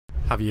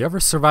Have you ever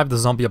survived the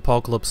zombie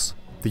apocalypse?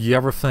 Did you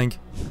ever think,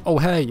 oh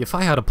hey, if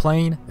I had a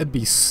plane, it'd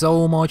be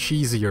so much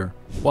easier?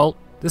 Well,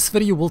 this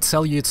video will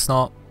tell you it's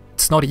not.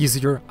 It's not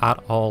easier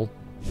at all.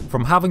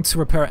 From having to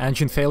repair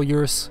engine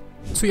failures,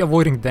 to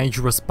avoiding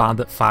dangerous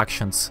bandit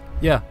factions.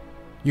 Yeah,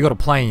 you got a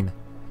plane.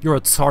 You're a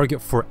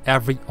target for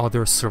every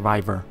other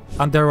survivor.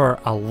 And there are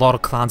a lot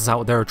of clans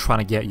out there trying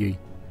to get you.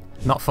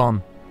 Not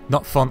fun.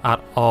 Not fun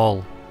at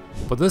all.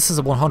 But this is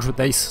a 100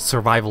 days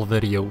survival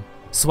video,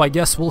 so I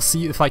guess we'll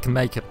see if I can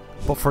make it.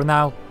 But for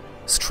now,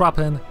 strap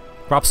in,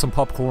 grab some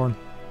popcorn,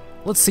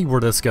 let's see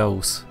where this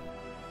goes.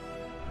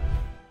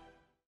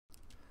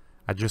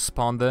 I just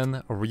spawned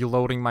in,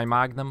 reloading my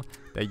Magnum.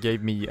 They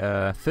gave me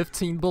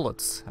 15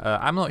 bullets.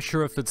 I'm not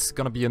sure if it's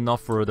gonna be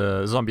enough for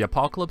the zombie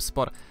apocalypse,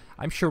 but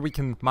I'm sure we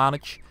can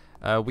manage.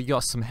 We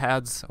got some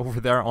heads over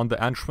there on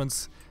the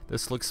entrance.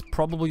 This looks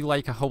probably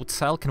like a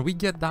hotel. Can we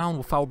get down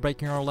without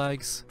breaking our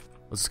legs?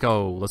 Let's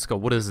go, let's go.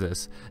 What is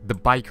this? The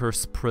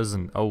biker's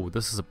prison. Oh,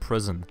 this is a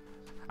prison.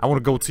 I want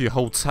to go to a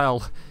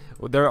hotel.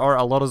 There are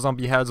a lot of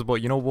zombie heads,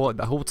 but you know what?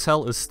 The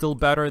hotel is still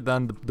better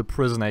than the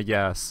prison, I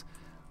guess.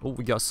 Oh,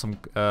 we got some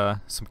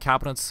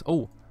cabinets.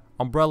 Oh,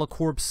 Umbrella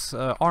Corpse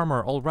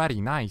armor already.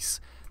 Nice.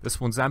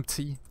 This one's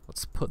empty.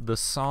 Let's put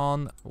this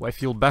on. Oh, I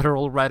feel better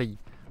already.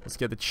 Let's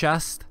get the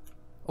chest.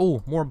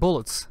 Oh, more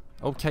bullets.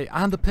 Okay,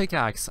 and the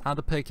pickaxe. And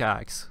the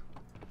pickaxe.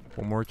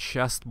 One more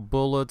chest,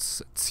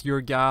 bullets, tear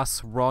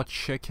gas, raw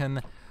chicken.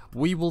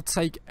 We will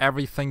take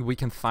everything we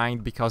can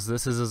find because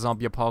this is a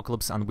zombie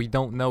apocalypse and we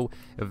don't know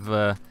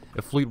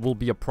if loot will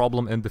be a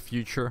problem in the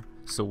future.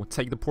 So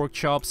take the pork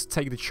chops,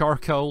 take the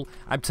charcoal.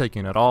 I'm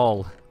taking it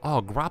all.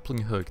 Oh,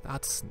 grappling hook.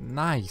 That's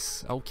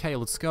nice. Okay,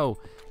 let's go.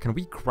 Can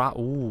we grab...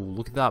 Ooh,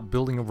 look at that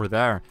building over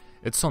there.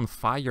 It's on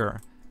fire.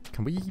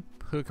 Can we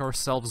hook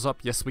ourselves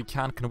up? Yes, we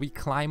can. Can we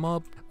climb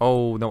up?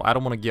 Oh, no, I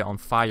don't want to get on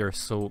fire.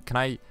 So can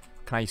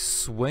I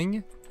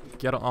swing?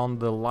 Get on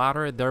the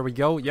ladder. There we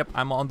go. Yep,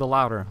 I'm on the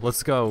ladder.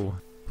 Let's go.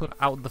 Put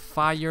out the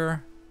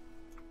fire.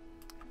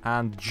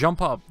 And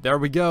jump up. There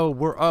we go.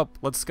 We're up.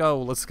 Let's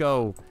go. Let's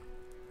go.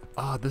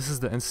 Ah, this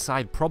is the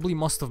inside. Probably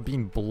must have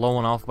been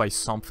blown off by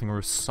something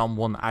or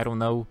someone. I don't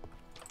know.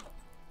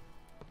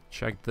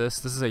 Check this.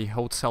 This is a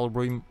hotel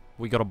room.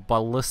 We got a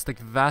ballistic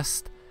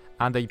vest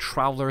and a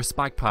traveler's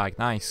backpack.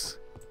 Nice.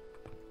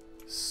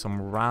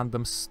 Some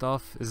random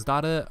stuff. Is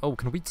that it? Oh,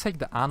 can we take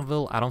the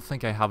anvil? I don't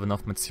think I have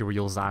enough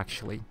materials,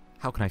 actually.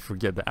 How can I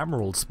forget the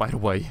emeralds, by the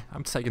way?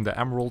 I'm taking the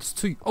emeralds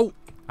too. Oh,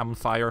 I'm on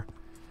fire.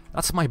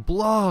 That's my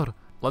blood.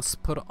 Let's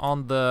put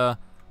on the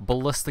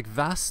ballistic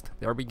vest.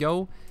 There we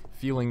go.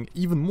 Feeling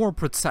even more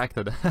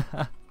protected.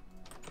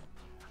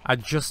 I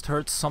just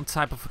heard some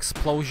type of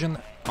explosion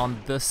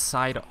on this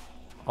side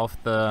of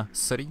the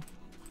city.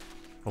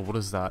 Oh, what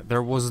is that?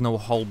 There was no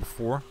hole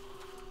before.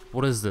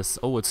 What is this?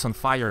 Oh, it's on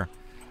fire.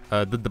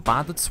 Did the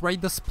bandits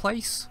raid this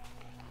place?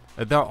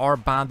 There are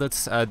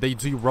bandits. They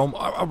do roam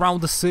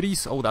around the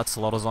cities. Oh, that's a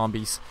lot of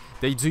zombies.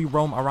 They do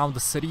roam around the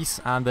cities,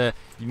 and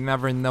you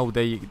never know.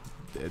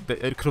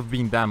 It could have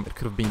been them. It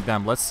could have been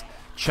them. Let's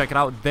check it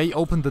out. They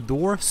opened the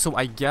door, so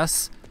I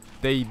guess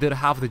they did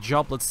have the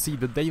job. Let's see.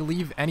 Did they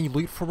leave any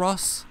loot for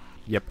us?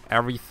 Yep,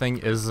 everything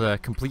is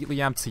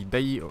completely empty.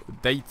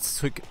 They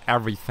took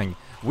everything.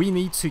 We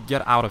need to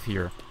get out of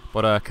here.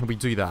 But can we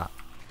do that?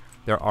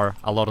 There are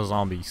a lot of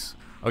zombies.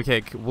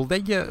 Okay, will they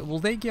get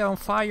on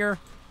fire?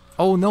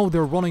 Oh no,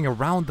 they're running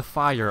around the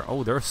fire.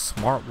 Oh, they're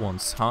smart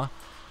ones, huh?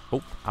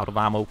 Oh, out of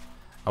ammo.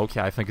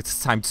 Okay, I think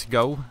it's time to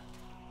go.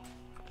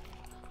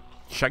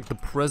 Check the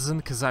prison,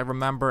 because I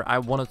remember I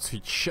wanted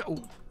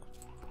to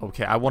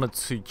okay, I wanted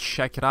to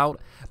check it out.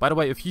 By the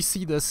way, if you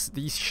see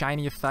these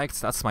shiny effects,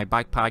 that's my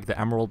backpack, the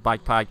emerald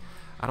backpack.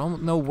 I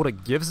don't know what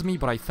it gives me,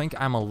 but I think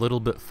I'm a little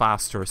bit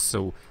faster,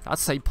 so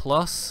that's a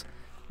plus.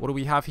 What do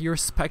we have here?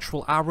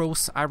 Spectral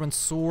arrows, iron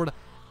sword.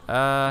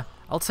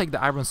 I'll take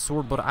the iron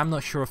sword, but I'm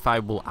not sure if I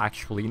will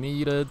actually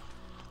need it.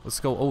 Let's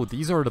go. Oh,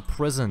 these are the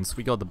prisons.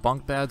 We got the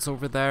bunk beds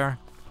over there.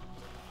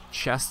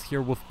 Chest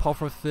here with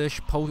pufferfish.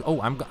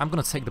 Oh, I'm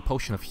gonna take the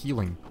potion of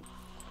healing.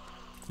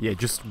 Yeah,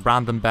 just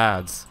random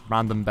beds.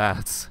 Random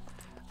beds.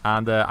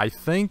 And I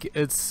think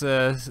it's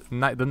the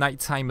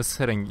nighttime is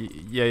hitting.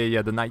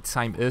 Yeah, the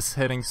nighttime is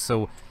hitting.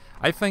 So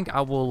I think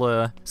I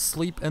will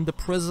sleep in the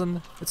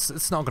prison.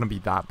 It's not gonna be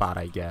that bad,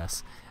 I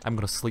guess. I'm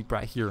gonna sleep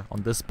right here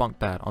on this bunk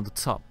bed on the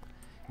top.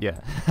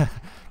 Yeah.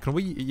 Can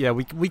we? Yeah,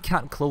 we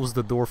can't close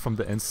the door from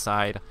the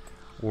inside,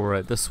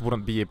 or this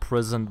wouldn't be a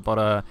prison.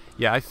 But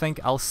yeah, I think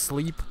I'll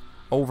sleep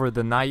over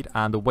the night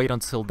and wait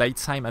until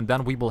daytime, and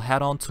then we will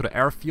head on to the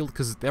airfield,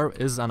 because there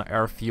is an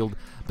airfield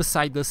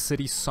beside the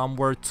city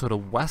somewhere to the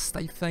west,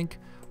 I think,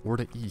 or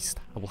the east.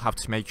 I will have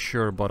to make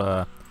sure,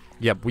 but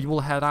yeah, we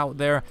will head out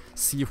there,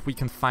 see if we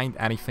can find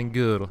anything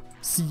good.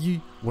 See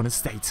you when it's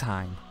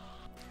daytime.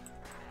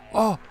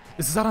 Oh,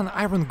 is that an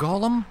iron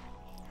golem?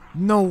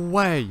 No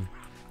way!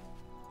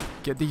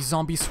 Get these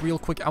zombies real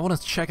quick. I want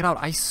to check it out.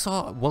 I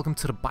saw welcome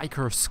to the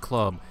bikers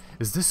club.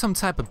 Is this some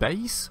type of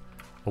base?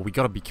 Oh, we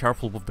gotta be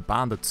careful with the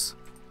bandits.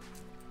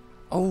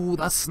 Oh,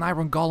 that's an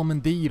iron golem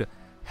indeed.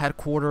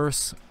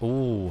 Headquarters.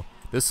 Oh,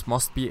 This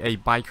must be a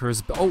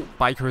biker's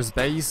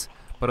base.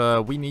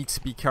 But we need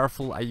to be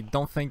careful. I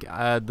don't think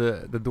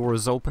the door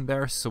is open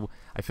there, so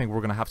I think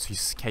we're gonna have to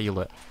scale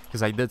it.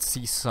 Because I did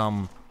see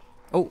some...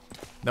 Oh,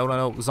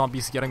 no,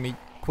 zombies getting me.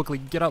 Quickly,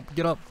 get up.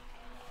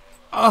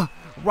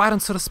 Right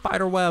into the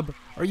spider web.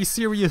 Are you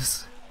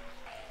serious?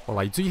 Well,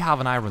 I do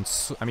have an iron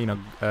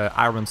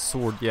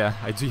sword. Yeah,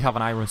 I do have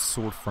an iron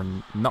sword for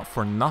not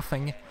for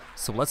nothing.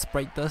 So let's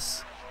break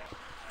this.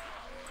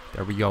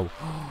 There we go.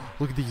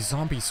 Look at these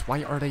zombies.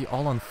 Why are they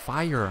all on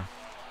fire?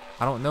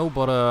 I don't know,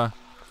 but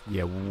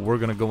yeah, we're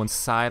gonna go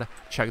inside,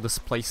 check this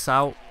place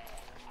out.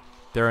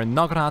 They're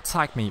not gonna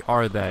attack me,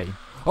 are they?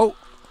 Oh,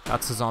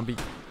 that's a zombie.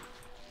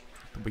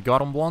 We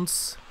got him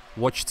once.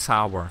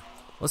 Watchtower.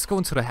 Let's go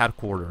into the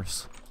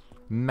headquarters.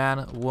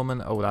 Man,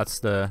 woman. Oh, that's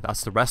the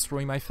rest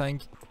room, I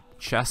think.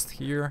 Chest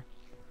here.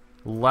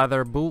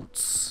 Leather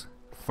boots.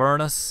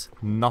 Furnace.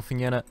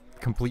 Nothing in it.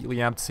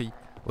 Completely empty.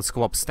 Let's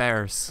go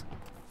upstairs.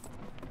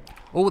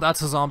 Oh,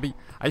 that's a zombie.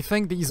 I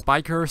think these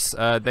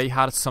bikers, they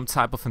had some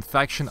type of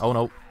infection. Oh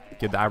no.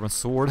 Get the iron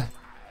sword.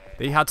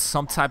 They had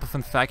some type of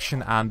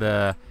infection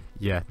and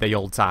yeah, they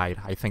all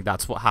died. I think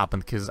that's what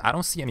happened because I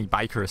don't see any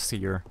bikers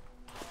here.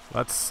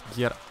 Let's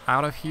get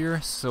out of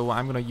here. So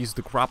I'm gonna use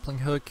the grappling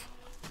hook.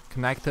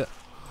 Connect it.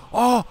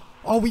 Oh,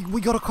 we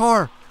got a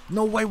car.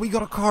 No way, we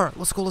got a car.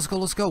 Let's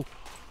go.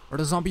 Are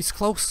the zombies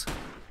close?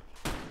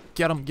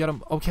 Get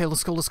them. Okay,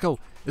 let's go.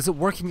 Is it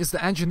working? Is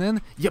the engine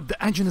in? Yep,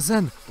 the engine is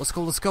in. Let's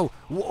go.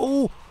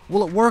 Whoa,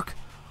 will it work?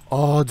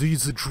 Oh,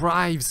 dudes, it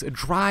drives.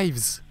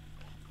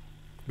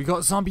 We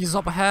got zombies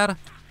up ahead.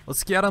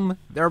 Let's get them.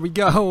 There we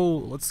go.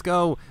 Let's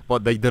go.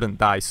 But they didn't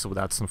die, so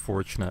that's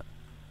unfortunate.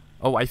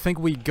 Oh, I think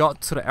we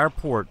got to the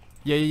airport.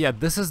 Yeah.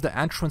 This is the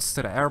entrance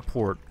to the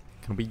airport.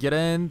 Can we get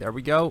in? There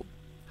we go.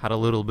 Had a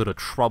little bit of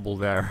trouble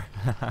there.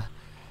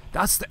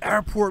 That's the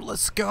airport.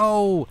 Let's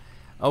go.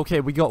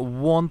 Okay, we got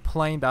one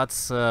plane.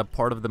 That's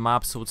part of the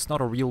map, so it's not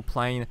a real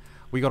plane.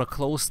 We got a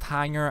closed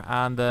hangar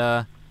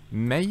and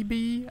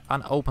maybe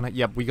an open...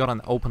 Yep, we got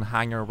an open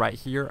hangar right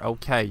here.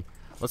 Okay,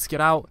 let's get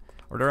out.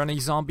 Are there any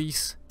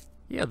zombies?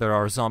 Yeah, there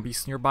are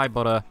zombies nearby,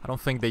 but I don't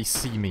think they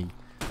see me.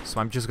 So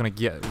I'm just gonna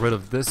get rid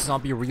of this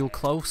zombie real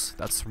close.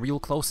 That's real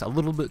close. A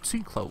little bit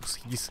too close.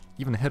 He's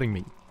even hitting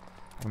me.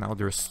 And now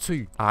there's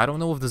two. I don't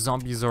know if the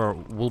zombies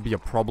will be a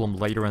problem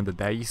later in the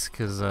days,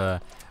 because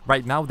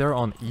right now they're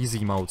on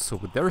easy mode.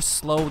 So they're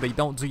slow. They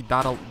don't do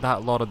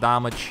that lot of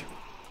damage.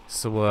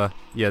 So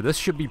yeah, this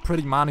should be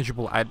pretty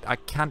manageable. I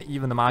can't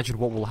even imagine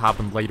what will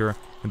happen later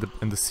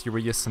in the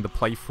series, in the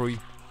playthrough.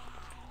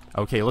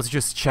 Okay, let's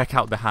just check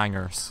out the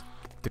hangars.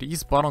 Do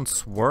these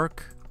buttons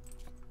work?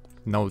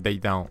 No, they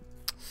don't.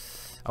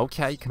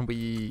 Okay, can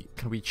we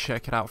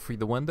check it out through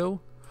the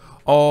window?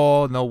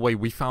 Oh, no way,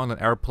 we found an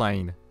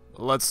airplane.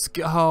 Let's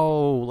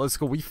go.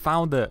 We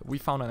found it. We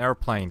found an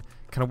airplane.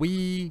 Can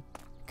we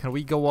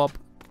go up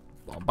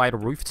by the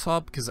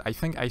rooftop? Because I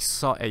think I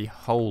saw a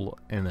hole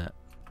in it.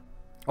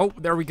 Oh,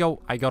 there we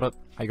go. I got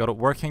it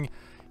working.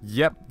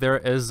 Yep, there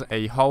is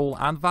a hole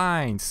and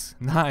vines.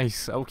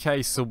 Nice.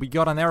 Okay, so we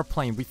got an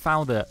airplane. We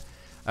found it.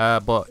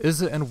 But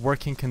is it in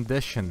working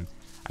condition?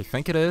 I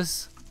think it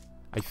is.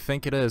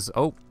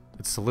 Oh,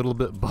 it's a little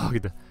bit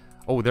bugged.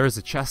 Oh, there's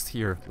a chest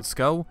here. Let's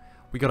go.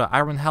 We got an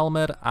iron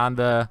helmet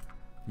and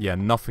yeah,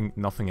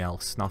 nothing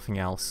else.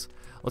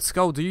 Let's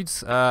go,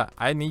 dudes.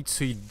 I need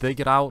to dig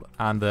it out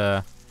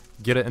and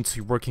get it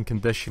into working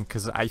condition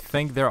because I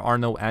think there are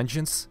no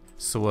engines.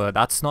 So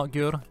that's not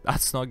good.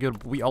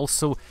 We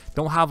also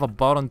don't have a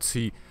button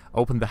to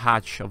open the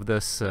hatch of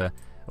this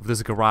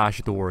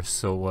garage door.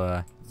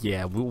 So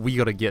yeah, we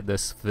gotta get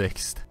this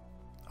fixed.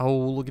 Oh,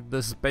 look at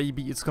this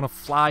baby. It's gonna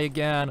fly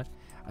again.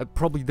 I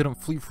probably didn't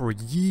flee for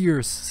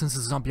years since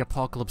the zombie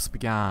apocalypse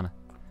began.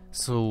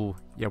 So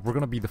yeah, we're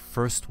gonna be the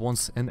first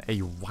ones in a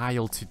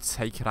while to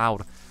take it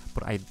out.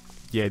 But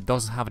yeah, it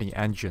doesn't have any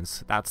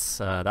engines. That's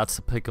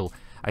a pickle.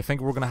 I think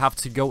we're gonna have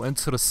to go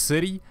into the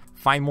city,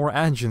 find more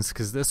engines,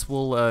 because this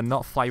will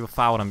not fly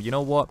without them. You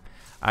know what?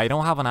 I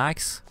don't have an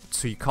axe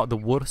to cut the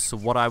wood, so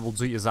what I will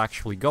do is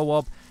actually go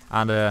up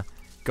and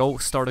go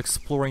start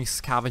exploring,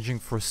 scavenging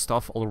for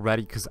stuff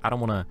already, because I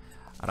don't wanna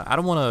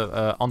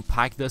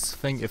unpack this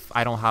thing if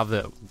I don't have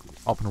it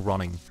up and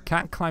running.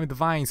 Can't climb the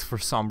vines for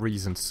some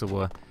reason,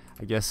 so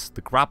I guess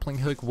the grappling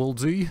hook will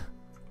do.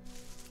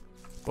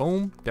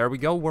 Boom, there we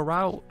go, we're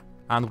out.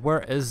 And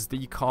where is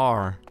the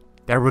car?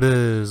 There it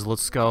is.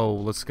 Let's go.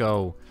 Let's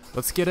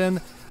get in.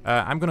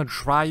 I'm gonna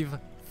drive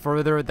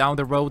further down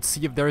the road,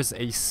 see if there's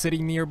a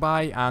city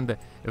nearby and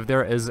if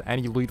there is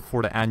any loot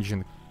for the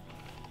engine.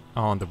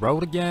 On the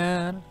road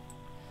again.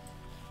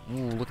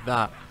 Ooh, look at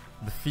that.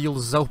 The field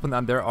is open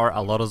and there are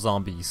a lot of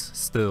zombies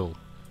still.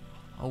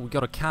 Oh, we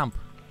got a camp.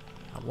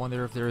 I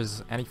wonder if there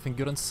is anything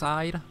good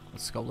inside.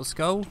 Let's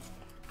go.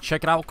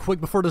 Check it out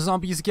quick before the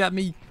zombies get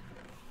me.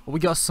 Oh, we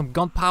got some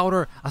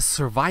gunpowder, a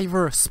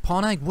survivor,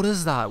 spawn egg. What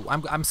is that?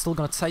 I'm still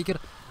gonna take it.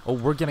 Oh,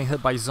 we're getting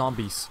hit by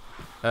zombies.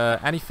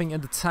 Anything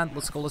in the tent?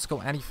 Let's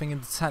go. Anything in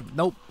the tent?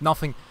 Nope,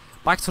 nothing.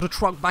 Back to the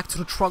truck.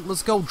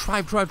 Let's go.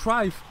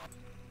 Drive.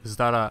 Is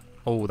that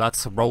Oh,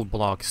 that's a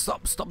roadblock.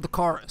 Stop the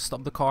car.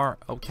 Stop the car.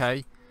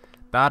 Okay.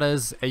 That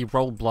is a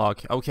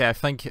roadblock. Okay, I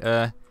think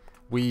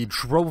we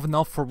drove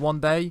enough for one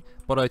day.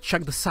 But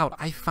check this out.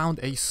 I found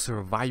a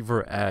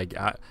survivor egg.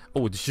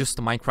 Oh, it's just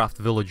a Minecraft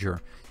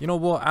villager. You know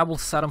what? I will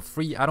set him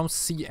free. I don't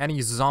see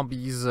any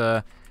zombies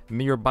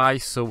nearby.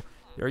 So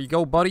there you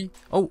go, buddy.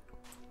 Oh.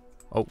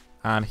 Oh,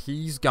 and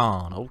he's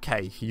gone.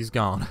 Okay, he's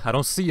gone. I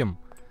don't see him.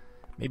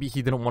 Maybe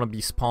he didn't want to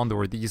be spawned,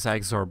 or these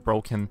eggs are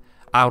broken,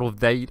 out of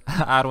date.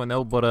 I don't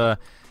know, but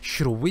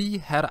should we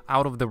head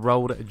out of the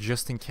road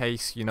just in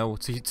case, you know,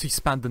 to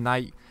spend the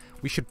night?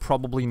 We should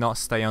probably not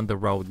stay on the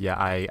road. Yeah,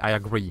 I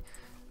agree.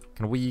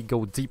 Can we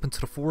go deep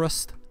into the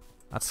forest?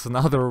 That's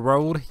another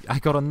road. I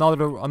got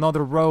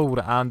another road,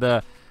 and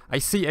I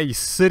see a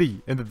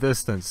city in the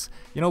distance.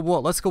 You know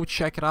what? Let's go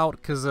check it out,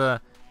 because I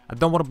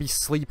don't want to be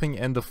sleeping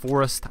in the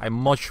forest. I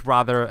much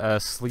rather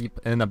sleep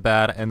in a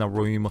bed, in a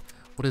room.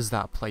 What is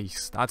that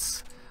place?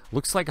 That's...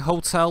 looks like a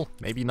hotel.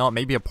 Maybe not.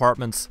 Maybe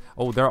apartments.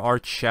 Oh, there are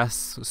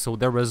chests, so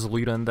there is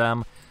loot in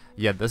them.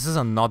 Yeah, this is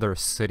another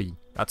city.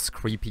 That's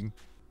creepy.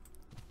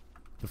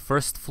 The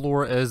first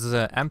floor is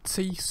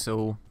empty,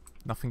 so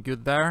nothing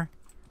good there.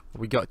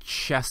 We got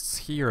chests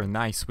here.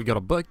 Nice. We got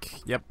a book.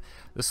 Yep.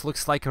 This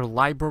looks like a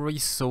library,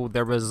 so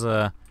there is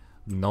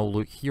no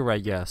loot here, I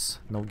guess.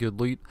 No good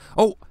loot.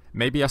 Oh,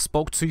 maybe I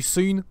spoke too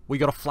soon. We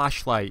got a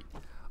flashlight.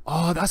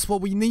 Oh, that's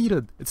what we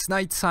needed. It's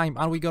nighttime,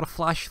 and we got a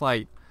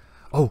flashlight.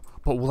 Oh,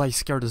 but will I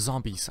scare the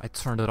zombies? I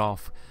turned it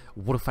off.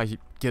 What if I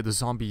get the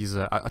zombies,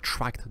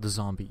 attract the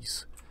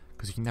zombies?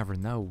 Because you never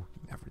know.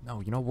 You never know.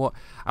 You know what?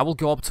 I will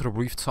go up to the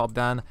rooftop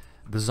then.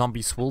 The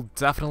zombies will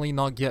definitely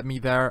not get me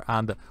there.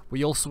 And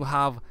we also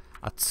have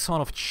a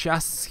ton of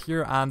chests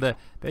here, and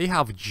they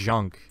have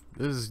junk.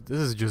 This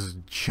is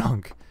just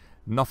junk.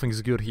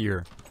 Nothing's good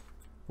here.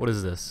 What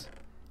is this?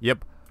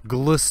 Yep.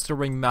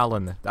 Glistering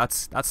melon.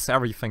 That's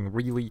everything,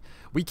 really.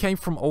 We came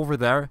from over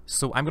there,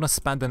 so I'm gonna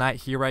spend the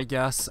night here, I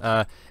guess,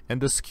 in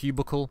this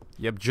cubicle.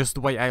 Yep, just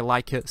the way I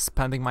like it,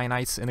 spending my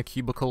nights in a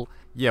cubicle.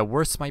 Yeah,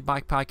 where's my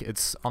backpack?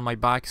 It's on my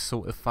back,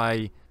 so if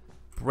I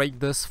break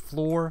this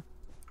floor,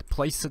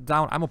 place it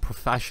down, I'm a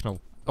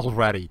professional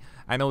already.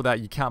 I know that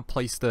you can't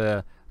place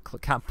the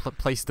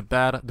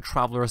bed, the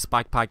traveler's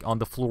backpack on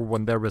the floor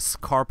when there is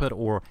carpet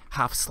or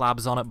half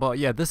slabs on it, but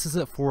yeah, this is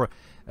it for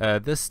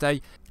this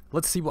day.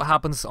 Let's see what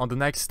happens on the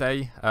next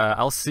day.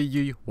 I'll see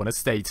you when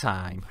it's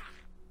daytime.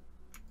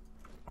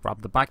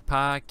 Grab the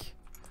backpack.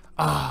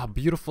 Ah,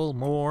 beautiful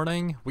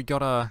morning. We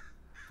got a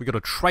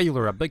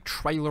trailer, a big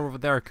trailer over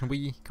there. Can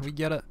we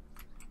get it?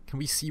 Can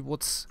we see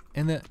what's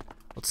in it?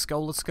 Let's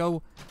go, let's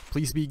go.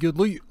 Please be good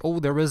loot. Oh,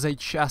 there is a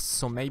chest,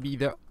 so maybe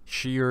the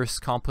shears,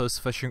 compass,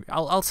 fishing.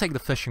 I'll take the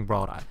fishing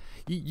rod.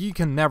 You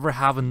can never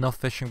have enough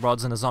fishing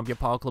rods in a zombie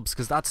apocalypse,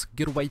 because that's a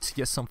good way to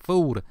get some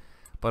food.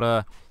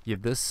 But yeah,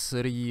 this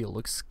city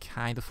looks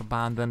kind of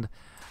abandoned.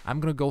 I'm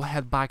gonna go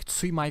head back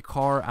to my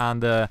car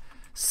and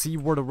see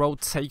where the road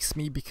takes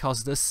me,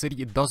 because this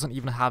city, it doesn't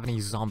even have any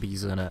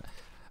zombies in it.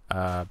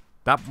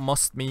 That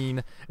must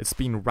mean it's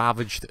been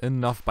ravaged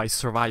enough by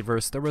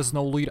survivors. There is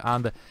no loot,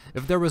 and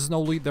if there is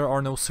no loot, there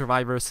are no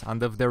survivors,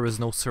 and if there is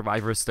no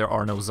survivors, there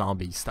are no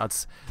zombies.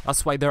 That's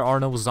why there are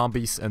no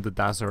zombies in the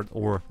desert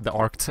or the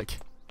Arctic.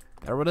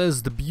 There it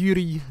is, the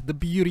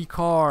beauty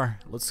car.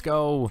 Let's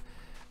go.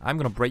 I'm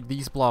gonna break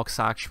these blocks,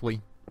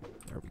 actually.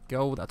 There we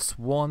go, that's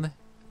one.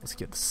 Let's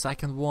get the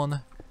second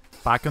one.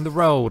 Back on the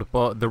road,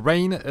 but the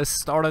rain is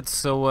started,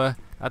 so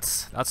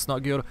that's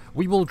not good.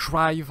 We will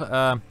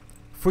drive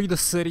through the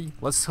city.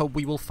 Let's hope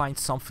we will find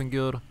something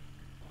good.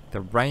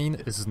 The rain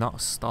is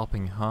not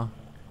stopping, huh?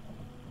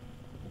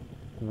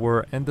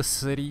 We're in the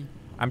city.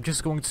 I'm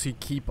just going to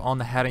keep on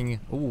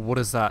heading. Oh, what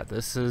is that?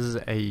 This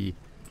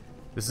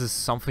is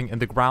something in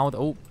the ground.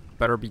 Oh,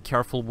 better be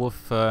careful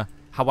with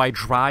how I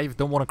drive.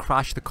 Don't want to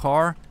crash the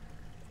car.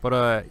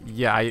 But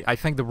yeah, I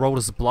think the road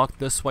is blocked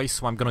this way,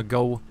 so I'm gonna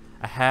go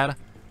ahead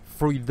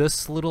through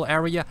this little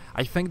area.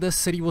 I think this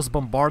city was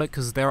bombarded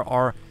because there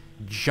are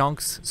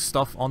junks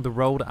stuff on the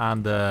road,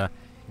 and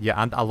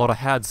yeah, and a lot of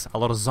heads, a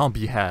lot of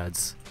zombie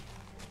heads.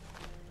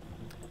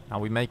 Now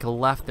we make a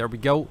left. There we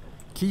go.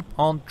 Keep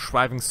on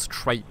driving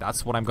straight.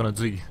 That's what I'm gonna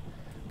do.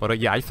 But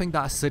yeah, I think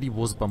that city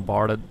was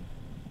bombarded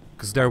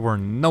because there were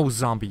no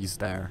zombies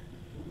there.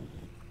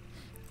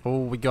 Oh,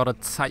 we got a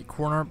tight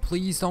corner.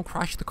 Please don't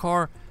crash the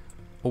car.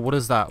 Oh, what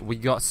is that? We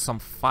got some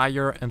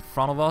fire in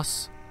front of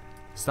us.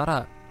 Is that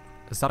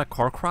a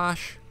car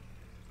crash?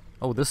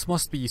 Oh, this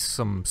must be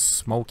some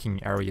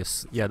smoking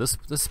areas. Yeah, this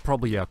is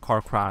probably a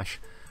car crash.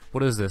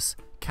 What is this?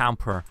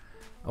 Camper.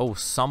 Oh,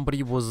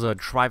 somebody was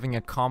driving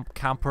a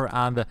camper,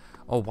 and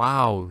oh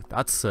wow,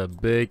 that's a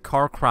big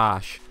car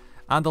crash.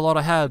 And a lot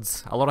of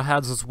heads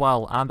as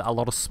well, and a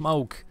lot of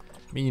smoke.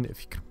 I mean,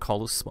 if you can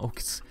call it smoke,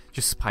 it's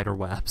just spider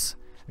webs.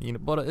 I mean,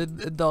 but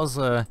it does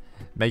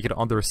make it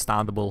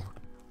understandable.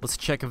 Let's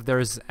check if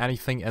there's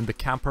anything in the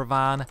camper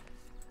van.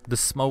 The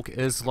smoke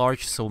is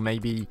large, so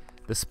maybe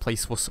this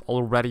place was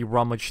already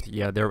rummaged.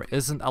 Yeah, there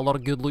isn't a lot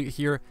of good loot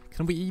here.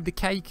 Can we eat the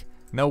cake?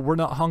 No, we're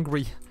not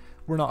hungry.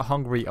 We're not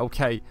hungry.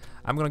 Okay,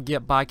 I'm gonna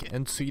get back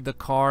into the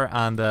car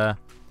and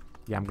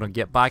yeah, I'm gonna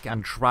get back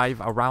and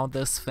drive around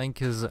this thing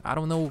because I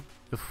don't know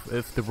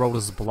if the road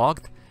is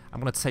blocked. I'm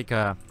gonna take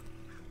a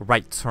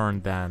right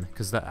turn then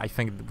because I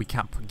think we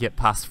can't get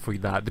past through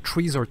that. The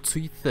trees are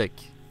too thick.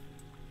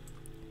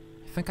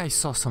 I think I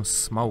saw some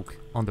smoke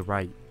on the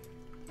right.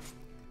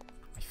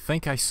 I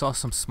think I saw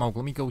some smoke.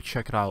 Let me go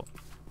check it out.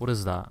 What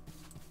is that?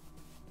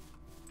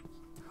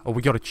 Oh,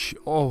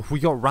 we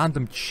got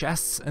random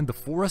chests in the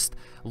forest.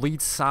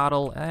 Lead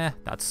saddle.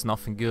 That's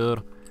nothing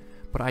good.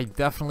 But I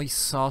definitely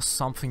saw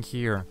something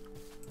here.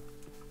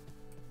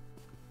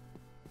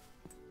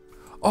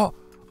 Oh,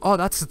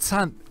 that's a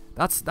tent.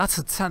 That's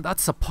a tent.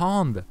 That's a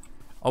pond.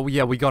 Oh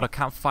yeah, we got a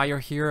campfire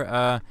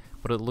here.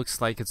 But it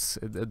looks like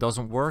it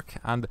doesn't work.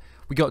 And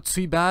we got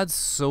 2 beds,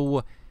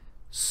 so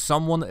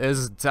someone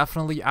is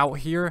definitely out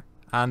here.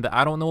 And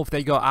I don't know if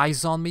they got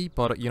eyes on me,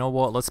 but you know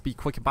what? Let's be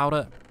quick about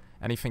it.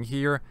 Anything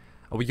here?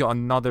 Oh, we got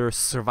another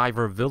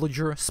survivor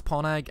villager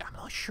spawn egg. I'm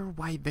not sure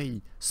why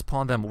they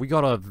spawned them. We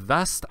got a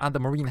vest and a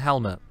marine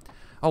helmet.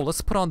 Oh,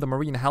 let's put on the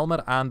marine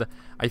helmet, and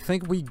I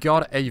think we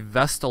got a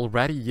vest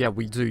already. Yeah,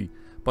 we do.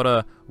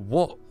 But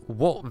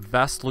what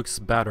vest looks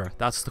better?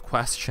 That's the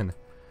question.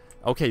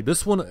 Okay,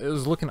 this one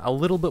is looking a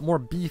little bit more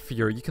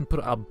beefier. You can put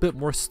a bit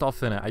more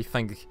stuff in it. I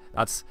think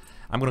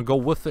I'm gonna go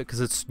with it because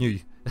it's new.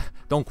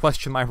 Don't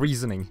question my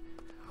reasoning.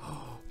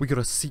 We got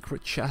a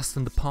secret chest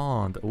in the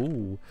pond.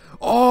 Ooh.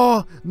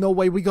 Oh, no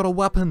way, we got a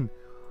weapon.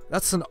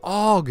 That's an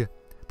AUG.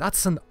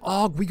 That's an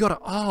AUG. We got an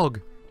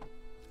AUG.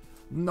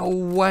 No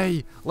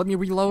way. Let me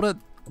reload it.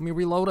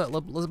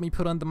 Let me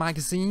put on the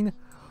magazine.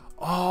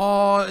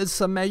 Oh,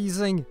 it's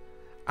amazing.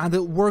 And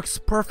it works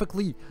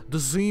perfectly. The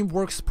zoom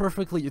works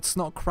perfectly. It's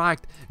not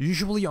cracked.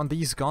 Usually on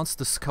these guns,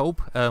 the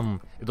scope,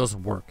 it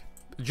doesn't work.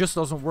 It just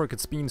doesn't work.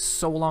 It's been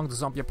so long. The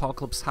zombie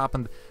apocalypse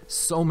happened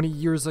so many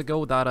years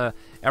ago that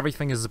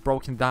everything is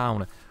broken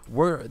down.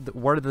 Where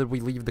did we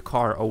leave the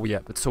car? Oh yeah,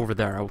 it's over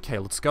there. Okay,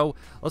 let's go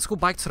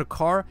back to the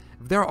car.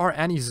 If there are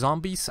any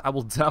zombies, I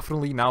will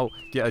definitely now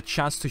get a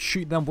chance to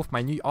shoot them with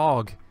my new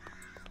AUG.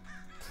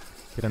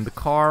 Get in the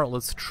car.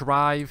 Let's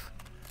drive.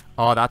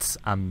 Oh, that's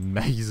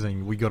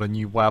amazing. We got a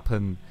new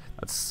weapon.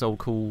 That's so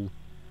cool.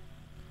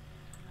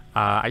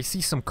 I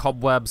see some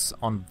cobwebs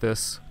on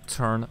this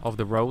turn of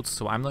the road,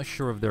 so I'm not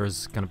sure if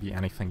there's gonna be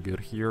anything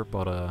good here,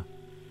 but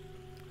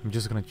I'm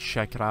just gonna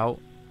check it out.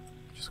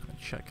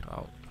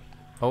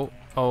 Oh,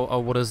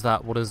 what is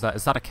that? Is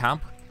that a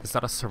camp? Is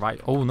that a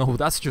survival? Oh no,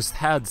 that's just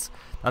heads.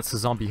 That's the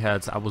zombie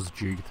heads. I was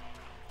juked.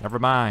 Never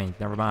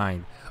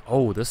mind.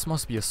 Oh, this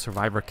must be a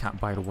survivor camp,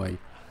 by the way.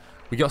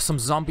 We got some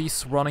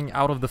zombies running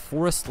out of the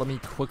forest. Let me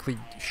quickly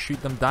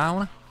shoot them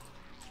down.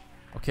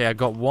 Okay, I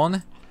got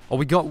one. Oh,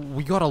 we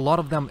got a lot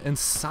of them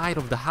inside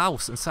of the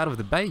house, inside of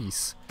the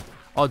base.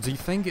 Oh, do you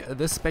think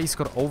this base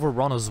got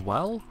overrun as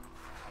well?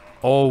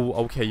 Oh,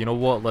 okay. You know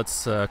what?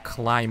 Let's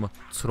climb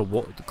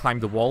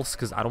the walls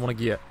because I don't want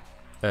to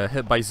get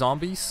hit by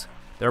zombies.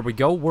 There we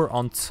go. We're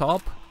on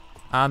top,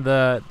 and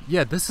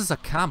yeah, this is a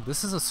camp.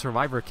 This is a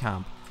survivor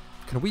camp.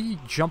 Can we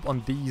jump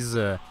on these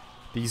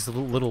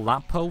little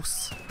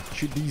lampposts?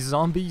 Shoot these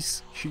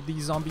zombies. Shoot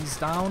these zombies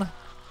down.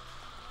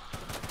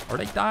 Are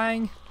they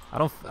dying?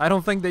 I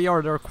don't think they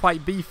are. They're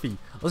quite beefy.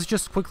 Let's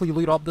just quickly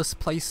loot up this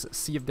place,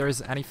 see if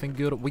there's anything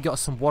good. We got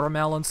some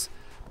watermelons,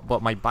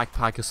 but my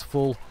backpack is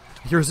full.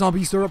 Here,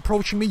 zombies, they're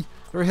approaching me.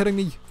 They're hitting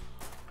me.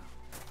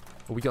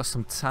 Oh, we got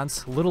some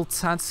tents, little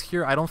tents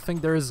here. I don't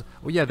think there's...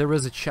 Oh yeah, there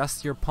is a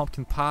chest here,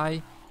 pumpkin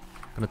pie.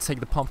 Gonna take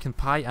the pumpkin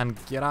pie and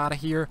get out of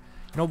here.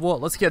 You know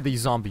what? Let's get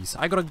these zombies.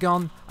 I got a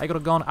gun.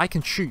 I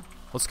can shoot.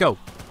 Let's go.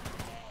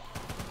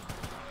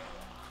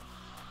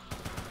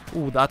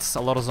 Ooh, that's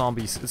a lot of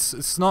zombies.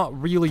 It's not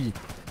really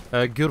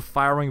good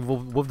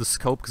firing with the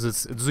scope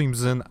because it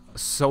zooms in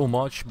so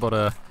much.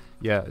 But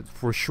yeah,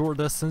 for short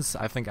distance,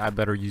 I think I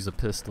better use a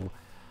pistol.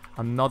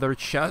 Another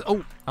chest.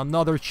 Oh,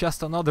 another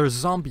chest. Another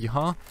zombie,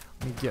 huh?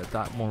 Let me get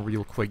that one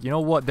real quick. You know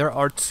what? There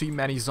are too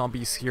many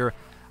zombies here.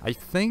 I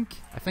think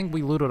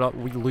we looted up.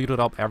 We looted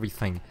up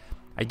everything.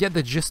 I get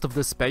the gist of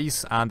this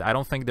base, and I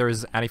don't think there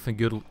is anything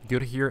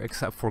good here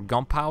except for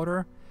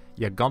gunpowder.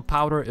 Yeah,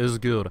 gunpowder is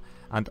good,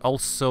 and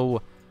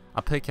also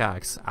a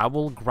pickaxe. I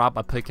will grab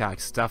a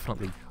pickaxe,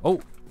 definitely.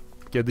 Oh,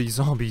 get these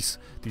zombies.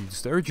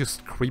 Dudes, they're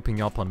just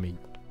creeping up on me.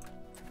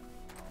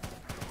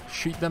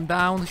 Shoot them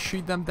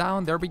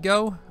down, there we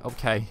go.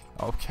 Okay,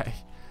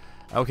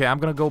 I'm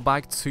gonna go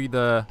back to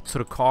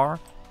the car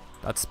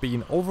that's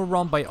being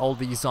overrun by all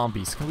these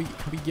zombies. Can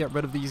we get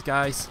rid of these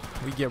guys?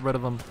 Can we get rid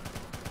of them?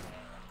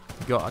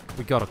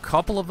 We got a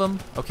couple of them.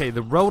 Okay,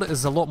 the road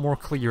is a lot more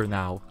clear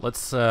now.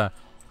 Let's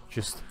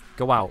just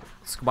go out.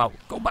 Let's go out.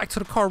 Go back to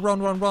the car.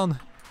 Run.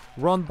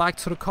 Run back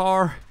to the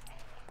car.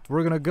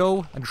 We're gonna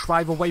go and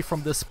drive away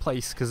from this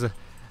place because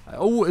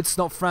oh, it's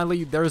not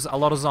friendly. There's a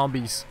lot of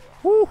zombies.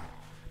 Woo!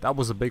 That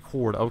was a big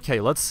horde.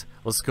 Okay, let's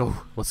go.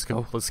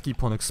 Let's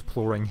keep on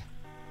exploring.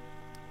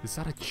 Is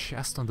that a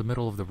chest on the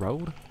middle of the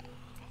road?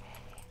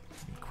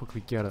 Let me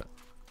quickly get it.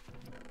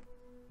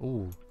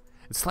 Ooh.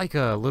 It's like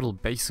a little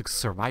basic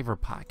survivor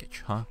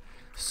package, huh?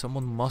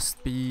 Someone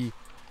must be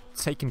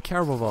taking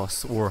care of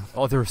us, or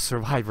other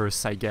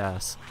survivors, I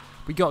guess.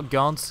 We got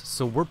guns,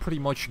 so we're pretty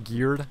much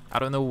geared. I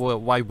don't know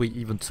why we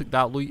even took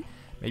that loot.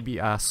 Maybe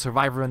a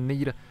survivor in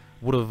need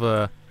would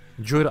have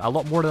enjoyed it a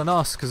lot more than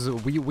us, because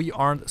we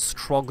aren't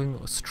struggling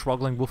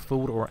with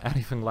food or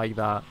anything like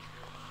that.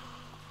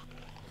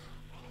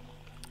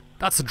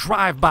 That's a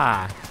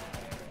drive-by.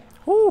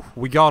 Woo,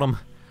 we got him.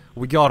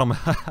 We got him.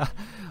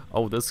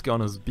 Oh, this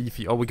gun is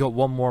beefy. Oh, we got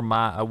one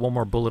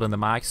more bullet in the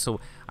mag, so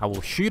I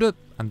will shoot it,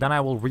 and then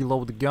I will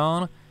reload the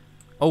gun.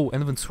 Oh,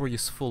 inventory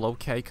is full.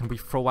 Okay, can we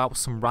throw out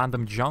some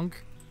random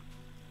junk?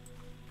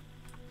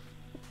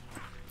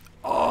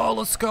 Oh,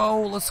 let's go,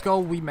 let's go.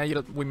 We made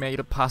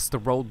it past the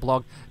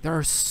roadblock. There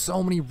are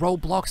so many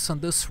roadblocks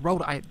on this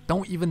road, I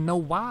don't even know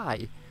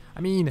why.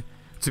 I mean,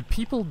 do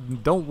people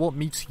don't want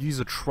me to use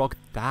a truck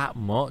that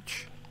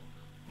much?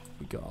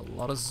 We got a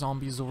lot of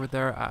zombies over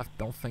there. I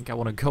don't think I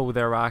want to go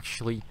there,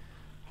 actually.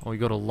 Oh, we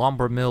got a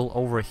lumber mill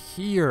over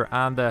here,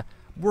 and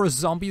more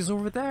zombies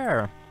over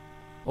there.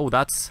 Oh,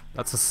 that's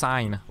a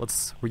sign.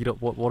 Let's read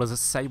it. What does it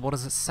say? What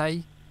does it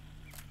say?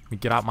 Let me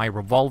get out my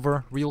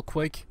revolver real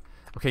quick.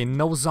 Okay,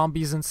 no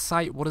zombies in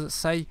sight. What does it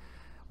say?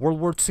 World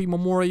War II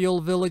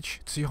Memorial Village,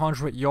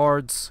 200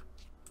 yards.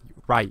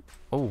 Right.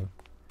 Oh.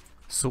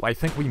 So I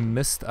think we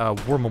missed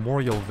War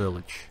Memorial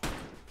Village.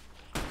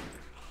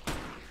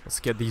 Let's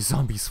get these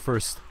zombies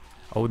first.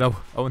 Oh no.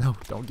 Oh no.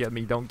 Don't get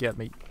me. Don't get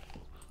me.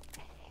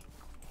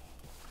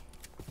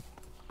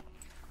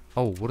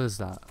 Oh, what is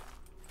that?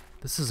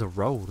 This is a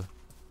road.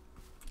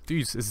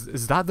 Dude,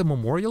 is that the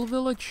Memorial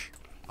Village?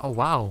 Oh,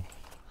 wow.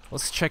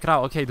 Let's check it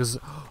out. Okay, there's...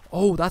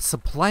 Oh, that's a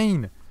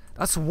plane.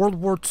 That's a World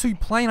War II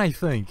plane, I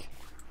think.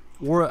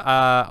 Or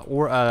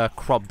a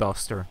crop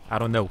duster. I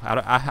don't know.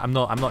 I'm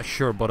not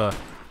sure, but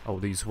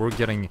oh, we're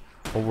getting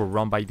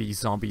overrun by these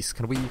zombies.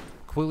 Can we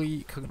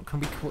quickly...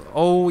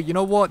 Oh, you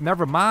know what?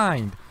 Never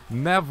mind.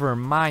 Never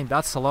mind.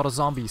 That's a lot of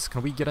zombies.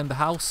 Can we get in the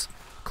house?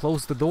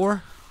 Close the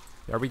door.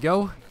 There we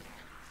go.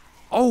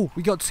 Oh,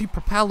 we got 2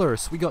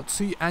 propellers. We got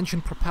 2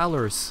 engine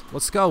propellers.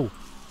 Let's go.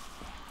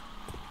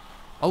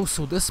 Oh,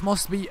 so this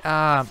must be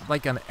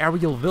like an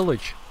aerial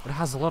village. It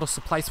has a lot of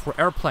supplies for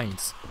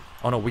airplanes.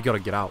 Oh no, we gotta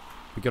get out.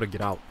 We gotta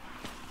get out.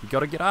 We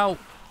gotta get out.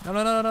 No,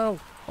 no, no, no, no.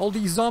 All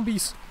these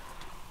zombies.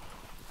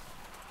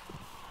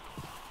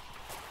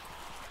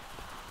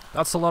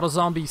 That's a lot of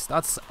zombies.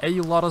 That's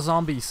a lot of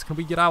zombies. Can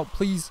we get out,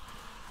 please?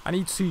 I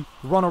need to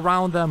run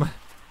around them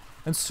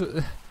and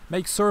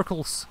make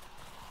circles.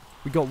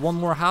 We got one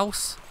more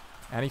house.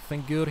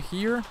 Anything good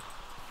here?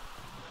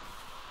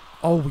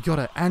 Oh, we got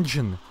an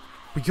engine.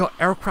 We got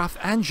aircraft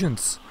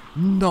engines.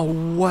 No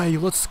way.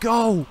 Let's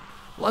go.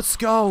 Let's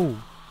go.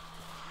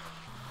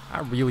 I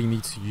really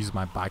need to use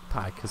my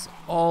backpack because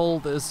all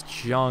this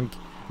junk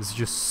is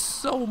just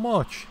so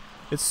much.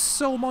 It's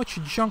so much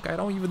junk. I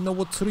don't even know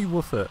what to do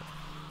with it.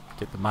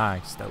 Get the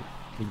mags though.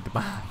 Need the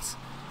mags.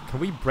 Can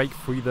we break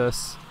through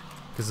this?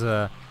 Because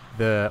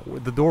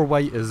the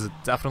doorway is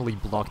definitely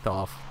blocked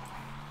off.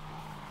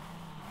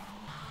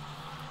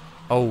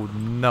 Oh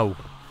no.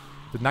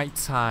 The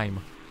nighttime.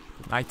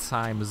 The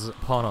nighttime is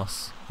upon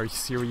us. Are you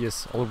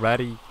serious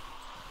already?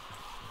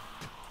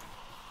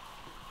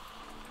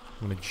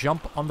 I'm gonna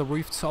jump on the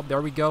rooftop.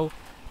 There we go.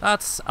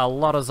 That's a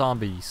lot of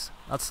zombies.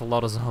 That's a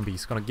lot of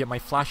zombies. Gonna get my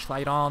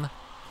flashlight on.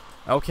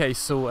 Okay,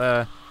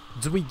 so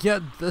do we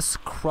get this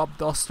crop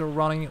duster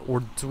running,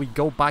 or do we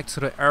go back to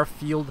the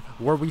airfield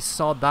where we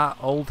saw that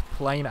old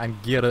plane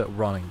and get it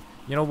running?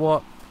 You know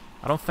what?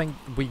 I don't think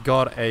we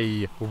got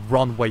a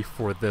runway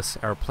for this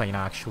airplane,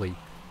 actually.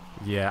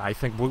 Yeah, I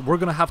think we're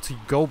gonna have to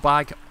go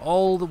back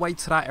all the way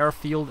to that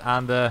airfield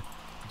and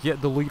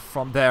get the loot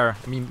from there.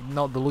 I mean,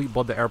 not the loot,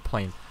 but the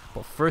airplane.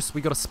 But first,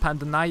 we gotta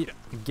spend the night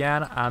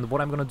again, and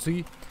what I'm gonna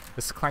do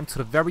is climb to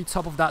the very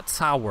top of that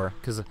tower,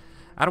 because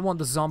I don't want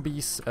the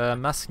zombies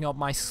messing up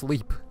my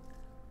sleep.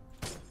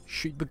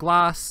 Shoot the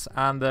glass,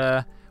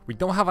 and we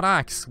don't have an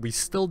axe. We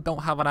still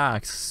don't have an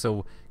axe,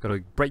 so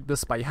gotta break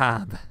this by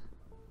hand.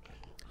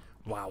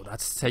 Wow,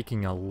 that's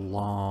taking a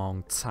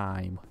long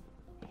time.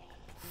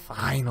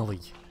 Finally.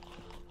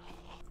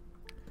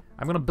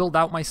 I'm gonna build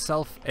out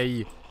myself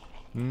a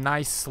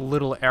nice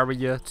little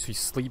area to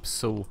sleep,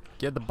 so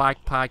get the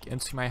backpack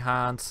into my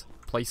hands,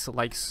 place it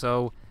like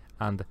so,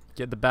 and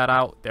get the bed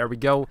out. There we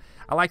go.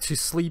 I like to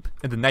sleep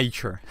in the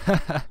nature.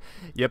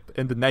 Yep,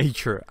 in the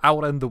nature,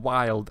 out in the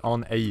wild,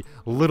 on a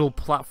little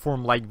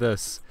platform like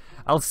this.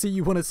 I'll see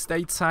you when it's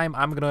daytime.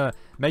 I'm gonna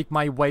make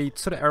my way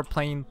to the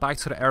airplane, back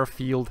to the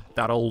airfield,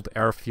 that old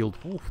airfield.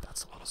 Ooh,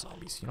 that's a lot of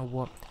zombies. You know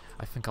what?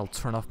 I think I'll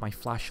turn off my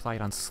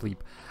flashlight and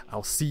sleep.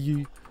 I'll see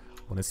you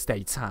when it's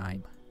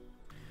daytime.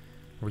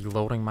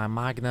 Reloading my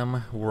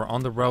magnum. We're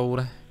on the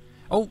road.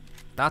 Oh,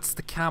 that's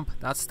the camp.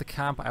 That's the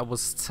camp I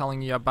was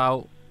telling you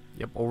about.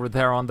 Yep, over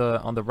there on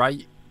the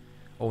right.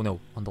 Oh no,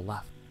 on the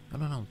left. No,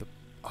 no, no.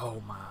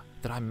 Oh my,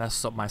 did I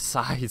mess up my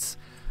size?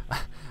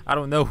 I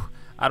don't know.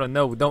 I don't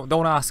know.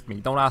 Don't ask me.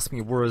 Don't ask me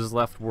where is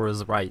left, where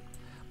is right.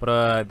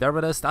 But there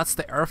it is. That's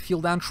the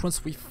airfield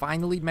entrance. We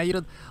finally made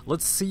it.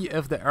 Let's see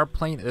if the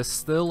airplane is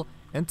still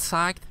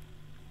intact.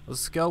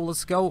 Let's go,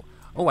 let's go.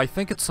 Oh, I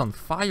think it's on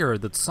fire.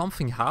 Did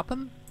something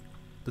happen?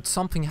 Did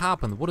something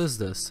happen? What is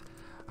this?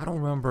 I don't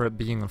remember it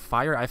being on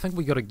fire. I think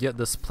we gotta get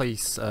this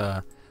place,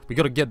 we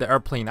gotta get the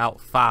airplane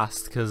out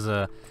fast, because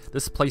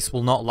this place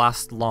will not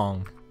last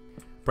long.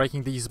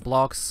 Breaking these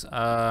blocks,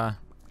 yeah,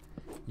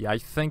 I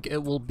think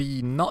it will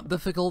be not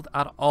difficult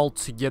at all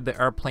to get the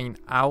airplane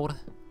out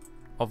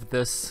of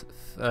this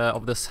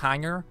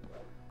hangar.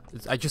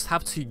 I just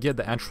have to get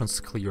the entrance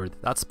cleared.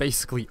 That's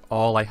basically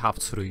all I have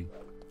to do.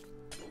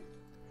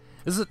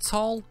 Is it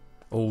tall?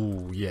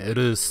 Oh, yeah, it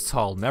is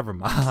tall. Never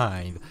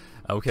mind.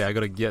 Okay, I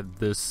gotta get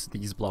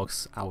these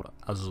blocks out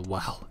as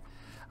well.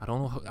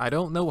 I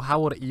don't know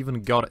how it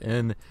even got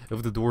in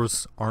if the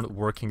doors aren't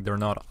working. They're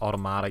not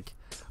automatic.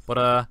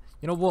 But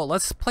you know what?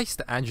 Let's place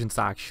the engines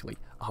actually.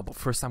 Oh, but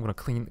first I'm gonna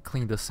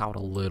clean this out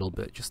a little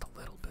bit, just a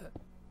little bit.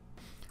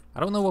 I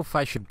don't know if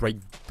I should break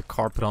the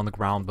carpet on the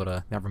ground,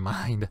 but never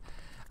mind.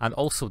 And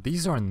also,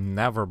 these are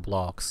never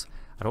blocks.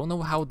 I don't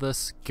know how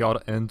this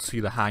got into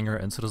the hangar,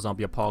 into the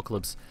zombie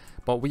apocalypse,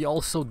 but we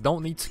also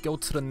don't need to go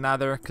to the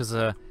nether, because,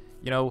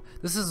 you know,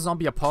 this is a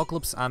zombie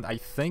apocalypse, and I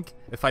think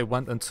if I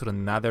went into the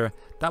nether,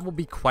 that would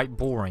be quite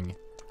boring.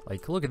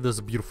 Like, look at this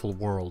beautiful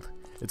world.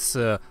 It's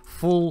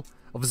full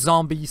of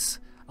zombies,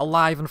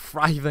 alive and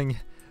thriving.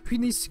 Who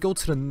needs to go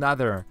to the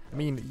nether? I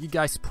mean, you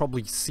guys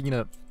probably seen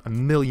it a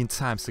million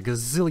times, a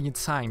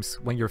gazillion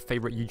times when your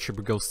favorite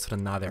YouTuber goes to the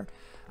nether.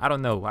 I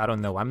don't know,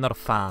 I'm not a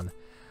fan.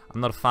 I'm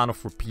not a fan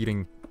of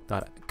repeating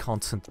that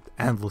content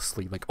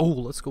endlessly. Like, oh,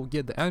 let's go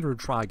get the Ender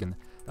Dragon.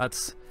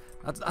 That's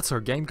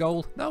our game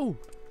goal. No,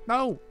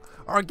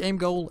 our game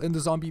goal in the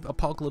zombie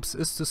apocalypse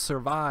is to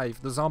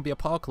survive the zombie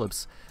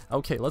apocalypse.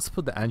 Okay, let's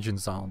put the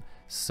engines on.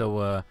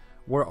 So,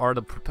 where are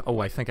the... Oh,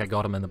 I think I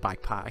got them in the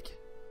backpack.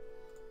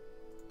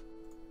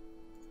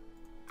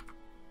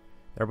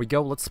 There we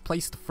go, let's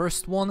place the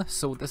first one.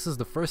 So this is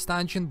the first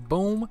engine,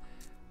 boom.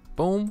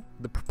 Boom,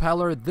 the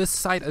propeller, this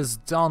side is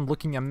done,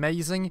 looking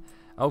amazing.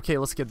 Okay,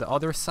 let's get the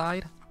other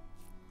side.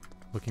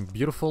 Looking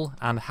beautiful.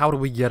 And how do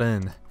we get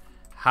in?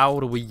 How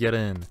do we get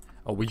in?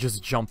 Oh, we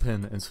just jump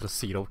into the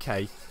seat,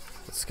 okay.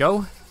 Let's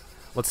go.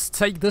 Let's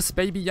take this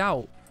baby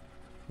out.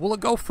 Will it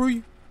go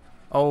through?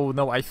 Oh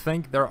no, I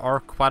think there are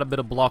quite a bit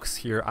of blocks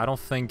here. I don't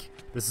think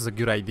this is a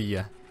good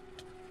idea.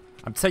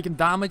 I'm taking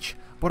damage,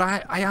 but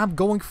I am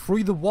going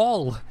through the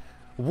wall.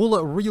 Will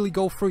it really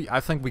go through? I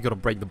think we gotta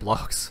break the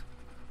blocks.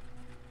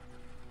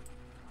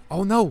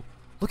 Oh no,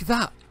 look at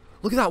that.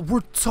 Look at that, we're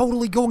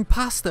totally going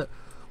past it.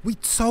 We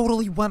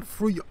totally went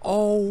through.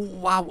 Oh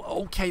wow,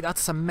 okay,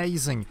 that's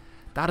amazing.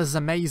 That is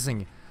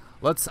amazing.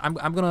 I'm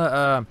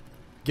gonna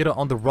get it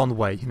on the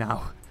runway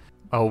now.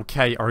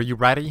 Okay, are you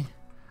ready?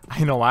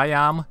 I know I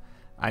am.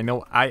 I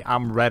know I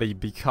am ready,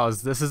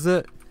 because this is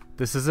it.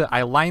 This is it.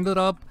 I lined it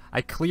up.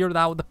 I cleared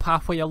out the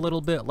pathway a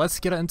little bit. Let's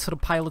get into the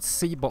pilot's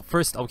seat. But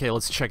first, okay,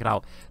 let's check it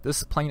out.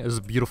 This plane is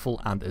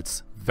beautiful and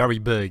it's very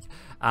big.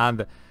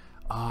 And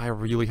I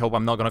really hope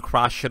I'm not gonna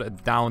crash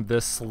it down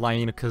this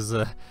lane, because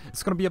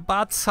it's gonna be a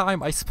bad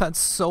time. I spent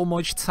so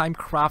much time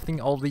crafting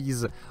all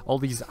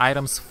these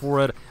items for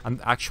it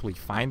and actually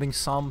finding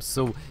some.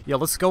 So yeah,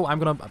 let's go. I'm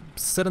gonna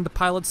sit in the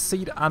pilot's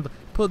seat and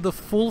put the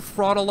full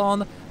throttle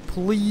on.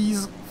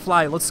 Please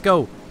fly. Let's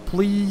go.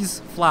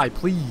 Please fly.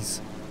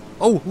 Please.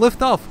 Oh,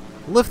 lift off.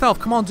 Lift off.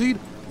 Come on, dude.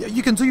 Yeah,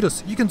 you can do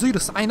this. You can do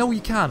this. I know you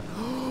can.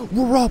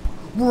 We're up.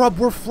 We're up.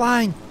 We're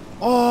flying.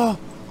 Oh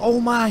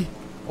my.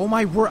 Oh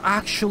my, we're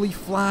actually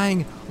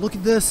flying. Look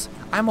at this.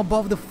 I'm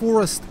above the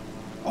forest.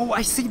 Oh,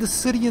 I see the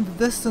city in the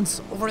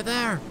distance over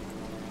there.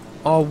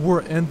 Oh,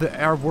 we're in the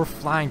air. We're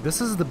flying. This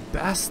is the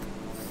best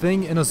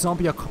thing in a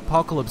zombie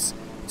apocalypse,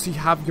 to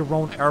have your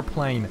own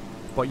airplane.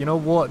 But you know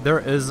what? There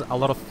is a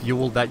lot of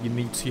fuel that you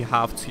need to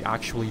have to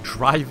actually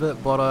drive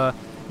it. But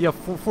yeah,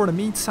 for the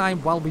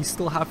meantime, while we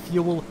still have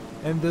fuel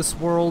in this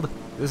world,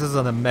 this is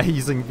an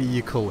amazing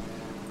vehicle.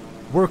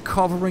 We're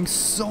covering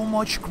so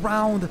much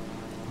ground.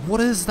 What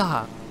is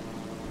that?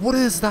 What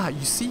is that?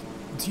 You see?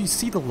 Do you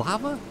see the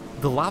lava?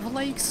 The lava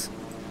lakes?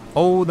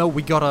 Oh no,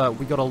 we got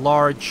a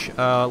large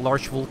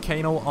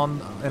volcano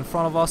in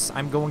front of us.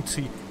 I'm going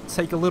to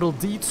take a little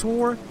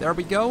detour. There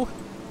we go.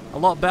 A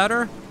lot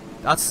better.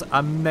 That's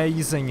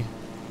amazing.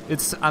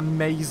 It's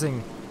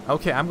amazing.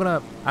 Okay, I'm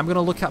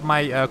gonna look at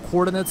my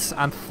coordinates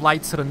and fly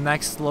to the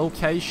next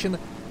location.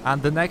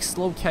 And the next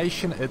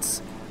location,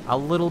 it's a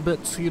little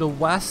bit to the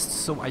west,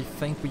 so I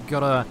think we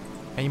gotta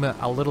aim it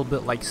a little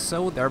bit like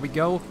so. There we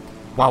go.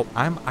 Wow,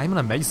 I'm an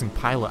amazing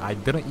pilot. I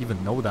didn't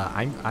even know that.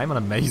 I'm an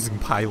amazing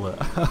pilot.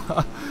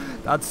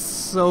 That's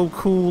so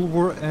cool.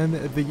 We're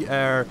in the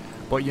air.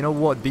 But you know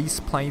what?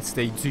 These planes,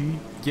 they do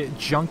get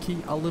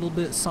junky a little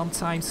bit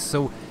sometimes,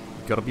 so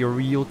you gotta be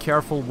real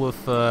careful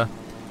with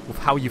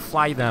how you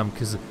fly them,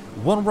 because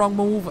one wrong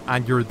move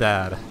and you're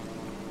dead.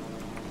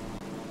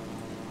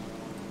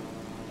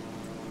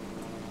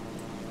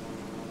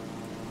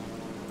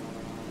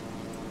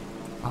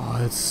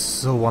 Oh, it's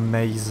so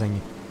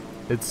amazing.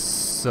 It's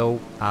so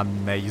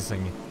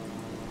amazing.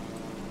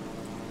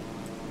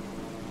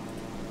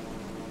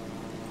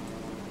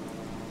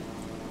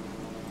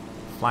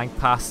 Flying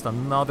past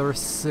another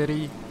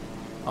city.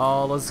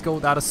 Oh, let's go.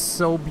 That is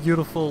so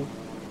beautiful.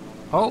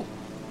 Oh.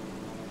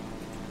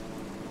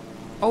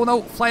 Oh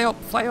no, fly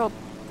up, fly up.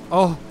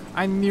 Oh,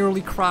 I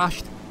nearly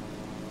crashed.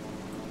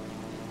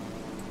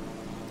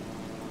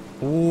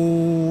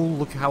 Oh,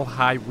 look how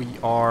high we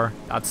are.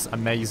 That's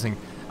amazing.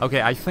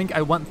 Okay, I think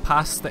I went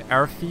past the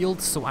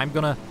airfield, so I'm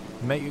gonna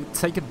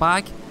take it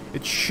back.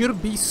 It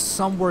should be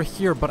somewhere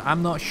here, but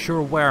I'm not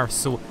sure where,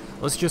 so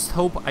let's just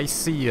hope I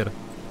see it.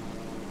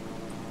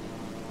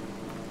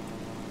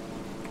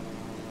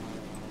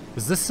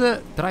 Is this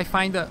it? Did I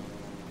find it?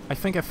 I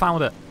think I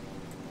found it.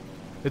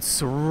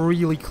 It's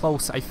really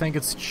close. I think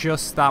it's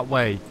just that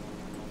way.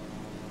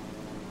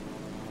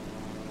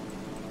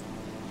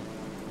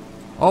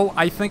 Oh,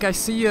 I think I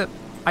see it.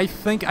 I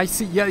think I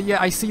see... Yeah,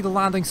 I see the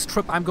landing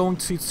strip. I'm going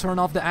to turn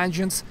off the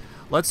engines.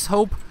 Let's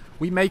hope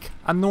we make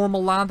a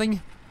normal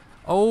landing.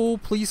 Oh,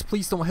 please,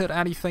 please don't hit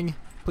anything.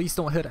 Please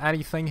don't hit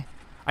anything.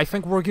 I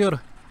think we're good.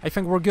 I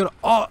think we're good.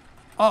 Oh,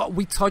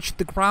 we touched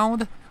the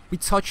ground. We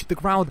touched the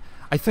ground.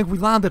 I think we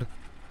landed.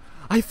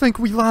 I think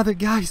we landed,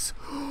 guys.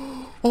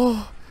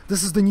 Oh,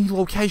 this is the new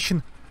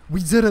location.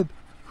 We did it.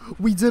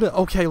 We did it.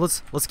 Okay,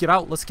 let's get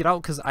out. Let's get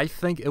out, because I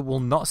think it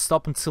will not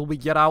stop until we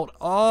get out.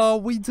 Oh,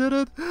 we did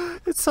it.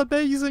 It's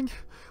amazing.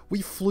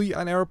 We flew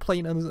an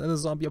airplane in a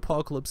zombie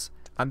apocalypse.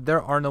 And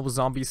there are no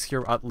zombies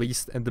here, at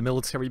least in the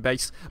military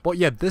base. But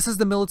yeah, this is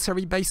the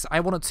military base.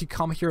 I wanted to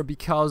come here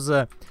because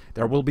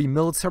there will be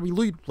military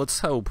loot.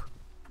 Let's hope.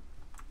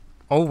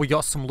 Oh, we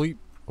got some loot.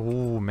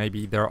 Oh,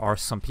 maybe there are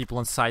some people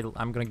inside.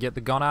 I'm gonna get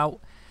the gun out.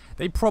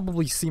 They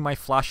probably see my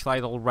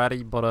flashlight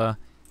already, but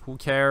who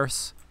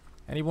cares?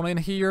 Anyone in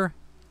here?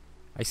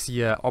 I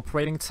see a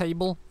operating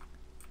table.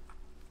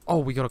 Oh,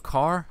 we got a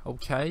car.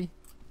 Okay.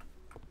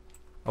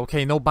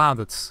 Okay, no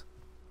bandits.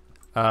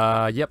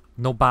 Yep,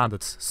 no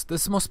bandits.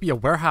 This must be a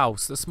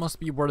warehouse. This must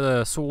be where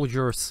the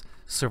soldiers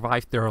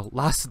survived their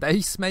last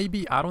days,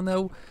 maybe? I don't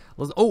know.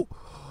 Oh,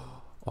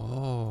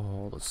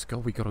 let's go.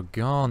 We got a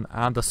gun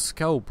and a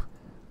scope.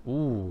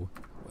 Ooh,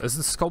 is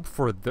the scope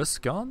for this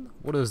gun?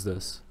 What is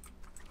this?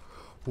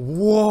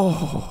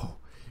 Whoa!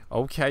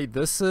 Okay,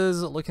 this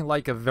is looking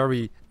like a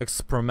very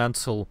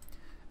experimental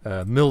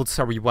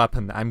military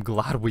weapon. I'm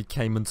glad we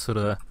came into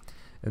the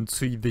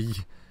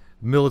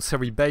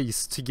military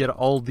base to get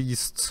all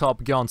these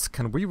top guns.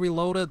 Can we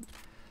reload it?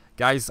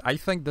 Guys, I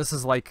think this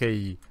is like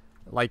a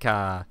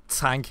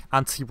tank,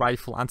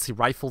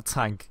 anti-rifle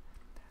tank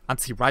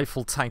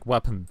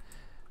weapon.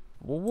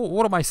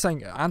 What am I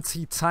saying?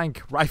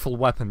 Anti-tank rifle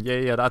weapon.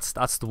 Yeah, that's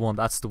the one.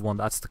 That's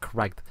the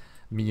correct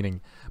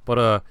meaning.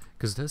 But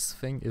because this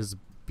thing is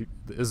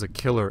a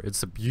killer.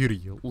 It's a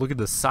beauty. Look at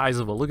the size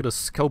of it. Look at the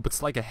scope.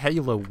 It's like a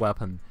Halo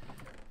weapon.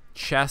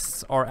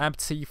 Chests are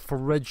empty.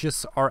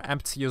 Fridges are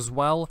empty as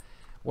well.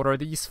 What are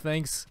these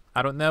things?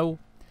 I don't know.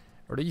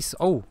 Are these...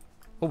 Oh,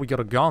 we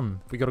got a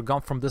gun. We got a gun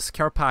from this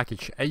care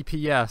package.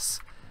 APS.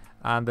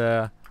 And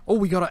oh,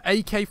 we got an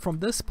AK from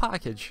this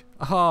package.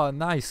 Oh,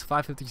 nice.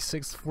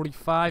 5.56,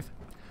 45.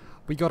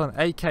 We got an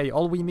AK.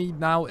 All we need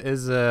now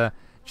is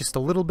just a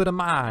little bit of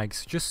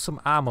mags. Just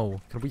some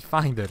ammo. Can we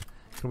find it?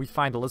 Can we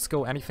find it? Let's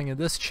go. Anything in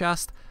this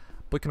chest?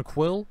 Book and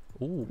quill.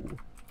 Ooh.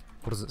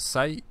 What does it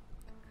say?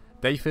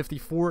 Day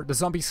 54. The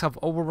zombies have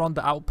overrun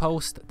the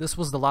outpost. This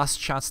was the last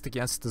chance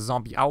against the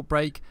zombie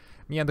outbreak.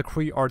 Me and the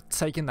crew are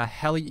taking a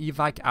heli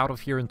evac out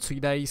of here in 2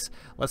 days.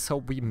 Let's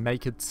hope we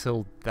make it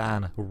till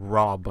then.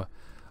 Rob.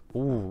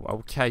 Ooh,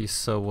 okay,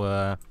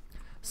 so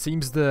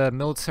seems the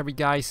military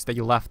guys, they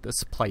left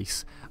this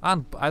place.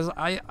 And as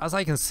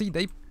I can see,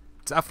 they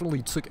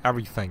definitely took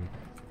everything.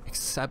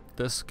 Except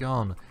this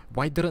gun.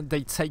 Why didn't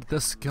they take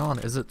this gun?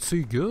 Is it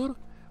too good?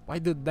 Why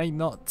did they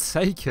not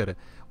take it?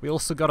 We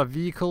also got a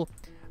vehicle.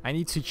 I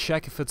need to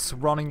check if it's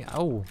running.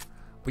 Oh,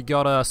 we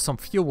got some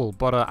fuel,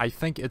 but I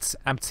think it's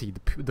empty.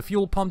 The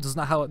fuel pump does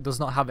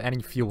not have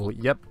any fuel.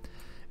 Yep,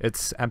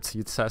 it's empty.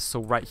 It says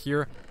so right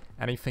here.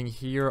 Anything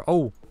here?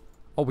 Oh,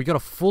 we got a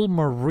full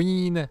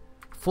marine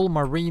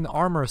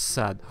armor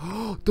set.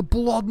 The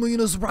blood moon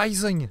is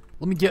rising.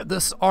 Let me get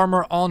this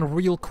armor on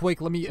real quick.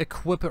 Let me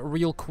equip it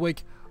real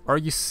quick. Are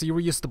you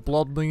serious? The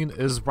blood moon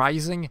is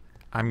rising.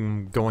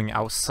 I'm going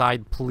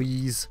outside,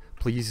 please,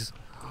 please.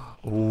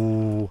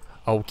 Oh.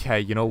 Okay,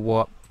 you know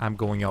what? I'm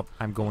going up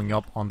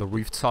on the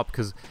rooftop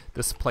because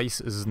this place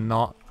is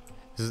not...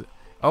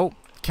 Oh,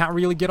 can't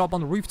really get up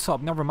on the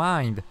rooftop. Never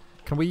mind.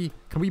 Can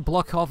we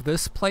block off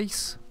this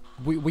place?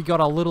 We got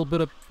a little bit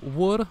of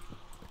wood.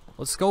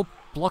 Let's go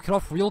block it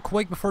off real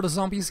quick before the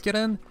zombies get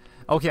in.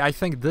 Okay, I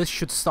think this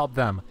should stop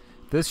them.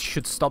 This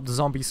should stop the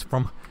zombies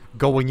from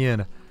going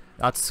in.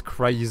 That's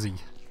crazy.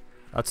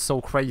 That's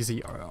so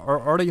crazy.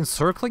 Are they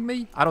encircling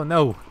me? I don't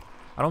know.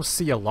 I don't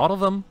see a lot of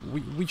them.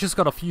 We just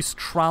got a few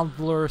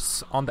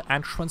strandlers on the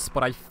entrance,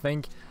 but I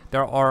think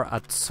there are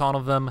a ton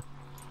of them.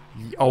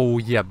 Oh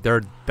yeah,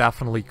 they're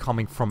definitely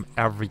coming from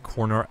every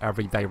corner,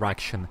 every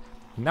direction.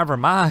 Never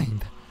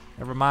mind.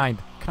 Never mind.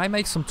 Can I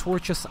make some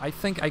torches? I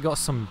think I got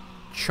some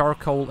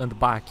charcoal in the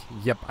back.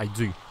 Yep, I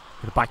do. In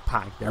the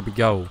backpack. There we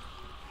go.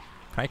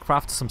 Can I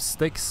craft some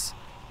sticks?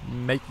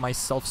 make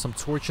myself some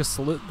torches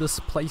to lit this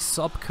place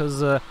up,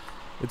 because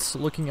it's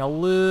looking a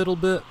little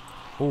bit...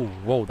 Oh,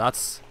 whoa,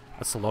 that's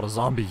a lot of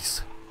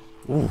zombies.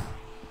 Ooh,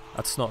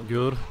 that's not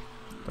good.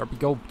 There we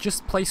go.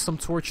 Just place some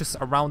torches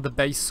around the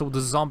base so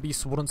the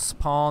zombies wouldn't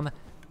spawn.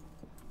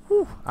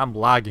 Whew, I'm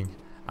lagging.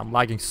 I'm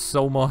lagging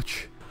so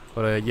much.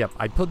 But yep,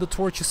 I put the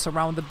torches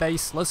around the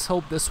base. Let's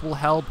hope this will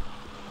help.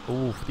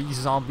 Oh, these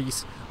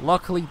zombies.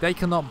 Luckily, they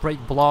cannot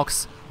break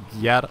blocks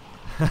yet.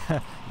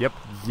 Yep,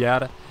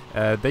 yet.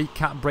 They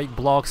can't break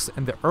blocks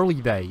in the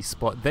early days,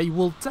 but they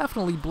will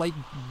definitely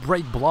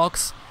break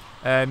blocks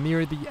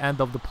near the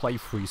end of the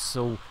playthrough.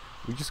 So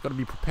we just gotta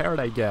be prepared,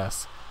 I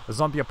guess. A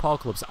zombie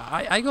apocalypse.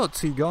 I got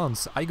two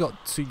guns. I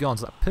got two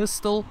guns, a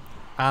pistol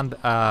and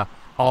a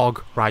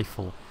AUG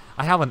rifle.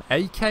 I have an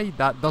AK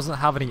that doesn't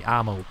have any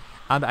ammo,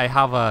 and I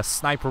have a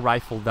sniper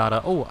rifle that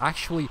oh,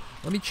 actually,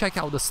 let me check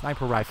out the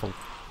sniper rifle.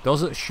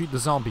 Does it shoot the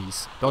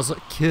zombies? Does it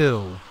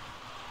kill?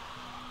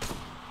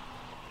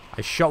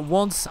 I shot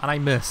once and I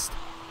missed.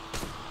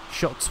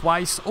 Shot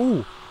twice.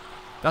 Oh,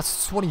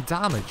 that's 20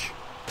 damage.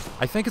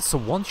 I think it's a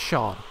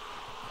one-shot.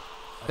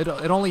 It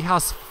only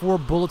has 4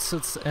 bullets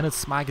in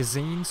its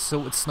magazine,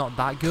 so it's not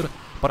that good.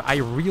 But I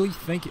really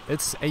think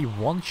it's a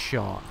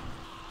one-shot.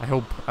 I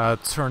hope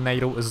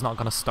tornado is not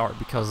gonna start,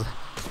 because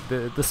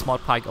this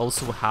mod pack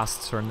also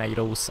has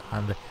tornadoes,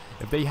 and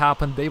if they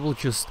happen, they will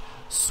just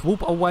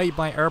swoop away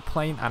my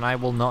airplane, and I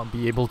will not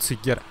be able to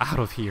get out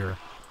of here.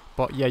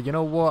 But yeah, you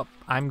know what?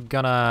 I'm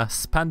gonna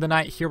spend the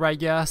night here, I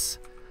guess.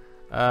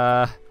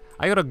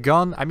 I got a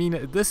gun. I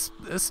mean, this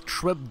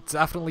trip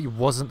definitely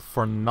wasn't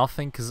for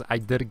nothing, because I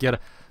did get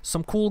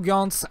some cool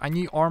guns, a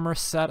new armor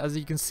set. As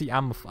you can see,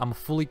 I'm a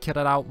fully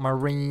kitted out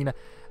Marine,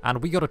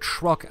 and we got a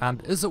truck.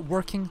 And is it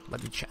working?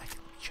 Let me check.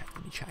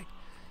 Let me check.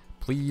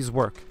 Please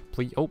work.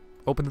 Please. Oh,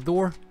 open the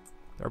door.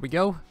 There we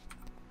go.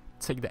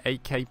 Take the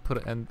AK, put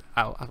it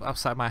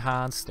outside my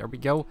hands. There we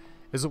go.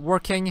 Is it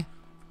working?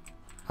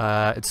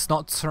 It's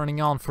not turning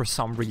on for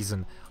some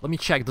reason. Let me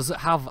check. Does it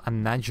have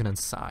an engine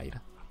inside?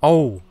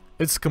 Oh,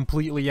 it's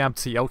completely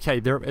empty. Okay,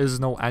 there is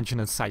no engine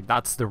inside.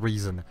 That's the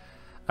reason.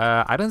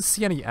 I didn't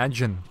see any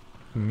engine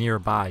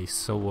nearby,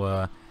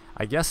 so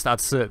I guess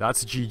that's it.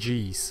 That's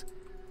GG's.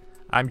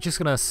 I'm just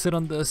gonna sit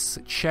on this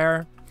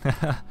chair,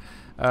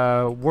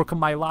 work on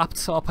my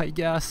laptop, I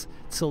guess,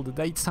 till the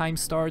daytime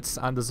starts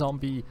and the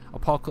zombie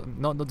apocalypse,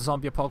 not the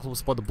zombie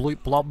apocalypse, but the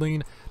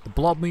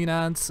blood moon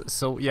ends.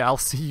 So yeah, I'll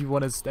see you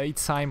when it's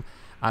daytime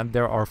and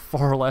there are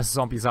far less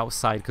zombies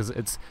outside, because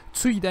it's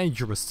too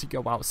dangerous to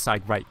go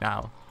outside right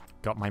now.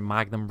 Got my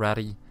magnum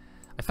ready.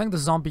 I think the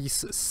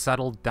zombies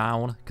settled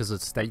down because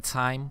it's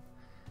daytime.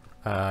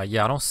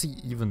 Yeah, I don't see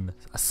even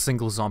a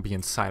single zombie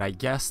inside. I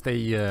guess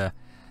they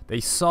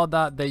saw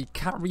that they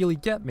can't really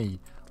get me.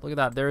 Look at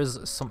that, there is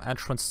some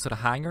entrance to the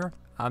hangar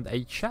and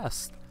a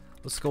chest.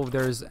 Let's go if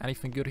there's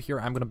anything good here.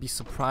 I'm gonna be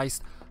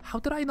surprised. How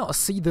did I not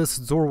see this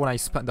door when I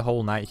spent the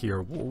whole night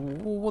here?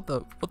 What's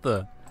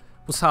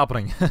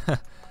happening?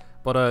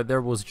 But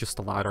there was just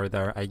a ladder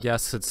there. I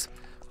guess it's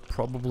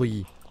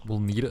probably will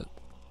need it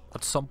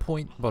at some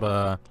point.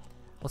 But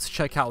let's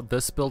check out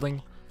this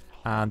building.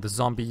 And the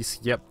zombies,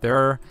 yep,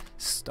 they're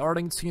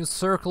starting to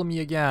encircle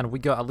me again. We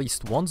got at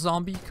least one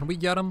zombie. Can we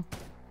get him?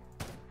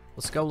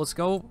 Let's go, let's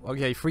go.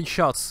 Okay, 3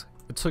 shots.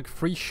 It took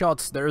 3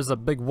 shots. There is a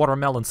big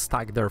watermelon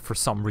stack there for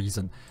some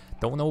reason.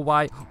 Don't know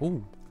why.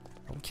 Oh,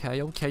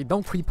 okay, okay.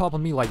 Don't creep up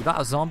on me like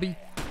that, zombie.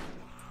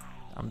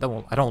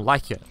 I don't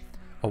like it.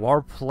 Oh,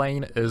 our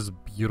plane is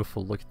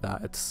beautiful. Look at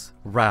that. It's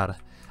red.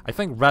 I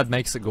think red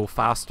makes it go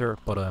faster,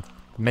 but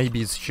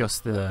maybe it's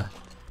just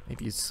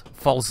maybe it's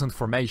false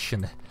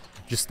information.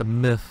 Just a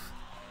myth.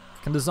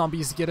 Can the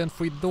zombies get in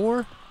through the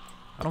door?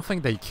 I don't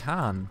think they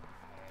can.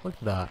 Look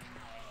at that.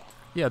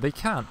 Yeah, they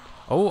can.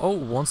 Oh,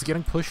 one's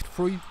getting pushed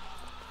through.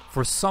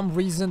 For some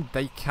reason,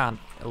 they can't.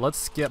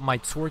 Let's get my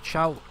torch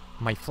out,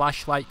 my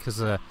flashlight,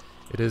 because it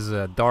is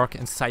dark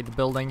inside the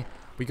building.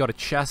 We got a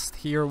chest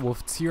here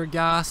with tear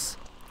gas.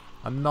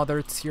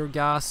 Another tear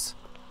gas.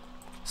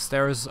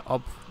 Stairs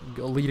up,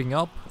 leading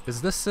up.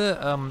 Is this it?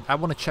 I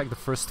want to check the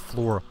first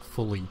floor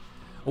fully.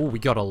 Oh, we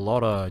got a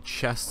lot of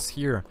chests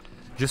here.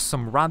 Just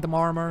some random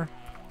armor,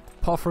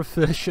 puffer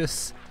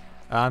fishes,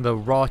 and a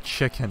raw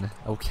chicken.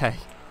 Okay.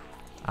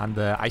 And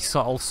I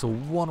saw also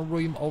one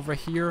room over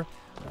here.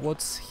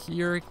 What's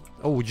here?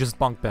 Oh, just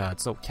bunk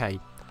beds. Okay.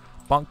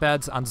 Bunk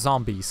beds and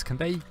zombies. Can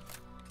they...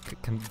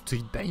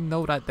 do they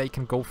know that they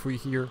can go through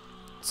here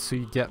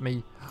to get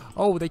me?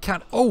 Oh, they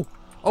can't. Oh,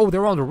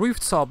 they're on the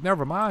rooftop.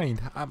 Never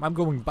mind. I'm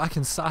going back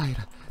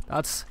inside.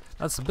 That's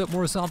a bit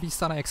more zombies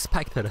than I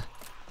expected.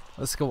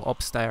 Let's go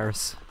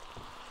upstairs.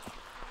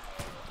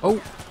 Oh,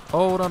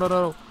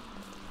 no.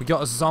 We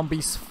got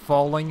zombies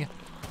falling.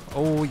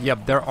 Oh,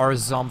 yep, there are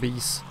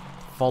zombies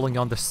falling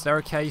on the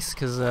staircase,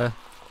 because,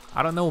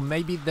 I don't know,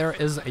 maybe there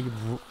is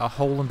a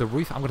hole in the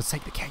roof. I'm gonna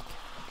take the cake.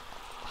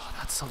 Oh,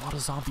 that's a lot of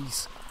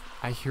zombies.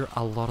 I hear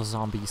a lot of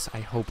zombies.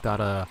 I hope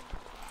that,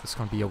 it's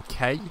gonna be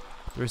okay.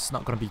 There's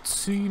not gonna be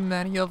too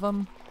many of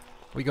them.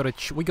 We got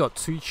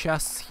 2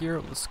 chests here.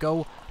 Let's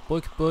go.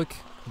 Book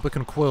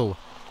and quill.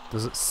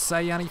 Does it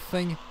say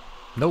anything?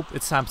 Nope,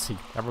 it's empty.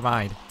 Never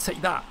mind.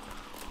 Take that.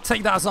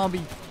 Take that,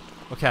 zombie.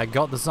 Okay, I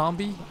got the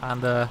zombie.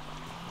 And,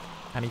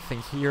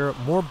 anything here?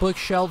 More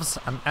bookshelves.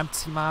 An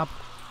empty map.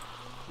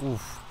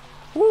 Oof.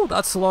 Ooh,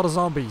 that's a lot of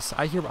zombies.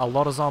 I hear a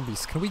lot of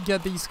zombies. Can we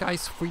get these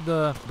guys through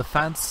the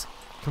fence?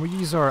 Can we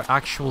use our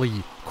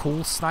actually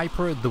cool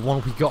sniper? The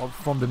one we got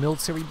from the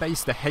military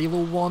base. The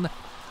Halo one.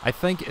 I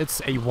think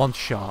it's a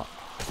one-shot.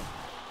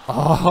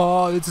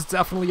 Oh, it's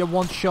definitely a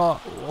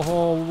one-shot.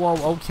 Oh,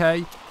 whoa,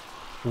 okay.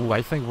 Ooh,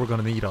 I think we're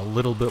gonna need a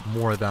little bit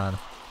more than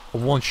a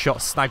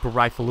one-shot sniper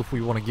rifle if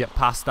we want to get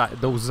past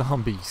those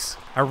zombies.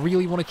 I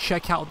really want to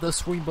check out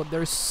this room, but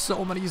there's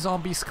so many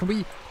zombies.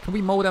 Can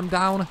we mow them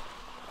down?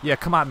 Yeah,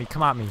 come at me,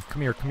 come at me.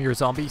 Come here,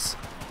 zombies.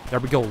 There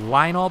we go.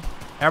 Line up.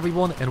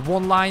 Everyone in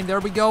one line. There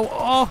we go.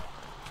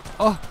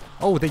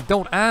 Oh, they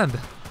don't end.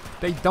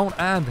 They don't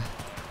end.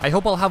 I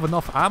hope I'll have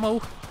enough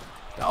ammo.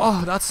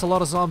 Oh, that's a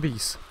lot of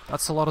zombies.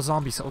 That's a lot of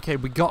zombies. Okay,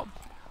 we got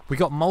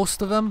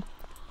most of them.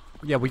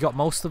 Yeah, we got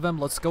most of them.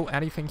 Let's go.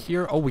 Anything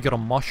here? Oh, we got a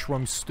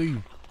mushroom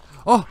stew.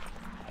 Oh,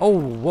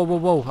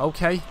 whoa.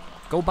 Okay,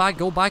 go back.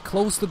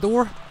 Close the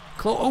door.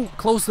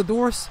 Close the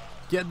doors.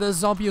 Get this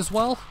zombie as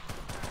well.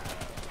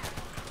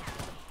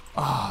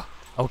 Ah,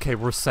 okay,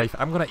 we're safe.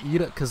 I'm gonna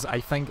eat it because I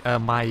think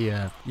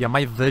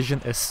my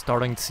vision is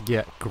starting to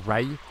get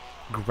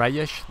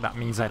grayish. That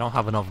means I don't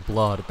have enough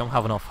blood. Don't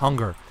have enough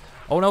hunger.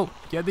 Oh no,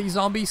 get these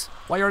zombies.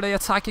 Why are they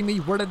attacking me?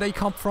 Where did they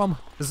come from?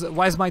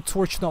 Why is my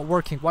torch not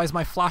working? Why is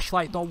my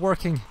flashlight not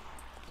working?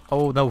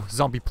 Oh no,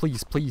 zombie,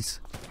 please.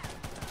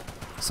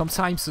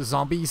 Sometimes the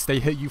zombies, they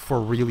hit you for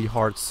really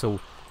hard, so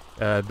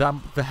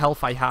the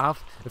health I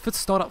have,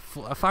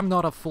 if I'm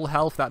not at full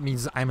health, that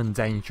means I'm in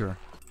danger.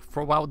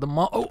 Throw out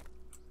the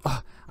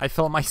I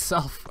felt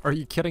myself. Are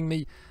you kidding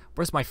me?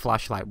 Where's my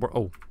flashlight?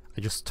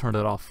 I just turned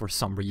it off for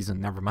some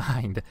reason. Never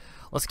mind.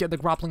 Let's get the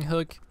grappling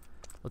hook.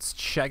 Let's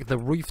check the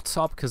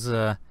rooftop, because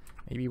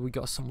maybe we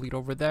got some loot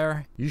over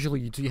there. Usually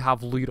you do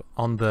have loot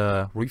on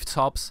the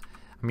rooftops.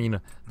 I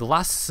mean, the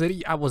last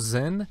city I was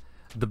in,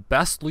 the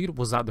best loot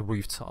was at the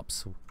rooftops.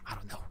 So, I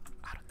don't know.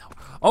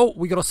 Oh,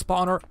 we got a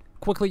spawner.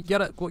 Quickly,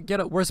 get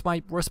it. Where's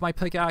my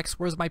pickaxe?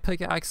 Where's my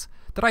pickaxe?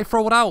 Did I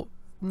throw it out?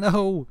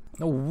 No.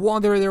 No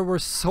wonder there were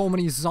so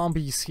many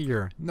zombies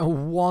here. No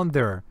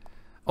wonder.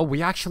 Oh,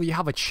 we actually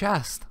have a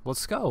chest.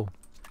 Let's go.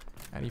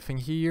 Anything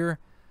here?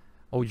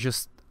 Oh,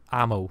 just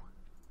ammo.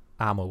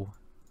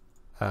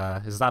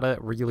 Is that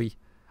it, really?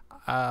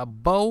 A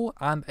bow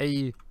and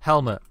a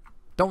helmet.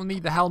 Don't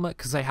need the helmet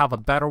because I have a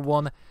better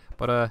one.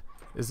 But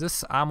is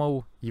this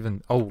ammo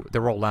even? Oh,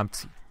 they're all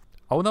empty.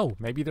 Oh no,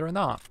 maybe they're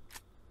not.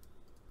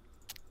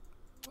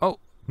 Oh,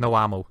 no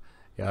ammo.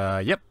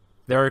 Yep,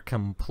 they're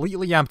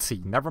completely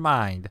empty. Never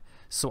mind.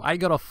 So I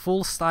got a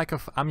full stack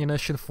of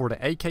ammunition for the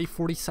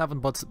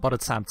AK-47, but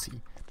it's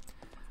empty.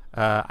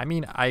 I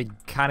mean, I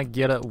kind of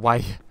get it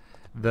why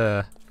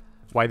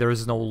there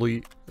is no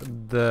loot.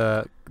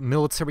 The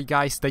military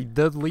guys, they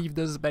did leave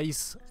this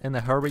base in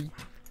a hurry.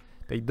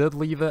 They did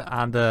leave it,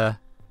 and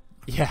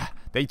yeah,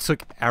 they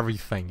took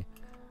everything.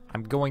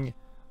 I'm going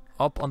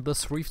up on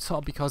this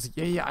rooftop because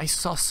yeah, I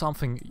saw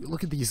something.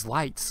 Look at these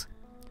lights.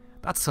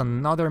 That's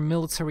another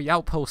military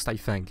outpost, I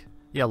think.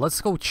 Yeah,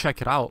 let's go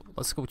check it out.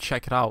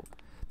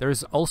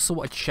 There's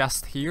also a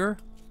chest here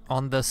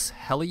on this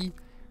heli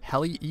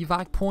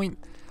evac point.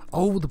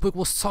 Oh, the book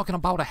was talking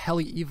about a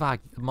heli evac.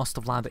 It must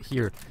have landed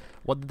here.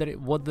 What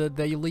did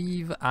they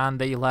leave? And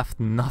they left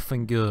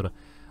nothing good.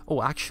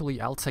 Oh, actually,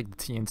 I'll take the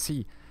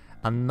TNT.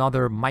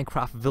 Another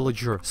Minecraft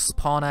villager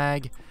spawn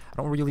egg. I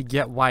don't really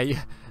get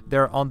why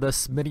they're on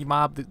this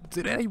mini-map.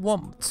 Did they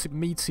want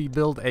me to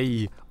build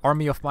a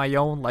army of my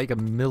own, like a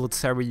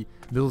military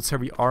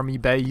army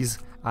base,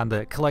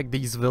 and collect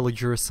these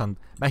villagers and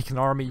make an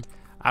army?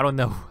 I don't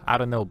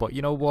know. But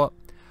you know what?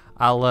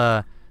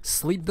 I'll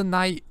sleep the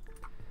night.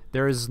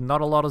 There is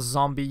not a lot of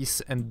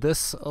zombies in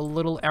this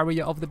little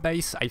area of the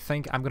base. I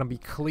think I'm gonna be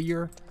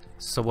clear.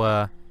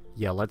 So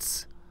yeah,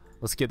 let's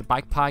get the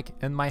backpack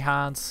in my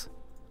hands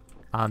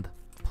and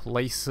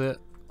place it.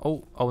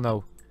 Oh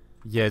no.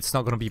 Yeah, it's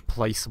not gonna be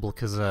placeable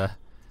because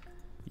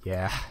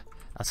yeah,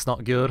 that's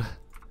not good.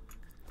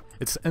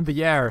 It's in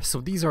the air,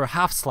 so these are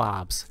half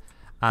slabs.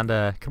 And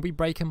can we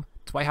break them?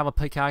 Do I have a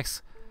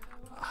pickaxe?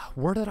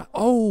 Where did I?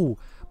 Oh,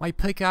 my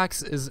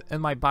pickaxe is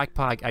in my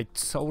backpack. I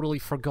totally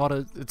forgot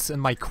it. It's in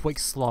my quick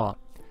slot.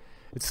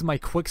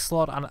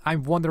 And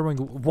I'm wondering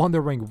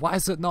why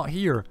is it not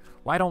here?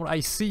 Why don't I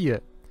see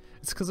it?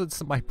 It's because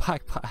it's in my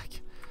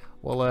backpack.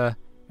 Well,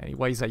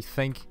 anyways, I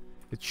think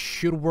it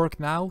should work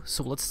now.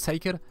 So let's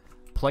take it,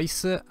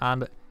 place it,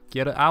 and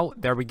get it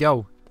out. There we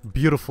go.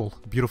 Beautiful.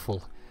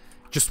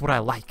 Just what I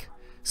like.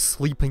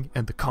 Sleeping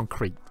in the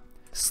concrete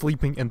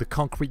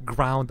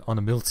ground on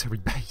a military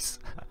base.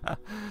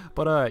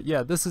 But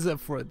yeah, this is it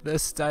for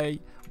this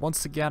day.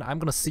 Once again, I'm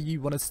gonna see you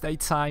when it's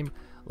daytime.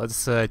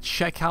 Let's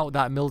check out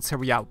that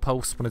military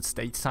outpost when it's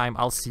daytime.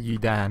 I'll see you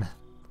then.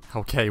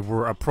 Okay,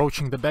 we're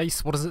approaching the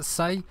base. What does it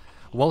say?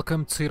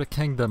 Welcome to the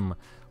kingdom.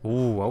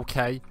 Ooh,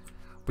 okay.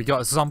 We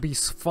got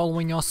zombies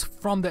following us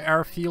from the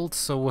airfield,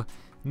 so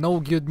No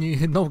good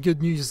news. No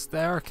good news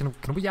there. Can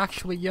we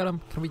actually get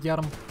him? Can we get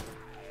him?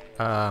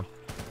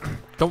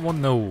 Don't want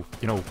no,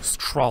 you know,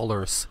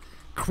 strollers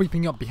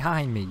creeping up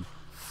behind me.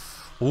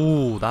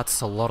 Oh, that's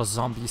a lot of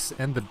zombies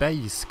in the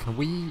base. Can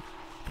we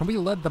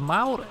let them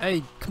out?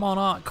 Hey, come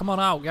on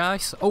out,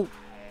 guys. Oh,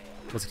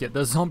 let's get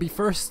the zombie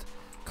first.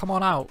 Come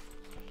on out.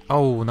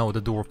 Oh no,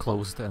 the door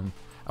closed in.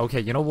 Okay,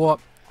 you know what?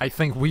 I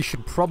think we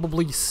should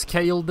probably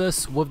scale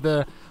this with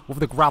the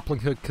grappling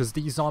hook, because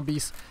these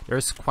zombies,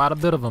 there's quite a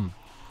bit of them.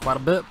 Quite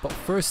a bit, but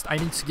first I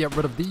need to get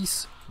rid of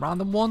these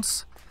random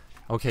ones.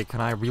 Okay,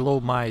 can I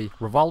reload my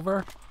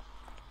revolver?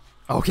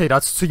 Okay,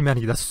 that's too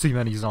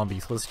many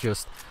zombies. Let's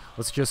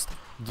just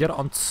get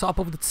on top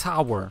of the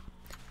tower.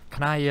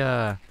 Can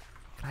I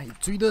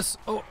do this?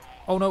 Oh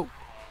no.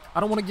 I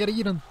don't want to get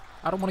eaten.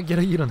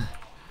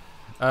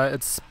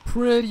 It's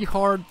pretty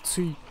hard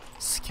to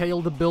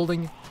scale the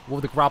building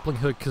with the grappling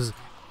hook because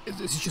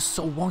it's just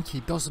so wonky.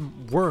 It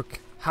doesn't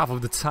work half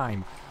of the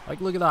time.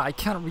 Like, look at that. I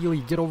can't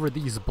really get over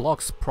these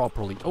blocks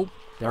properly. Oh,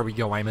 there we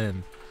go. I'm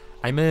in.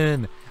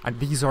 And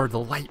these are the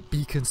light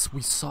beacons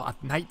we saw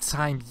at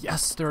nighttime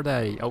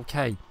yesterday.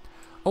 Okay.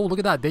 Oh, look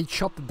at that. They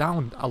chopped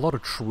down a lot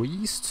of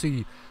trees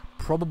to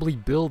probably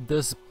build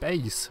this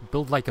base.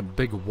 Build like a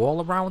big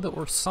wall around it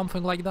or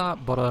something like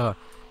that. But,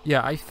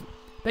 yeah,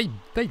 they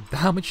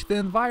damaged the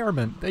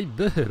environment. They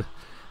did.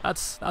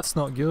 That's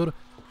not good.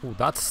 Oh,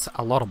 that's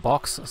a lot of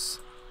boxes.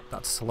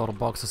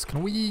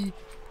 Can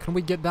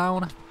we get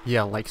down?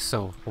 Yeah, like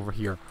so, over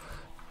here.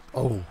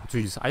 Oh,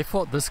 jeez. I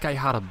thought this guy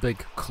had a big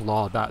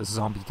claw, that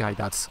zombie guy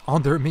that's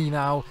under me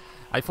now.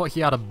 I thought he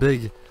had a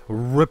big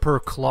ripper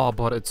claw,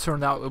 but it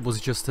turned out it was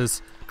just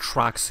his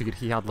tracksuit.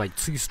 He had like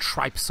 2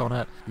 stripes on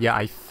it. Yeah,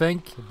 I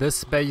think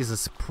this base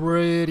is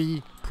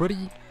pretty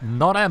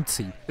not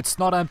empty. It's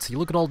not empty.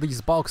 Look at all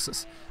these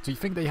boxes. Do you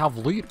think they have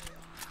loot?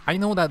 I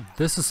know that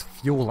this is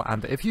fuel,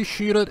 and if you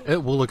shoot it,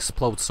 it will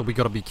explode, so we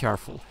gotta be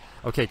careful.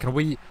 Okay, can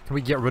we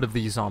get rid of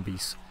these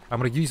zombies? I'm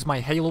gonna use my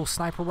Halo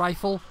sniper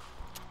rifle.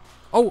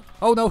 Oh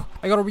no,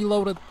 I gotta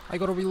reload it.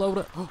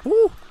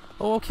 Ooh,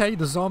 oh, okay,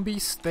 the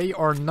zombies, they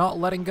are not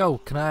letting go.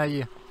 Can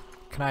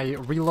I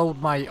reload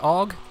my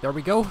AUG? There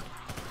we go.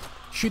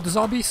 Shoot the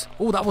zombies.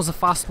 Oh, that was a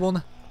fast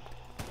one.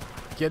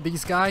 Get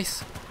these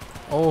guys.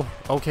 Oh,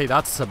 okay,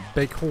 that's a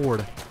big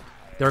horde.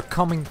 They're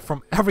coming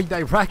from every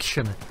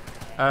direction.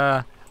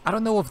 I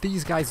don't know if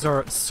these guys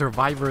are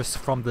survivors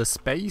from the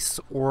space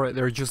or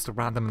they're just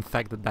random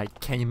infected that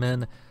came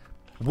in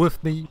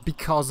with me,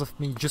 because of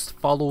me, just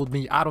followed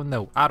me. I don't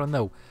know.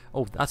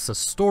 Oh, that's a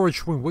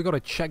storage room. We're gonna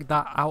check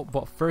that out,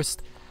 but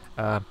first,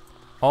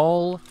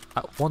 all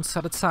at once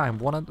at a time.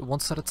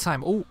 Once at a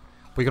time. Oh,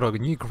 we got a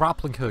new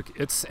grappling hook.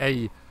 It's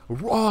a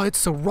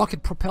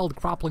rocket propelled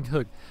grappling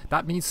hook.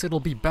 That means it'll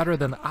be better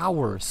than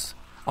ours.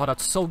 Oh,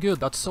 that's so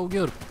good.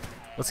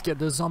 Let's get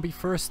the zombie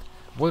first.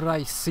 What did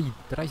I see?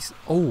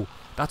 Oh,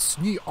 that's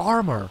new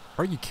armor.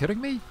 Are you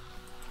kidding me?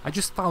 I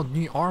just found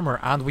new armor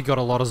and we got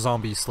a lot of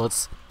zombies.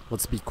 Let's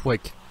be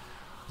quick.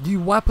 New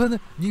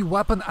weapon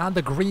and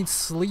a green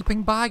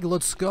sleeping bag.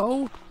 Let's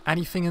go.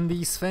 Anything in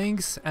these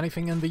things?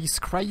 Anything in these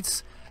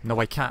crates? No,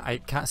 I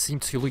can't seem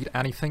to loot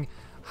anything.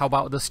 How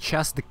about this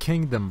chest? The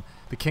kingdom.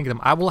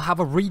 I will have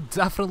a read,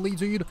 definitely,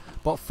 dude.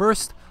 But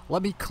first,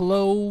 let me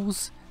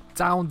close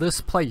down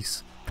this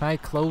place. Can I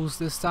close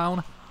this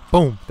down?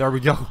 Boom, there we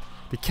go.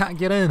 They can't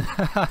get in.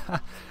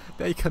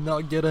 They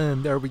cannot get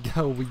in. There we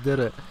go. We did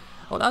it.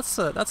 Oh, that's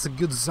a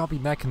good zombie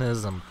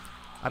mechanism.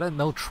 I didn't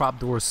know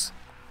trapdoors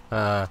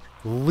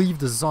leave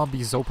the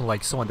zombies open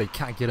like so and they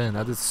can't get in.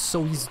 That is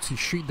so easy to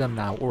shoot them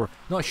now. Or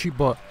not shoot,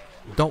 but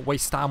don't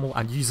waste ammo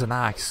and use an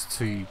axe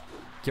to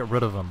get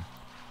rid of them.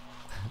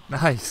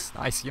 Nice.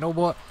 You know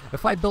what?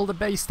 If I build a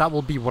base, that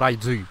will be what I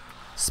do.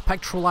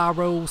 Spectral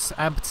arrows,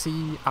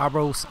 empty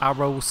arrows,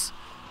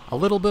 a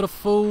little bit of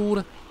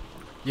food.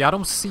 Yeah, I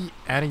don't see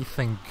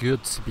anything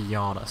good, to be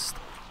honest.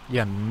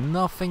 Yeah,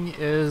 nothing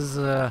is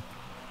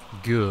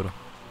good.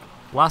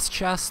 Last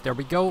chest, there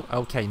we go.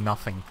 Okay,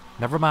 nothing.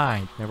 Never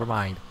mind.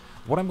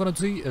 What I'm gonna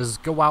do is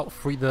go out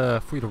through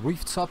the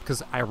rooftop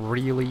because I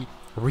really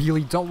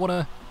don't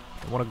wanna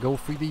go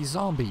through these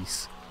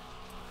zombies.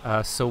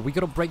 So we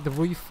gotta break the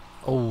roof.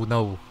 Oh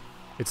no,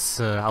 it's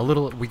a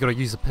little. We gotta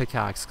use a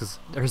pickaxe because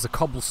there's a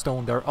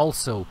cobblestone there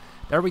also.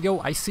 There we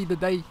go. I see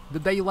the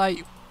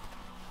daylight.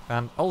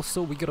 And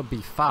also we gotta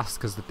be fast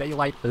because the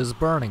daylight is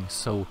burning.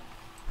 So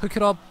hook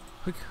it up.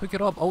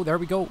 Oh, there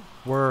we go.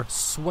 We're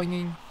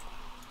swinging.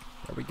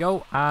 There we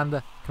go.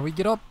 And can we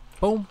get up?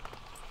 Boom.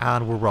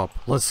 And we're up.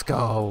 Let's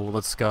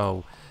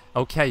go.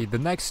 Okay, the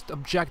next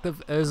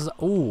objective is,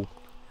 oh,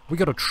 we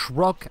got a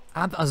truck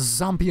and a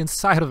zombie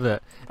inside of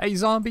it. Hey,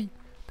 zombie,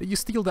 did you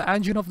steal the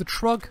engine of the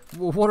truck?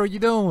 What are you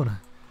doing?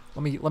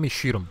 Let me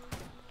shoot him.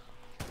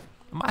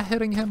 Am I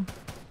hitting him?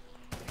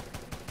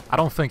 I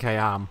don't think I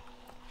am.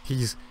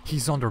 He's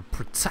under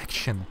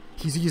protection.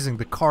 He's using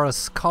the car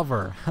as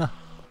cover.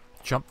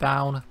 Jump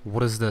down.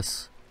 What is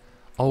this?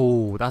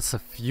 Oh, that's a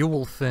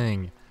fuel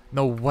thing.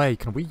 No way.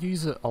 Can we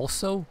use it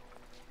also?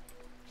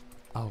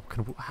 Oh,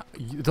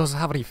 it doesn't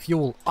have any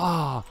fuel.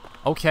 Ah,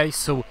 okay,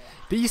 so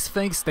these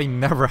things, they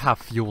never have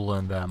fuel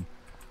in them.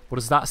 What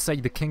does that say?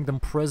 The Kingdom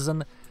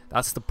Prison?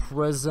 That's the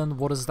prison.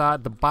 What is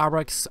that? The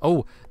barracks.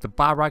 Oh, the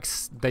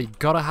barracks, they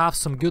gotta have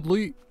some good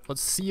loot.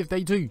 Let's see if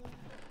they do.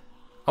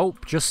 Oh,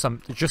 just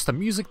a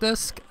music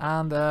disc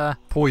and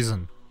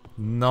poison.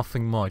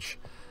 Nothing much.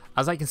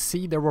 As I can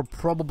see, there were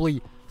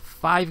probably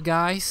 5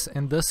 guys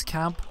in this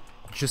camp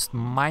just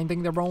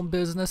minding their own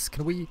business.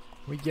 Can we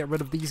get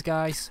rid of these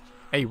guys?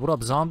 Hey, what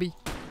up, zombie?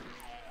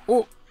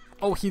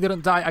 Oh, he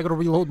didn't die. I gotta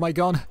reload my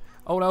gun.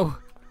 Oh no.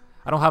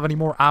 I don't have any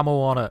more ammo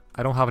on it.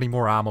 I don't have any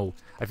more ammo.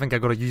 I think I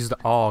gotta use the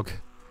AUG.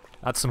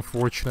 That's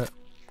unfortunate.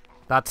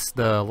 That's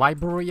the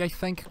library, I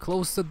think.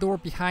 Close the door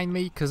behind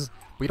me, because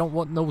we don't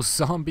want no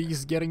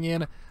zombies getting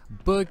in.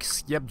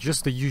 Books, yep,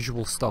 just the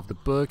usual stuff. The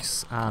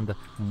books and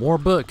more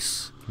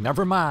books.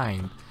 Never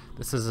mind.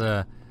 This is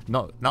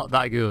not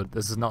that good.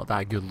 This is not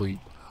that good loot.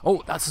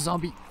 Oh, that's a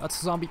zombie.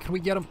 That's a zombie. Can we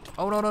get him?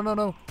 Oh,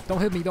 no.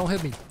 Don't hit me. Don't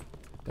hit me.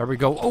 There we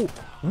go. Oh,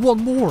 one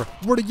more.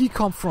 Where did you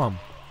come from?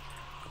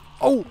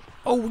 Oh,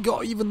 we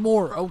got even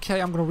more.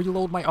 Okay, I'm going to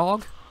reload my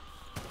AUG.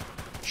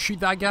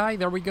 Shoot that guy.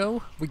 There we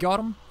go. We got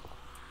him.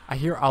 I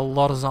hear a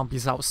lot of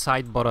zombies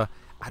outside, but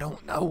I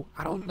don't know.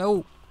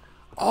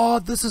 Oh,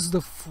 this is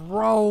the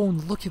throne.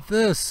 Look at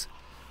this.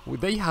 Well,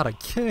 they had a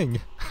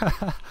king.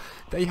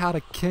 They had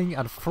a king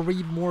and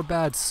 3 more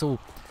beds. So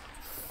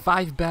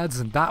 5 beds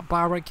in that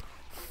barrack,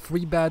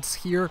 3 beds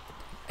here.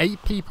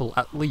 8 people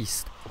at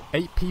least.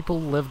 8 people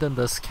lived in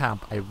this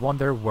camp. I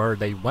wonder where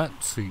they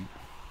went to.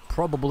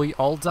 Probably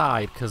all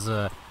died, because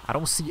I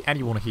don't see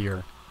anyone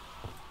here.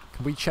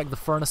 Can we check the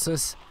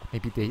furnaces?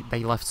 Maybe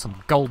they left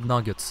some gold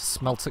nuggets.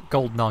 Smelted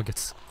gold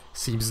nuggets.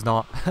 Seems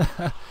not.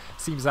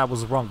 Seems I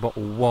was wrong, but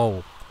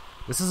whoa.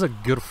 This is a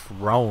good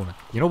throne.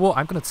 You know what?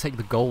 I'm gonna take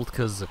the gold,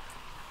 because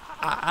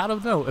I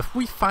don't know. If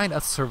we find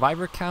a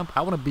survivor camp,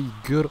 I want to be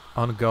good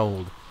on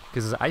gold,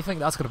 because I think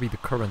that's gonna be the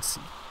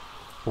currency.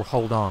 Or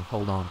hold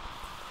on.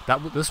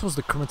 This was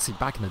the currency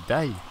back in the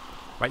day.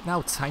 Right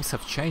now times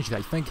have changed.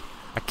 I think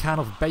a can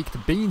of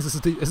baked beans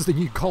is the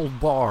new gold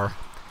bar.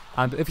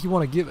 And if you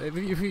want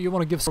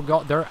to give some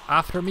gold, they're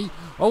after me.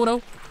 Oh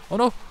no.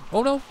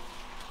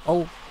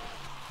 Oh,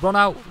 run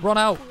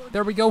out.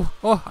 There we go.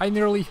 Oh, I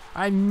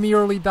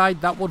nearly died.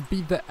 That would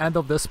be the end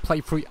of this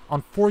playthrough.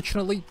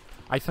 Unfortunately,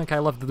 I think I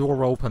left the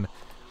door open.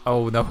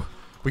 Oh no.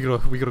 We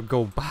gotta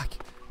go back.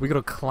 We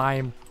gotta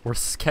climb or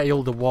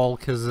scale the wall,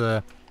 because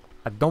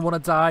I don't want to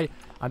die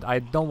and I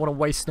don't want to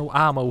waste no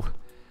ammo.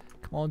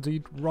 Come on,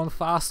 dude, run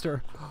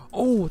faster.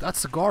 Oh,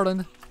 that's a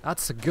garden.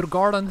 That's a good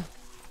garden.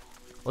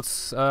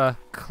 Let's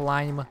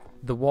climb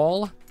the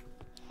wall.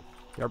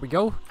 There we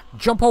go.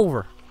 Jump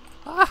over.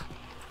 Ah,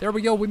 there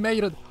we go. We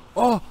made it.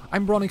 Oh,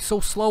 I'm running so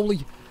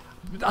slowly.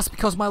 That's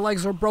because my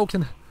legs are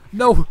broken.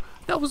 No,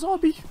 that was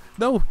zombie.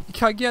 No, you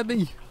can't get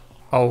me.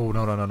 Oh,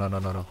 no.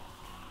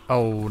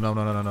 Oh,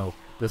 no.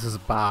 This is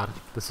bad.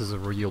 This is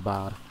real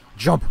bad.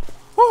 Jump.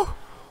 Oh,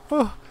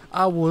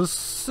 I was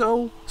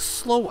so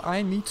slow.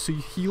 I need to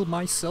heal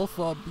myself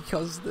up,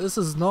 because this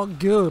is not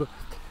good.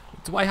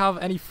 Do I have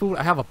any food?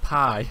 I have a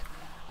pie.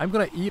 I'm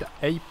gonna eat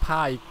a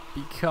pie,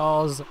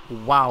 because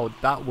wow,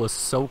 that was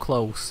so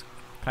close.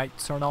 Can I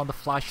turn on the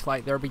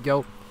flashlight? There we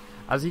go.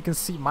 As you can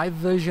see, my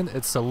vision,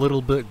 it's a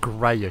little bit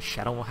grayish.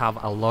 I don't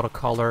have a lot of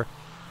color.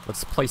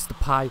 Let's place the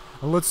pie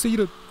and let's eat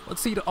it.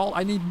 Let's eat it all.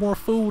 I need more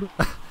food.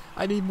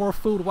 I need more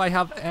food. Do I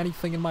have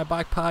anything in my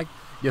backpack?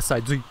 Yes, I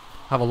do.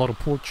 Have a lot of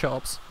pork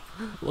chops.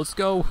 Let's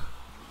go.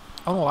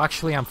 Oh no,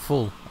 actually I'm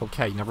full.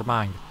 Okay, never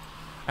mind.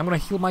 I'm gonna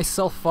heal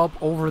myself up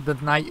over the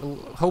night.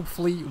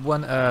 Hopefully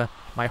when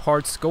my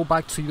hearts go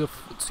back to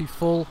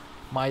full,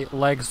 my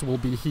legs will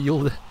be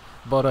healed.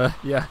 But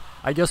yeah,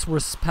 I guess we're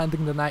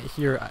spending the night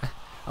here.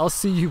 I'll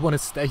see you when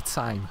it's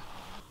daytime.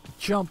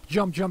 Jump.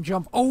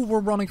 Oh, we're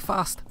running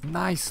fast.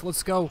 Nice,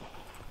 let's go.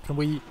 Can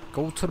we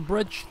go to the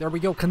bridge? There we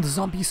go. Can the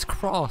zombies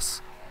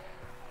cross?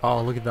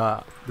 Oh, look at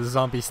that. The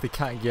zombies, they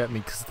can't get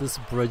me because this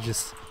bridge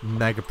is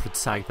mega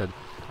protected.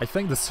 I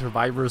think the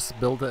survivors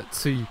built it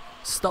to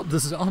stop the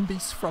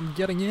zombies from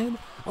getting in.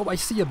 Oh, I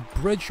see a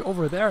bridge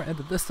over there in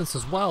the distance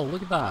as well.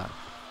 Look at that.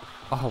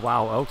 Oh,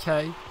 wow,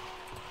 okay.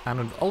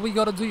 And all we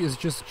gotta do is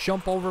just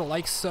jump over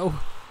like so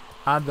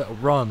and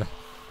run.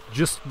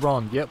 Just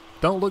run, yep.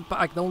 Don't look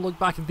back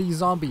at these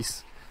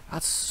zombies.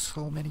 That's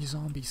so many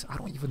zombies. I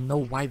don't even know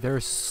why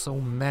there's so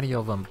many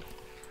of them.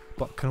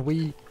 But can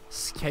we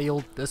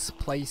scale this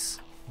place?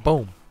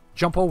 Boom.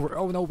 Jump over.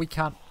 Oh no, we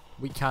can't.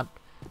 Can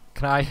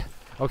I?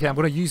 Okay, I'm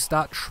gonna use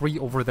that tree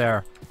over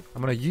there.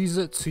 I'm gonna use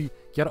it to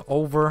get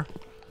over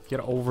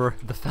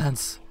the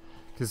fence.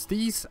 Because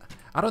these,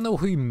 I don't know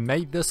who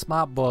made this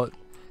map, but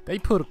they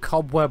put a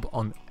cobweb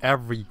on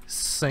every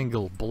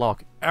single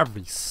block,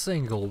 every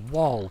single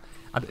wall.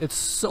 And it's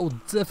so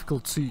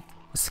difficult to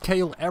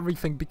scale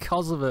everything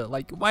because of it.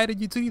 Like, why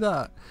did you do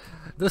that?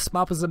 This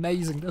map is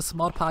amazing. This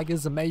mod pack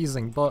is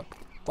amazing. But,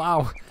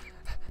 wow,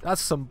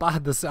 that's some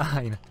bad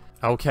design.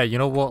 Okay, you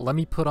know what? Let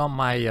me put on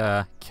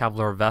my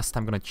Kevlar vest.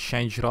 I'm gonna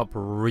change it up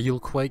real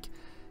quick.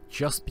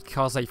 just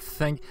because I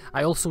think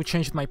I also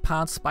changed my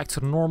pants back to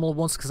the normal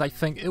ones because I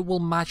think it will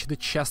match the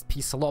chest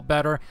piece a lot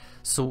better.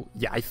 So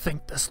yeah, I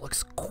think this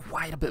looks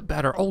quite a bit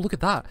better. Oh, look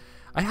at that.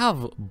 I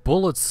have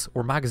bullets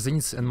or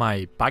magazines in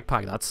my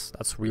backpack.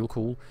 That's real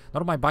cool.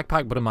 Not in my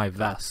backpack, but in my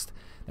vest.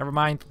 Never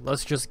mind,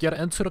 let's just get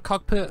into the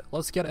cockpit,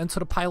 let's get into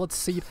the pilot's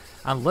seat,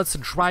 and let's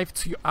drive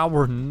to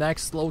our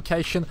next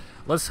location.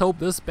 Let's hope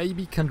this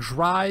baby can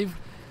drive,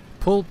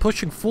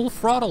 pushing full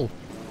throttle.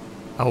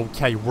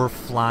 Okay, we're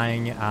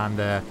flying,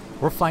 and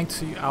we're flying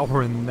to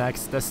our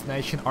next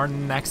destination, our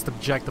next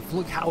objective.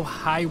 Look how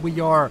high we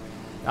are.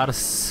 That is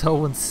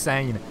so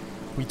insane.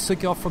 We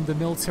took off from the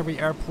military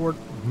airport,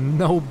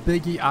 no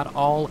biggie at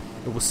all.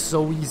 It was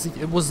so easy.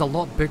 It was a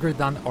lot bigger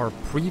than our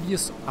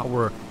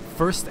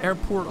first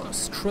airport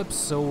trip,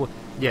 so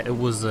yeah, it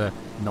was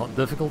not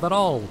difficult at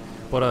all.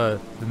 But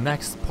the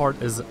next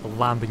part is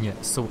landing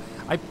it. So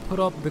I put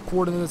up the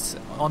coordinates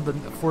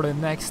for the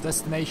next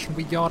destination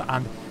we got,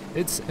 and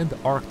it's in the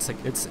Arctic,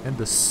 it's in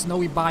the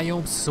snowy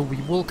biomes, so we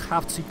will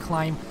have to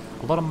climb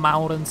a lot of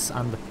mountains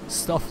and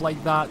stuff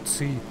like that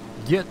to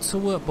get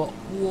to it. But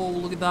whoa,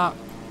 look at that.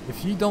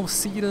 If you don't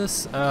see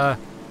this, I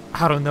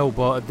don't know,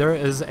 but there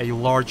is a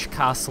large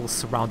castle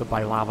surrounded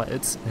by lava.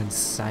 It's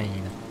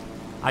insane.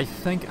 I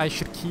think I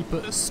should keep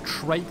it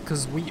straight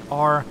because we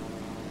are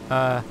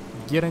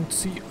getting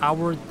to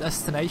our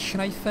destination,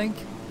 I think.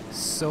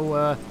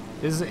 So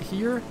is it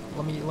here?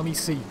 Let me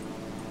see.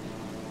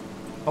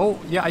 Oh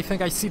yeah, I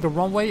think I see the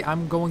runway.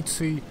 I'm going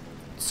to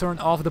turn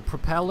off the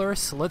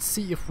propellers. Let's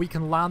see if we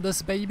can land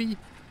this baby.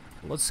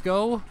 Let's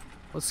go.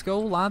 Let's go.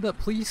 Land it,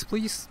 please,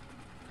 please.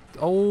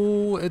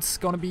 Oh, it's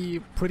gonna be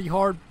pretty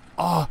hard.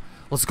 Oh,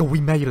 let's go. We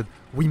made it.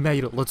 We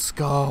made it. Let's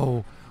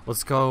go.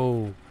 Let's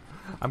go.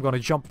 I'm gonna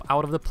jump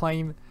out of the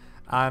plane,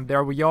 and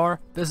there we are.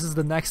 This is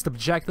the next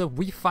objective.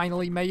 We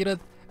finally made it,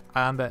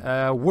 and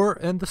we're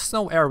in the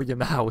snow area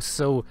now.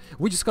 So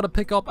we just gotta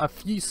pick up a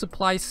few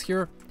supplies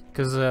here,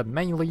 because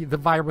mainly the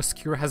virus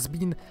cure has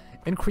been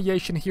in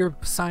creation here.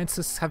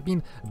 Scientists have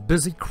been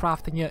busy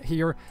crafting it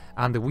here,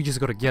 and we just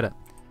gotta get it.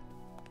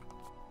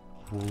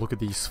 Look at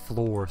these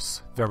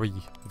floors. Very,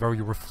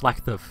 very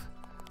reflective.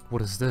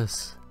 What is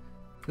this?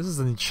 This is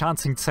an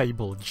enchanting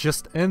table,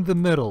 just in the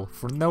middle,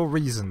 for no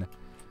reason.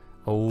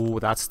 Oh,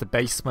 that's the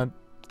basement.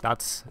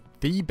 That's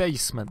the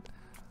basement.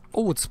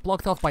 Oh, it's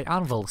blocked off by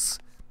anvils.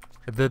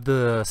 Did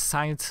the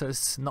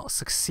scientists not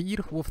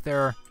succeed with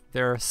their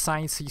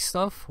sciencey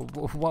stuff?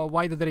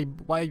 Why did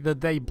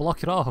they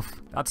block it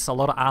off? That's a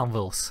lot of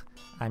anvils.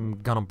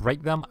 I'm gonna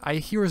break them. I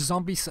hear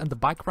zombies in the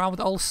background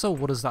also.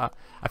 What is that?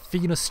 A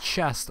Venus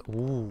chest.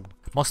 Ooh,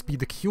 must be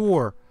the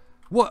cure.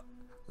 What?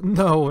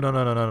 No.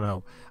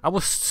 I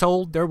was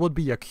told there would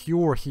be a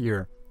cure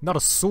here, not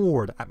a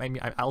sword. I mean,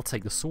 I'll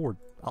take the sword.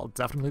 I'll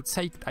definitely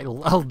take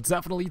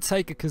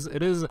it because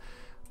it is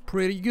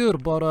pretty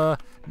good. But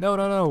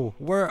no.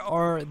 Where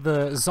are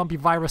the zombie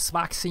virus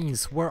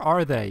vaccines? Where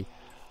are they?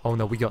 Oh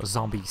no, we got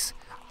zombies.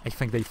 I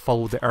think they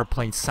follow the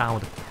airplane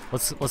sound.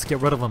 Let's get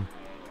rid of them.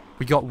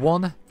 We got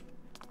one.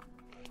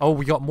 Oh,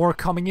 we got more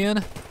coming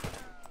in.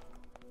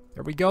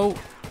 There we go.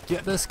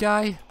 Get this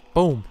guy.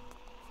 Boom.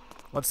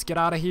 Let's get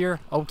out of here.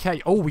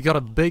 Okay. Oh, we got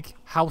a big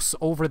house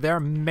over there.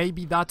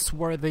 Maybe that's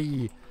where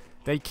they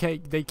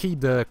keep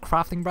the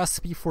crafting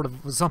recipe for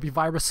the zombie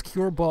virus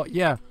cure. But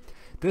yeah,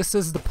 this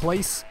is the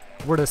place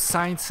where the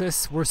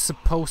scientists were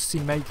supposed to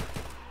make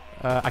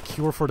a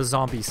cure for the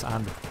zombies,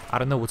 and I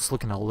don't know, it's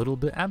looking a little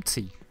bit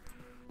empty.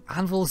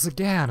 Anvils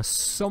again.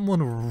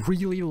 Someone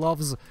really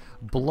loves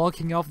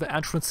blocking off the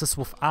entrances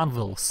with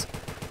anvils.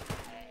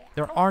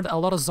 There aren't a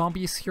lot of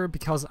zombies here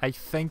because I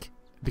think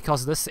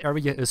because this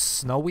area is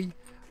snowy,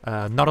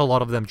 not a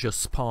lot of them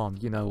just spawn,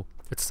 you know.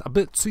 It's a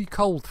bit too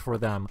cold for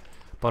them.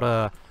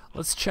 But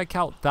let's check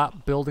out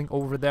that building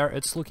over there.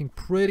 It's looking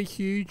pretty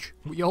huge.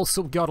 We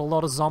also got a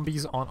lot of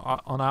zombies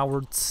on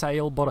our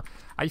tail, but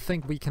I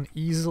think we can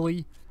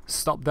easily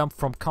stop them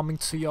from coming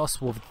to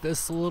us with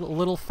this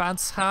little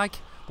fence hack.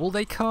 Will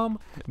they come?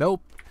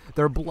 Nope.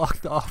 They're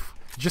blocked off.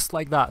 Just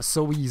like that.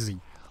 So easy.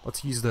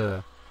 Let's use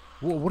the...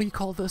 What do you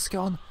call this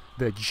gun?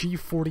 The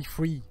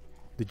G43.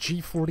 The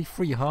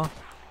G43, huh?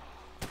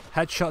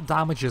 Headshot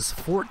damage is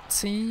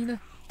 14.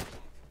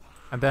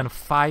 And then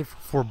 5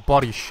 for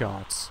body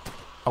shots.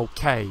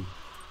 Okay.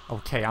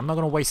 Okay, I'm not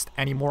gonna waste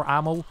any more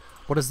ammo.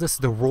 What is this?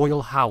 The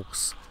Royal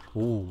House.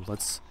 Ooh,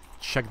 let's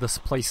check this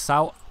place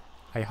out.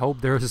 I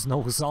hope there is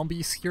no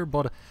zombies here,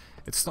 but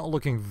it's not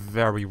looking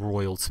very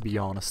royal, to be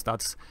honest.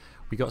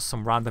 We got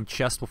some random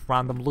chests with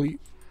random loot,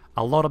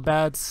 a lot of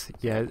beds.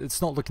 Yeah,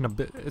 it's not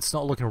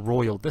looking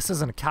royal. This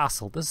isn't a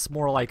castle. This is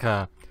more like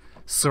a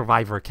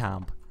survivor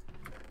camp.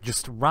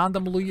 Just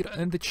random loot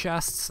in the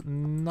chests,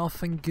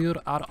 nothing good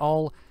at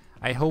all.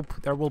 I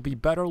hope there will be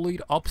better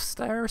loot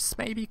upstairs,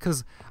 maybe,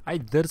 because I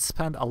did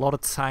spend a lot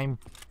of time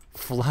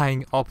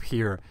flying up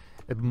here.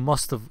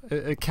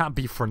 It can't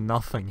be for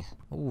nothing.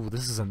 Oh,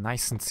 this is a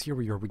nice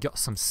interior. We got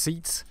some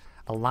seats,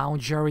 a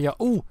lounge area.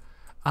 Oh,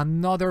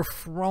 another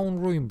throne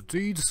room.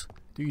 Dudes,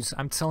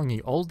 I'm telling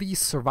you, all these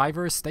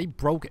survivors, they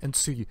broke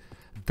into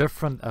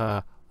different,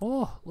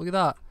 oh, look at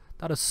that.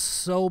 That is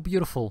so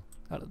beautiful.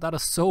 That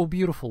is so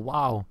beautiful.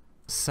 Wow.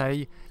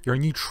 Say your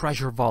new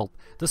treasure vault.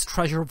 This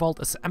treasure vault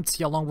is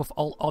empty along with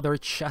all other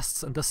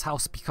chests in this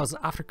house because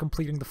after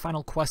completing the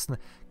final quest and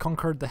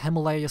conquered the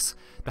Himalayas,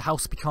 the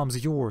house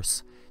becomes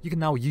yours. You can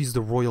now use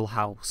the royal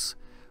house.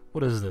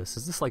 What is this?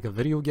 Is this like a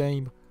video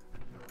game?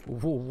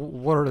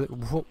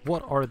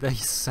 What are they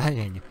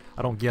saying?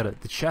 I don't get it.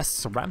 The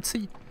chests are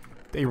empty?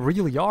 They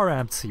really are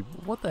empty.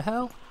 What the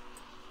hell?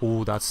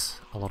 Oh,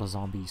 that's a lot of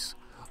zombies.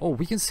 Oh,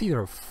 we can see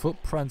their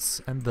footprints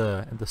in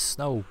the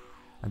snow.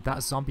 And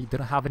that zombie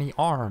didn't have any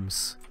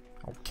arms.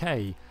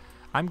 Okay.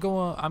 I'm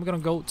gonna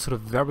go to the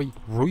very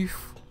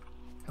roof.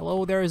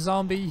 Hello there,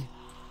 zombie.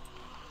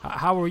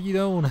 How are you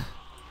doing?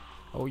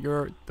 Oh,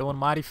 you're doing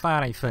mighty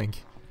fine, I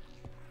think.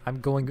 I'm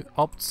going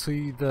up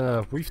to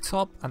the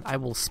rooftop and I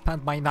will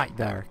spend my night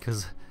there,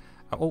 cause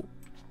are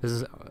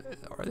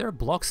there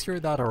blocks here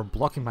that are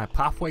blocking my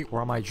pathway,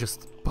 or am I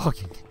just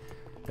bugging?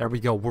 There we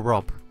go, we're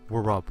up.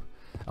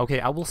 Okay,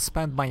 I will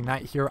spend my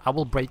night here. I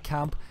will break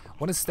camp.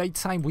 When it's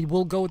daytime, we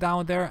will go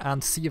down there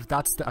and see if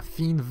that's the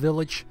Athene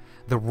village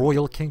the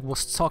Royal King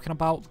was talking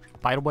about.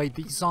 By the way,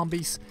 these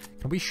zombies,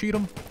 can we shoot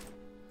them?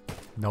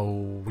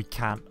 No, we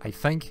can't. I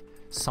think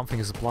something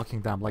is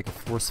blocking them, like a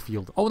force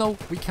field. Oh no,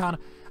 we can.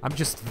 I'm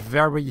just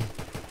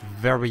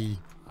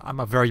I'm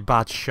a very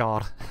bad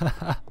shot.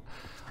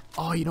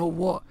 Oh, you know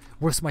what?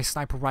 Where's my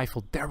sniper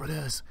rifle? There it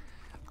is.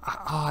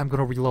 Oh, I'm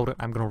gonna reload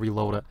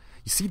it.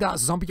 You see that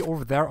zombie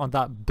over there on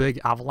that big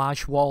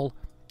avalanche wall?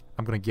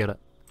 I'm gonna get it.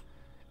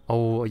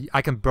 Oh,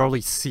 I can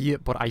barely see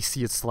it, but I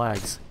see its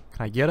legs.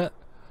 Can I get it?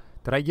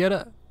 Did I get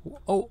it?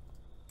 Oh.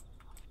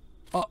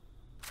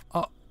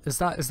 Is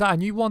that a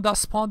new one that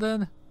spawned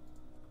in?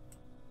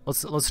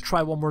 Let's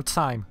try one more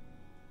time.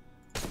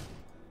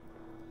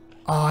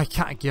 Oh, I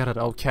can't get it.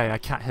 Okay, I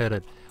can't hit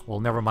it. Well,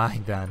 never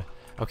mind then.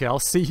 Okay, I'll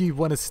see you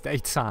when it's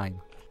daytime.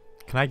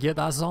 Can I get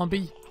that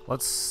zombie?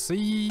 Let's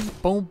see.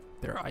 Boom.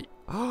 There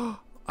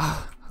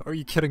are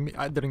you kidding me?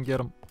 I didn't get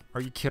him.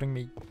 Are you kidding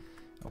me?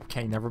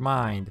 Okay, never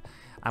mind.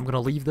 I'm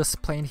gonna leave this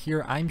plane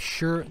here. I'm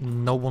sure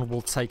no one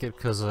will take it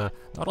because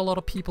not a lot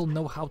of people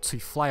know how to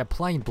fly a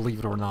plane, believe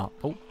it or not.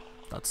 Oh,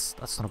 that's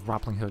not a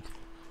grappling hook.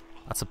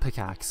 That's a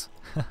pickaxe.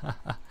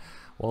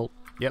 Well,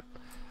 yep.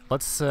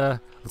 Let's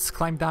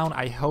climb down.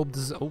 I hope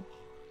this. Oh,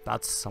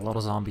 that's a lot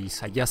of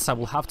zombies. I guess I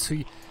will have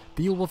to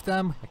deal with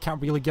them. I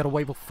can't really get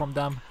away from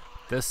them.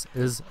 This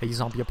is a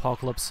zombie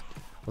apocalypse.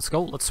 Let's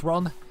go. Let's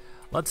run.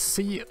 Let's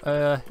see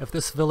if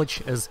this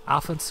village is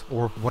Athens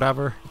or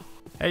whatever.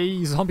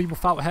 Hey, zombie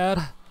without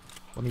head.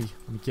 Let me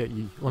get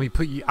you. Let me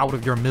put you out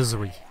of your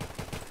misery.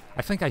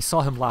 I think I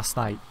saw him last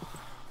night.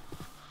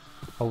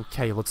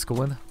 Okay, let's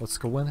go in. Let's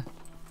go in.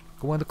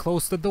 Go in to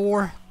close the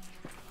door.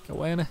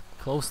 Go in.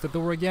 Close the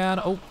door again.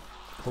 Oh,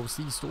 close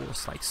these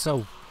doors like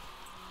so.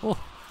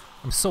 Oh,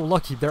 I'm so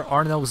lucky there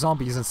are no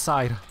zombies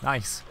inside.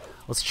 Nice.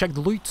 Let's check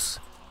the loot.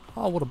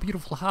 Oh, what a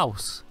beautiful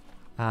house.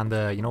 And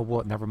you know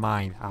what? Never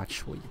mind.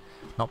 Actually,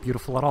 not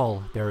beautiful at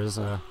all. There is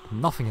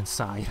nothing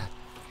inside.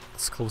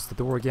 Let's close the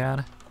door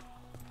again.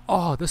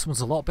 Oh, this one's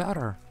a lot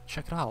better.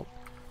 Check it out.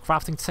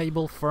 Crafting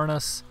table,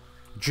 furnace,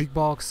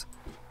 jukebox.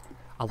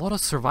 A lot of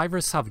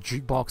survivors have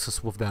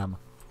jukeboxes with them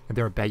in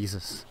their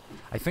bases.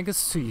 I think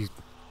it's to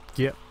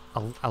get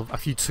a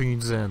few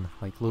tunes in,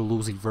 like Lil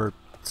Uzi Vert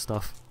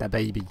stuff. That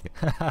baby.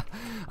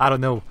 I don't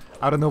know.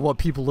 I don't know what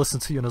people listen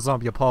to in a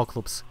zombie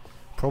apocalypse.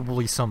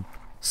 Probably some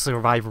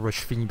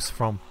survivorish themes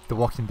from The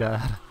Walking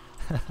Dead.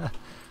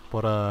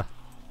 But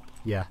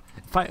yeah.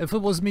 If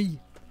it was me,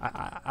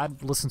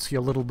 I'd listen to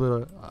a little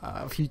bit,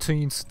 a few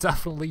tunes,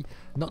 definitely.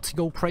 Not to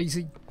go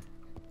crazy.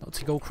 Not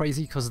to go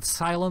crazy, because the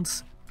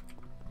silence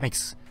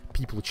makes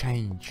people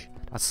change.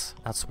 That's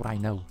what I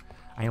know.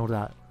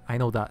 I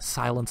know that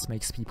silence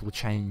makes people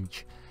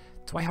change.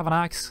 Do I have an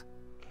axe?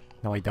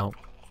 No, I don't.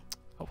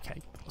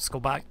 Okay, let's go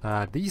back.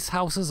 These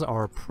houses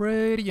are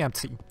pretty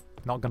empty.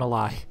 Not gonna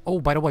lie. Oh,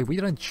 by the way, we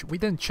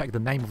didn't check the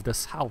name of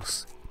this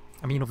house.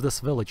 I mean, of this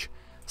village.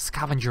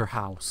 Scavenger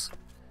House.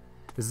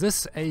 Is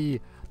this a...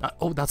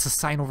 oh, that's a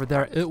sign over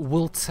there. It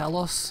will tell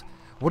us.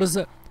 What is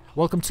it?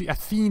 Welcome to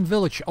Athene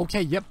Village.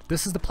 Okay, yep,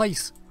 this is the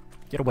place.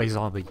 Get away,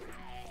 zombie.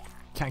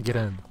 Can't get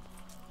in.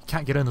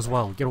 Can't get in as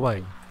well. Get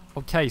away.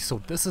 Okay,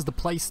 so this is the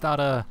place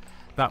that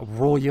that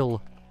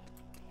royal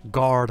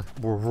guard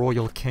or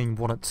royal king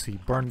wanted to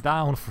burn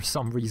down for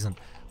some reason.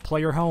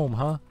 Player home,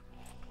 huh?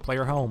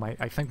 Player home.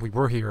 I think we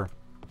were here.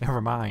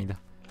 Never mind.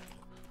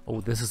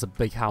 Oh, this is a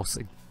big house.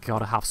 I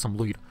gotta have some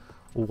loot.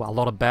 Oh, a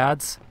lot of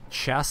beds.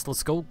 Chest.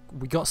 Let's go.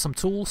 We got some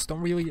tools.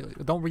 Don't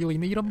really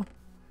need them.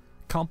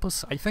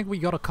 Compass. I think we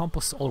got a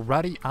compass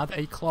already at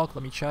 8 o'clock.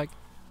 Let me check.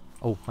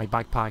 Oh, my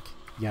backpack.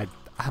 Yeah,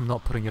 I'm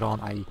not putting it on.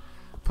 I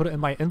put it in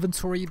my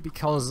inventory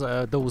because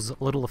those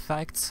little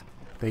effects,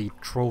 they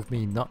drove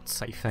me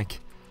nuts, I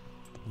think.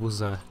 It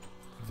was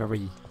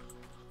very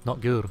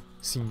not good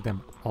seeing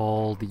them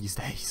all these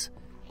days.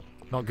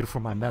 Not good for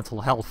my mental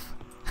health.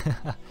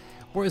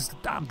 Where's the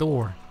damn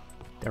door?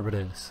 There it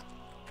is.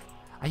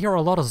 I hear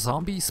a lot of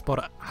zombies,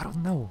 but I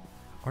don't know.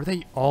 Are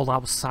they all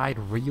outside,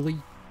 really?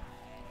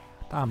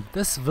 Damn,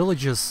 this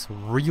village is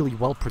really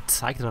well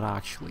protected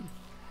actually.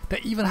 They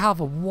even have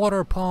a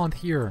water pond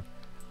here.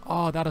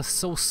 Oh, that is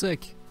so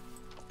sick.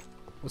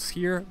 What's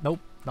here? Nope,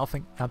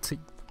 nothing, empty.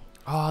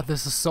 Oh,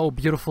 this is so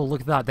beautiful,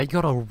 look at that. They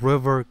got a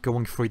river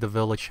going through the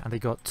village and they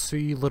got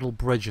 2 little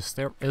bridges.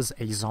 There is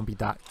a zombie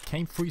that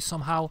came through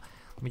somehow.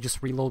 Let me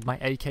just reload my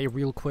AK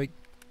real quick.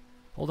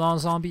 Hold on,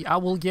 zombie, I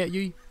will get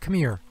you. Come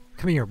here,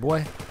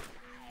 boy.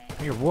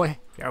 Come here, boy.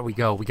 There we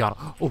go, we got it.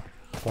 Oh,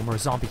 one more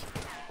zombie.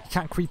 You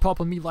can't creep up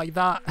on me like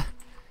that.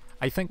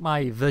 I think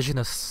my vision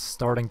is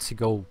starting to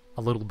go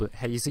a little bit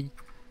hazy.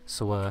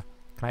 So,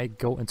 can I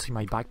go into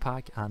my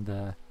backpack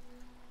and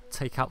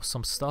take out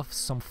some stuff,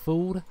 some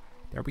food?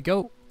 There we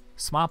go.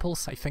 Some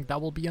apples, I think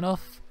that will be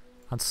enough.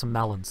 And some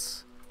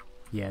melons.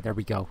 Yeah, there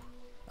we go.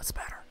 That's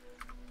better.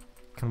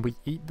 Can we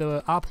eat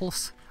the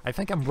apples? I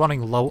think I'm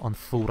running low on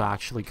food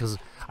actually, because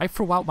I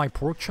threw out my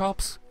pork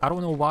chops. I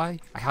don't know why.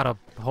 I had a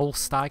whole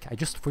stack. I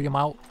just threw them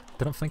out.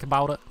 Didn't think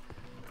about it.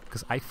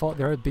 Because I thought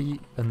there would be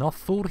enough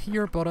food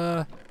here,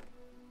 but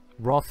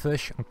raw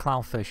fish and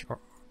clownfish.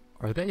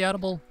 Are they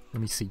edible?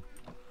 Let me see.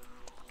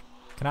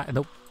 Can I?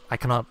 Nope. I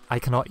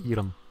cannot eat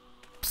them.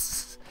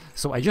 Psst.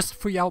 So I just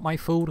threw out my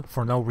food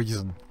for no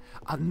reason.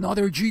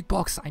 Another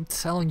jukebox, I'm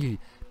telling you.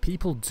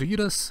 People do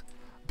this.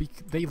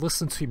 They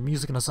listen to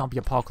music in a zombie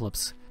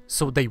apocalypse.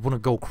 So they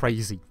wouldn't go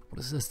crazy. What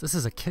is this? This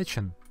is a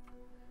kitchen.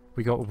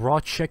 We got raw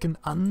chicken.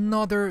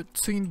 Another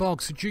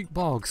toonbox,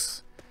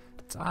 jukebox.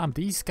 Damn,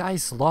 these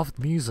guys loved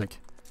music.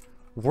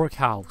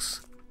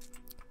 Workhouse.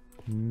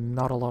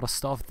 Not a lot of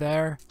stuff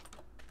there.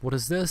 What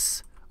is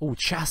this? Oh,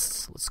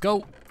 chests. Let's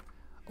go.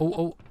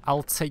 Oh,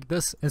 I'll take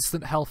this.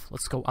 Instant health.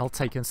 Let's go. I'll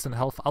take instant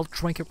health. I'll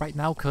drink it right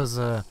now because,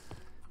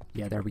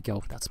 yeah, there we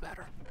go. That's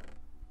better.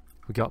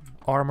 We got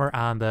armor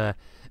and,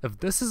 if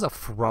this is a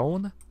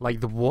throne,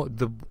 like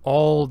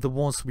all the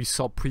ones we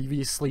saw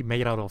previously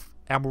made out of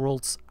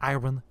emeralds,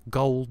 iron,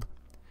 gold,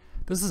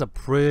 this is a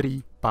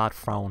pretty bad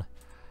throne.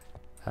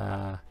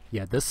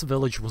 Yeah, this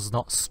village was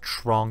not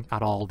strong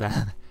at all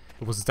then.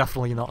 It was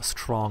definitely not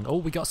strong. Oh,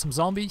 we got some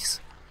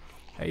zombies.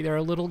 Hey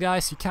there, little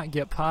guys. You can't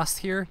get past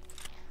here.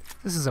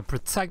 This is a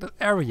protected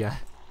area.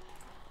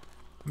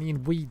 I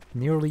mean, we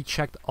nearly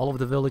checked all of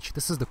the village.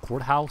 This is the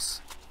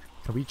courthouse.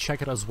 Can we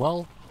check it as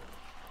well?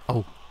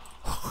 Oh.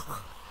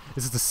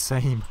 This is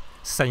the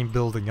same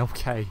building.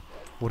 Okay.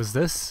 What is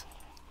this?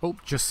 Oh,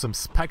 just some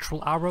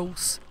spectral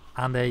arrows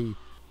and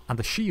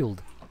a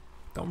shield.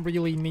 Don't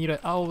really need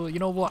it. Oh, you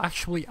know what?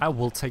 Actually, I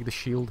will take the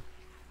shield.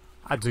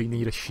 I do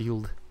need a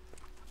shield.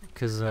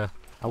 Because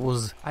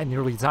I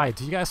nearly died.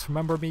 Do you guys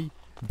remember me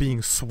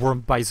being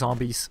swarmed by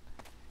zombies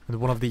in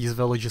one of these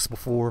villages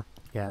before?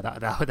 Yeah,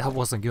 that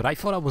wasn't good. I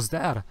thought I was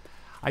dead.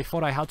 I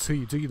thought I had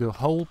to do the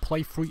whole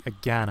playthrough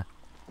again.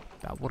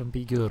 That wouldn't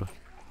be good.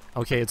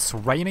 Okay, it's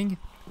raining.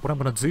 What I'm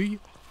gonna do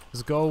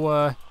is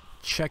go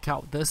check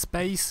out this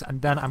base,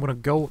 and then I'm gonna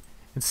go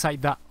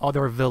inside that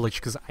other village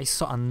because I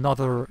saw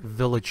another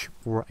village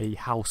or a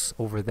house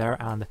over there,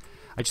 and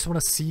I just want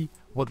to see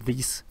what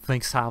these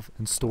things have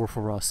in store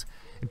for us.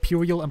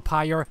 Imperial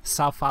Empire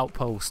South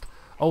Outpost.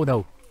 Oh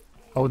no.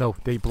 Oh no,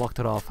 they blocked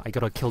it off. I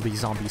gotta kill these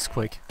zombies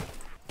quick.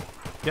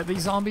 Get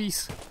these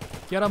zombies.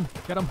 Get them.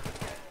 Get them.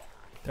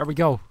 There we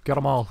go. Got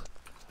them all.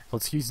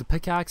 Let's use the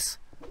pickaxe.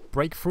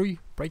 Break through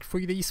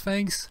these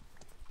things.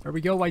 There we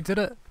go. I did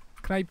it.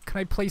 Can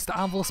I place the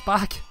anvils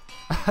back?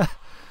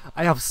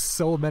 I have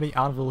so many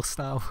anvils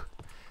now.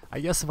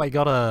 I guess if I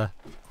gotta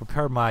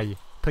repair my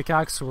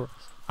pickaxe or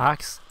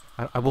axe,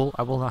 I will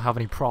not have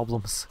any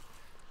problems.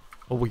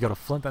 Oh, we got a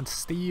flint and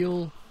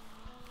steel,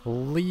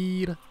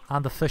 lead,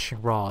 and a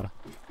fishing rod.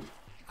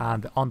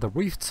 And on the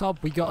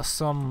rooftop we got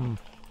some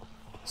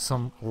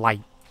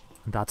light.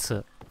 And that's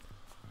it.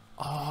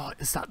 Oh,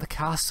 is that the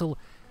castle?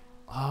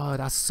 Oh,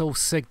 that's so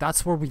sick.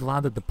 That's where we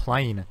landed the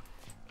plane.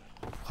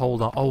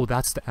 Hold on. Oh,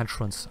 that's the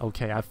entrance.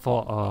 Okay, I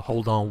thought,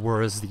 hold on,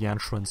 where is the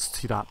entrance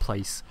to that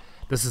place?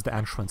 This is the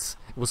entrance.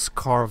 It was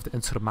carved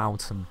into the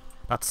mountain.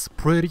 That's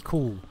pretty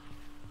cool.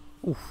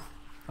 Oof,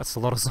 that's a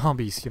lot of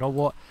zombies. You know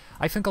what?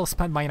 I think I'll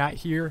spend my night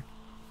here.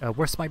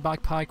 Where's my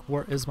backpack?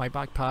 Where is my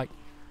backpack?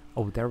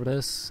 Oh, there it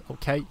is.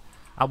 Okay,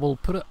 I will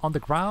put it on the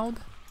ground,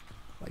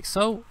 like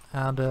so,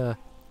 and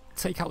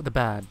take out the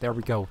bed. There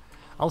we go.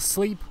 I'll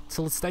sleep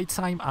till it's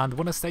daytime, and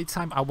when it's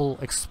daytime, I will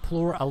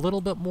explore a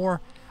little bit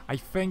more. I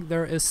think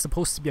there is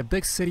supposed to be a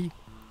big city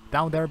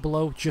down there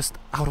below, just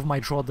out of my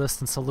draw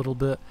distance a little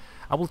bit.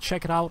 I will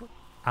check it out,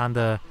 and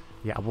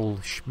yeah, I will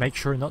make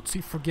sure not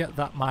to forget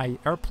that my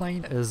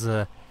airplane is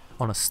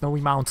on a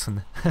snowy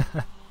mountain.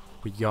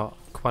 We got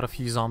quite a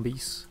few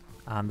zombies,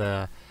 and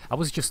I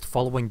was just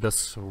following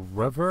this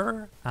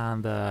river,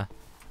 and I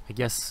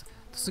guess,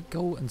 does it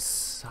go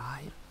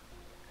inside?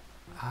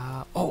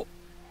 Oh,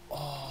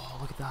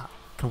 look at that.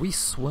 Can we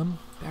swim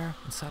there,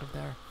 inside of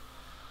there?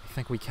 I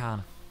think we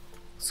can.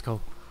 Let's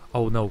go.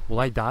 Oh no, will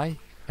I die?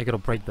 I gotta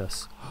break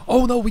this.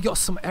 Oh no, we got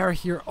some air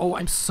here. Oh,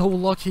 I'm so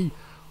lucky.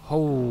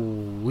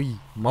 Holy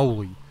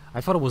moly.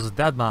 I thought it was a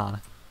dead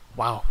man.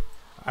 Wow.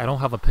 I don't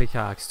have a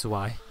pickaxe, do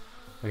I?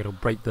 I gotta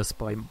break this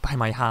by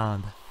my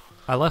hand.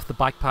 I left the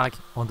backpack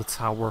on the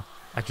tower.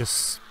 I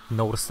just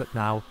noticed it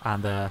now,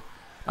 and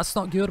that's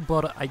not good,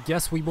 but I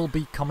guess we will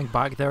be coming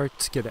back there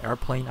to get the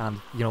airplane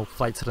and, you know,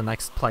 fly to the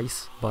next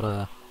place.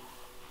 But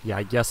yeah,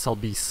 I guess I'll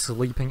be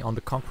sleeping on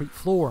the concrete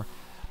floor.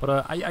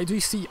 But I do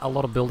see a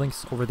lot of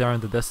buildings over there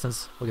in the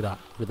distance. Look at that,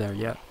 over there,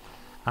 yeah.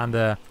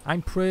 And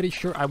I'm pretty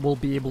sure I will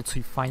be able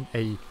to find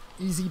a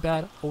easy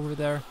bed over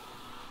there.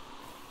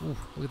 Ooh,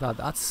 look at that,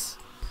 that's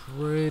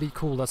pretty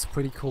cool, that's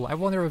pretty cool. I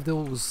wonder if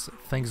those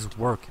things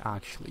work,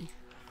 actually.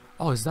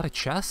 Oh, is that a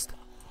chest?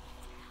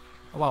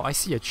 Oh, wow, I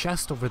see a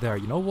chest over there.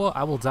 You know what?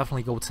 I will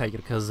definitely go take it,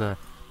 because I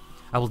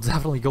will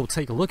definitely go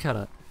take a look at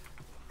it.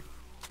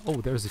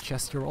 Oh, there's a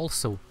chest here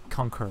also.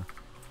 Conquer.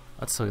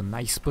 That's a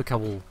nice book I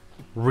will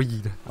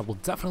read. I will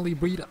definitely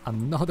read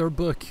another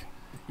book.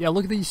 Yeah,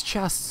 look at these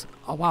chests.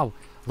 Oh, wow.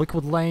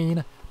 Liquid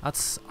Lane.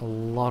 That's a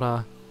lot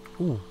of...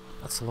 Ooh,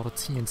 that's a lot of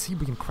TNT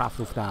we can craft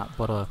with that.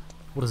 But,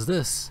 what is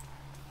this?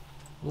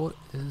 What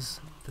is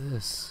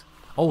this?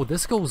 Oh,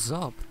 this goes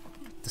up.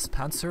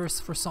 Dispensers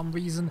for some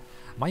reason.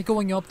 Am I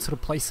going up to the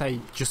place I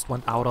just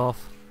went out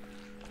of?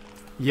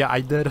 Yeah,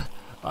 I did.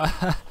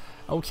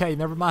 Okay,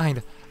 never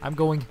mind. I'm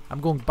going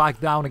back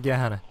down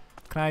again.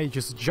 Can I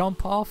just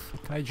jump off?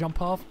 Can I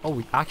jump off?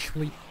 Oh,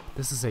 actually,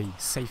 this is a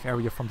safe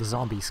area from the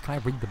zombies. Can I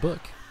read the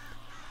book?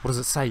 What does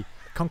it say?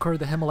 Conquer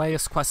the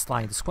Himalayas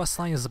questline. This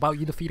questline is about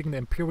you defeating the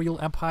Imperial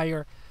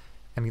Empire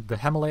and the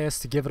Himalayas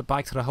to give it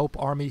back to the Hope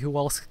Army, who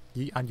else?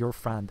 You and your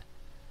friend.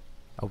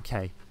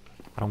 Okay,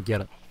 I don't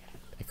get it.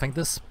 I think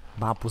this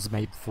map was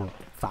made for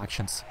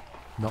factions,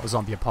 not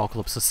zombie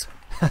apocalypses.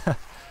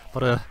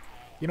 But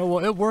you know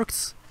what? It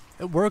works.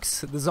 It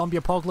works. The zombie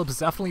apocalypse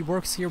definitely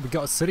works here. We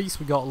got cities,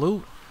 we got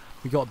loot,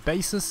 we got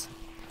bases.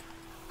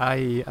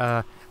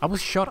 I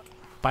was shot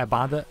by a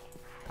bandit.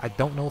 I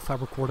don't know if I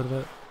recorded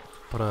it,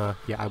 but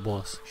yeah, I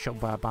was shot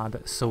by a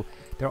bandit. So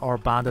there are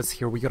bandits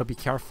here. We gotta be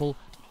careful.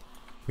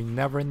 We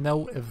never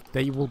know if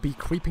they will be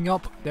creeping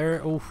up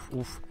there. Oof,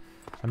 oof.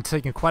 I'm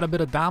taking quite a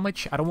bit of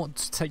damage. I don't want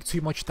to take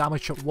too much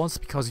damage at once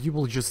because you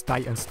will just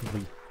die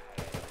instantly.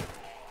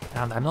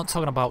 And I'm not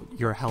talking about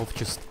your health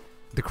just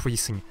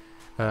decreasing.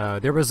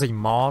 There is a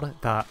mod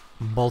that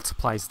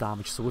multiplies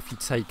damage. So if you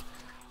take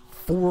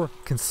 4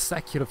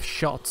 consecutive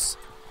shots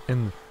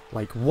in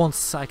like 1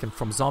 second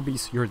from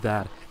zombies, you're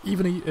dead.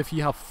 Even if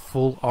you have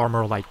full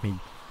armor like me.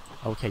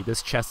 Okay,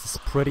 this chest is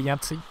pretty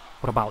empty.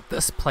 What about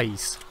this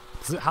place?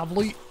 Does it have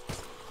loot?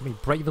 Let me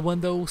break the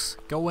windows.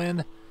 Go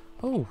in.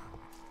 Oh.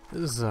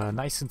 This is a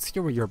nice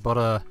interior,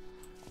 but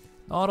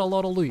not a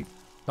lot of loot.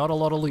 Not a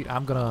lot of loot.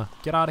 I'm gonna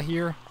get out of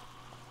here.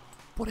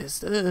 What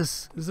is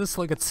this? Is this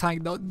like a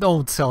tank? No,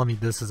 don't tell me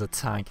this is a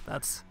tank.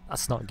 That's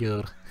not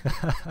good.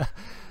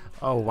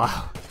 Oh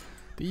wow.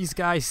 These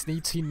guys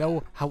need to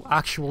know how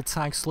actual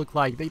tanks look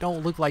like. They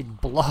don't look like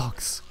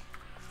blocks.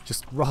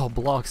 Just raw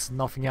blocks,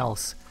 nothing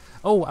else.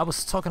 Oh, I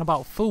was talking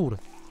about food.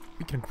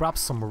 We can grab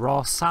some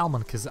raw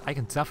salmon, because I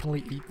can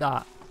definitely eat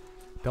that.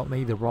 Don't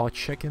need the raw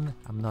chicken.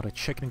 I'm not a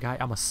chicken guy,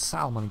 I'm a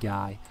salmon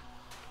guy.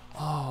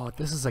 Oh,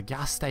 this is a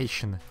gas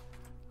station.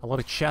 A lot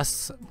of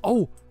chests.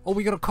 Oh,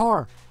 we got a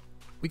car.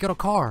 We got a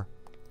car.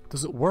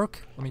 Does it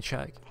work? Let me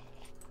check.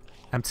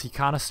 Empty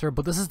canister,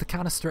 but this is the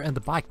canister in the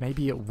back.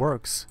 Maybe it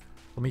works.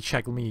 Let me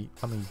check. Let me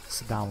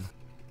sit down.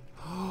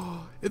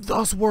 It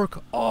does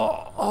work.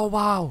 Oh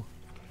wow.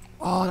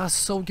 Oh, that's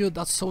so good.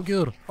 That's so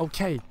good.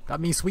 Okay, that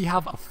means we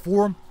have a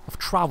form of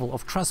travel,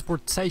 of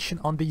transportation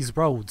on these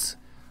roads.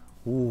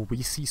 Ooh,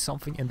 we see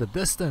something in the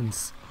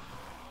distance.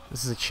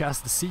 This is a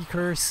chest, the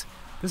Seekers.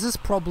 This is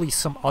probably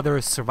some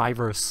other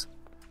survivor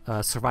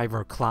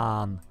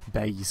clan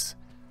base.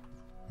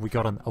 We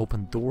got an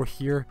open door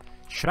here.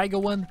 Should I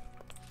go in?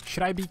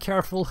 Should I be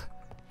careful?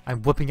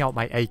 I'm whipping out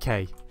my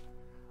AK.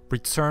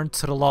 Return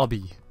to the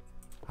lobby.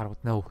 I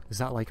don't know. Is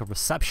that like a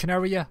reception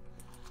area?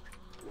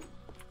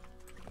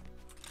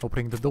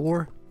 Opening the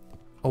door.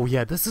 Oh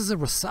yeah, this is a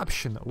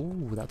reception.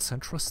 Ooh, that's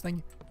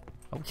interesting.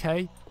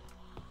 Okay.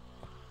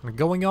 And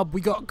going up,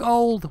 we got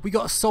gold. We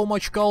got so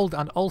much gold.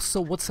 And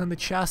also, what's in the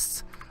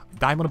chests?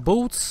 Diamond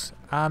boots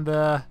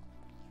and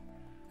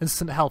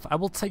instant health. I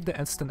will take the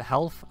instant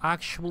health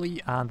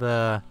actually, and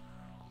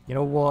you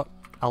know what?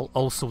 I'll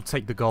also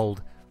take the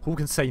gold. Who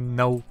can say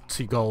no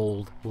to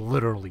gold?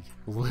 Literally.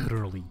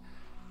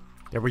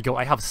 There we go.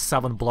 I have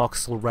 7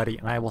 blocks already,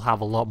 and I will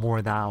have a lot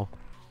more now.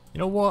 You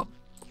know what?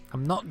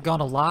 I'm not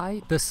gonna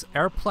lie. This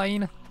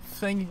airplane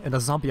thing in a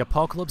zombie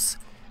apocalypse,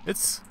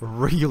 it's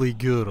really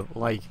good.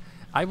 Like,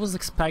 I was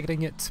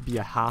expecting it to be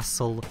a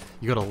hassle.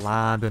 You gotta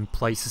land in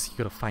places, you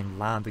gotta find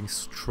landing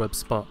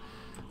strips, but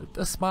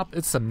this map,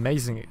 it's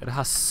amazing. It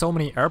has so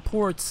many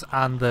airports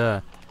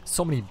and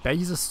so many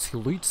bases to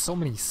loot, so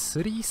many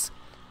cities.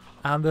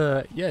 And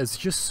yeah, it's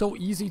just so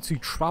easy to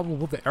travel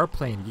with the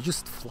airplane. You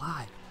just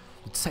fly.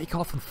 You take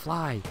off and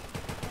fly.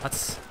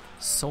 That's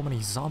so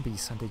many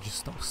zombies and they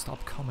just don't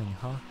stop coming,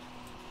 huh?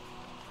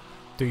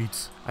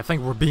 Dudes, I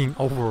think we're being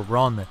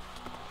overrun.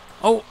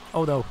 Oh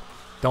no.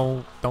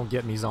 Don't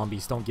get me,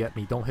 zombies. Don't get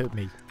me. Don't hit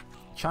me.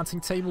 Chanting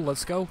table,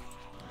 let's go.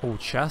 Oh,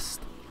 chest.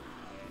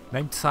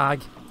 Name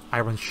tag,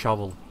 iron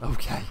shovel.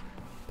 Okay.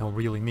 don't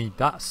really need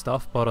that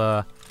stuff,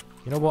 but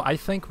you know what? I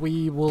think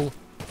we will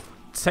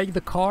take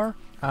the car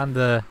and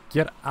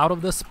get out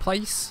of this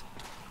place.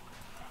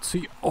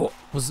 To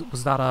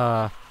was that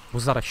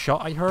a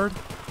shot I heard?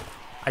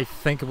 I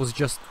think it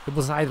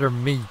was either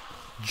me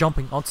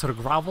jumping onto the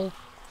gravel,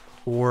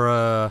 or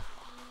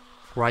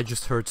I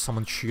just heard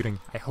someone shooting.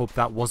 I hope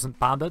that wasn't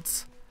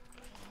bandits.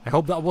 I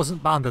hope that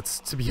wasn't bandits,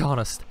 to be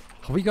honest.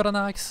 Have we got an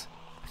axe?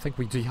 I think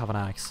we do have an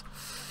axe.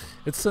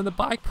 It's in the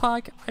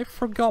backpack. I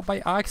forgot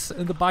my axe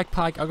in the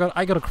backpack.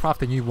 I gotta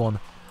craft a new one.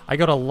 I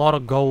got a lot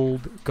of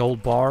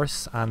gold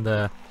bars, and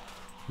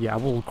yeah, I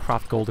will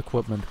craft gold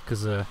equipment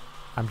because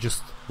I'm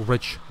just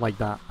rich like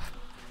that.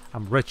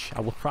 I'm rich.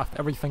 I will craft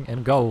everything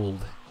in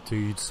gold.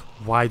 Dudes,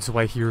 why do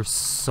I hear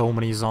so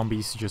many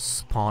zombies just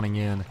spawning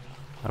in?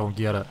 I don't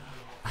get it.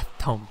 I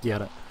don't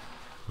get it.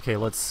 Okay,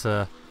 let's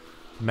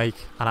make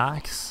an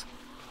axe.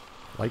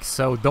 Like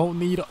so. Don't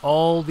need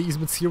all these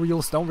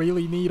materials. Don't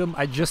really need them.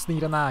 I just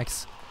need an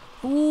axe.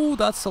 Ooh,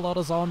 that's a lot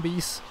of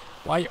zombies.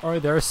 Why are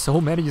there so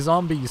many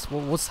zombies?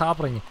 What's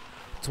happening?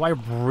 Do I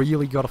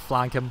really gotta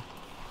flank him?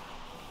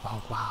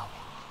 Oh, wow.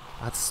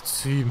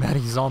 That's too many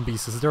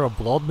zombies. Is there a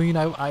blood moon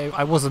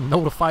I wasn't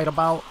notified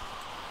about?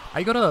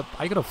 I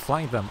gotta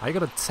flank them. I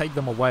gotta take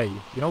them away.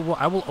 You know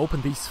what? I will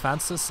open these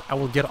fences. I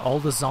will get all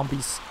the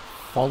zombies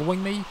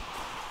following me.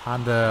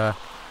 And,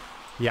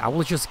 yeah, I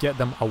will just get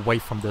them away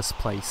from this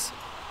place.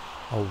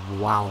 Oh,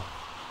 wow.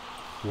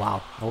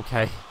 Wow,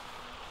 okay.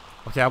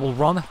 Okay, I will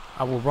run.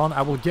 I will run.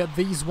 I will get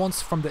these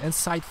ones from the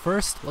inside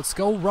first. Let's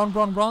go. Run,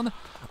 run, run.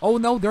 Oh,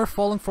 no, they're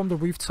falling from the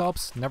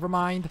rooftops. Never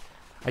mind.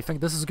 I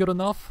think this is good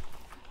enough.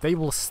 They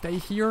will stay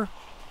here.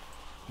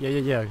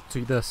 Yeah.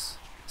 Do this.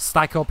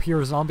 Stack up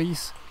here,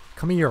 zombies.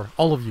 Come here,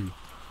 all of you.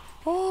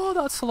 Oh,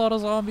 that's a lot of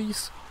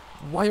zombies.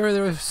 Why are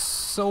there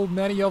so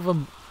many of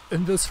them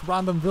in this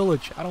random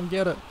village? I don't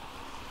get it.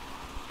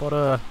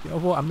 But, you know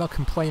what? I'm not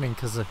complaining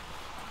because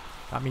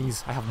that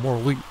means I have more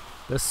loot.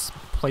 This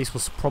place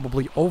was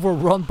probably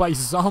overrun by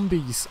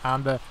zombies,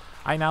 and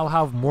I now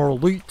have more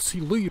loot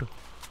to loot.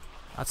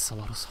 That's a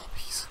lot of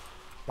zombies.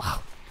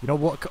 Wow. You know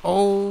what?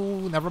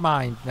 Oh, never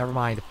mind. Never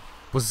mind.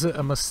 Was it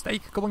a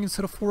mistake going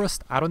into the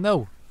forest? I don't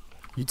know.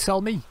 You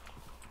tell me.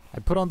 I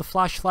put on the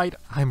flashlight.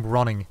 I'm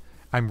running.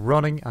 I'm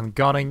running and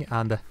gunning,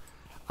 and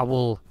I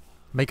will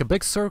make a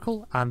big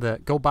circle and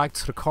go back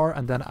to the car,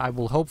 and then I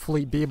will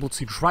hopefully be able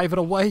to drive it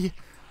away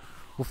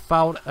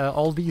without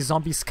all these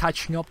zombies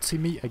catching up to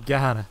me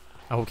again.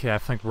 Okay, I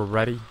think we're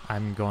ready.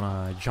 I'm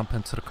gonna jump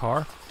into the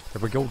car.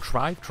 There we go.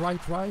 Drive,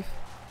 drive, drive.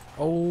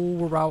 Oh,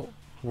 we're out.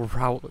 We're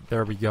out.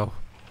 There we go.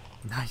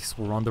 Nice,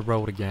 we're on the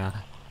road again.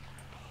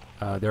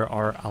 There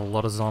are a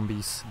lot of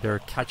zombies. They're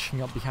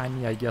catching up behind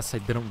me. I guess I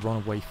didn't run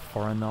away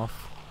far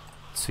enough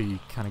to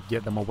kind of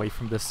get them away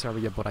from this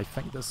area, but I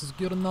think this is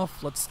good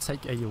enough. Let's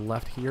take a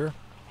left here,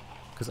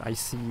 because I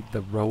see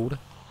the road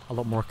a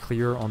lot more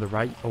clear on the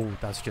right. Oh,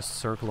 that's just a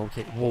circle.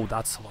 Okay, whoa,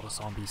 that's a lot of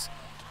zombies.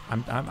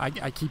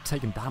 I keep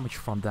taking damage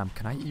from them.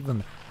 Can I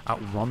even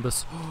outrun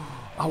this?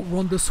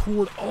 Outrun this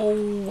horde.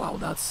 Oh, wow,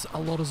 that's a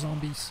lot of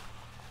zombies.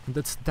 And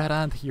it's dead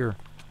end here.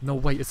 No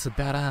way, it's a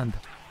dead end.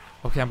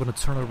 Okay, I'm gonna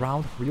turn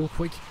around real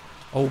quick.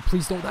 Oh,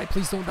 please don't die,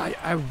 please don't die.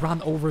 I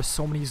ran over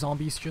so many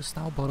zombies just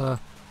now, but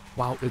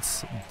wow,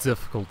 it's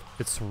difficult.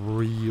 It's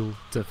real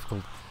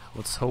difficult.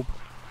 Let's hope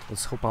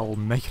I'll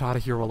make it out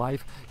of here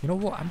alive. You know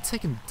what? I'm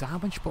taking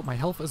damage, but my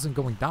health isn't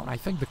going down. I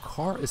think the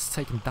car is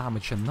taking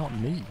damage and not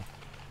me.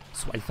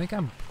 So I think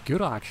I'm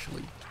good,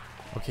 actually.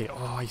 Okay,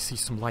 oh, I see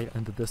some light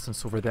in the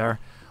distance over there.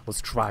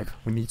 Let's drive.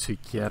 We need to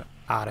get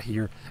out of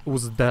here. It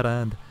was a dead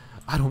end.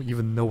 I don't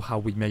even know how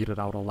we made it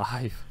out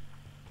alive.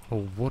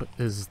 Oh, what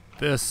is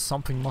this?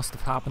 Something must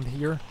have happened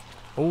here.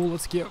 Oh,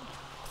 let's get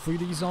through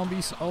these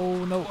zombies.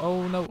 Oh, no,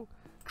 oh, no.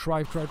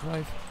 Drive, drive,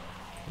 drive.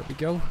 There we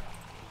go.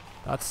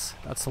 That's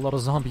a lot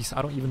of zombies.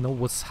 I don't even know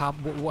what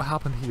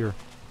happened here.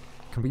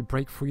 Can we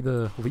break through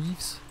the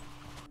leaves?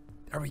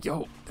 There we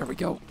go. There we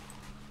go.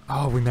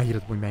 Oh, we made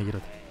it. We made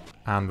it.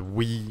 And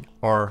we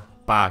are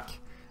back.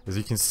 As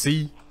you can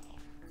see,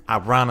 I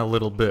ran a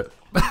little bit.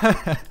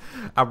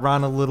 I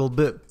ran a little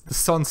bit. The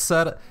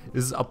sunset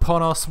is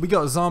upon us. We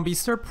got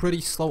zombies. They're pretty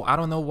slow. I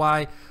don't know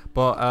why.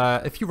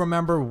 But if you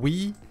remember,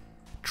 we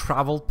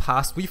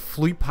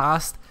flew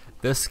past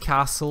this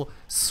castle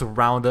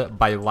surrounded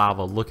by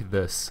lava. Look at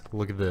this.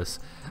 Look at this.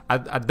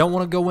 I don't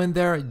want to go in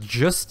there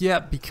just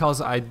yet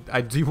because I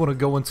do want to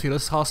go into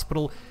this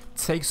hospital,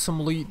 take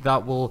some loot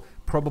that will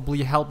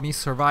probably help me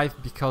survive,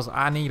 because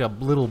I need a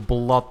little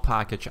blood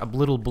package, a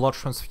little blood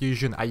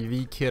transfusion,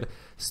 IV kit,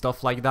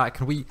 stuff like that.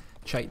 Can we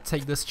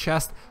take this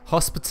chest?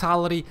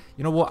 Hospitality.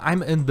 You know what?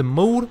 I'm in the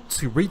mood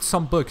to read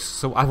some books,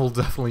 so I will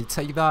definitely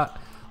take that.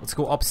 Let's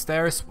go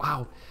upstairs.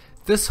 Wow.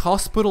 This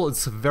hospital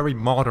is very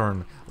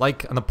modern,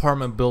 like an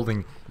apartment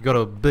building. You got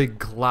a big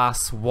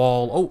glass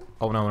wall.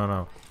 Oh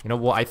no. You know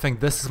what? I think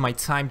this is my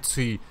time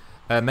to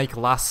make a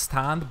last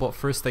stand, but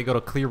first I gotta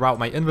clear out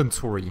my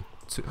inventory.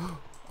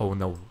 Oh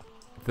no.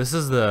 This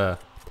is the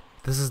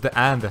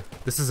end.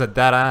 This is a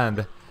dead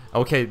end.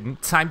 Okay,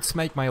 time to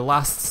make my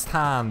last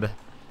stand.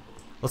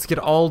 Let's get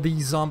all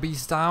these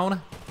zombies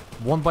down.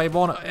 One by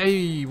one.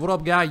 Hey, what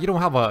up, guy? You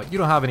don't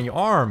have any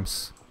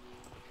arms.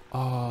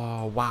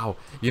 Oh, wow.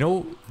 You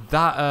know,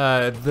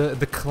 that,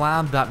 the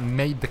clan that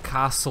made the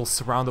castle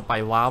surrounded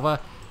by lava.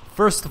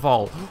 First of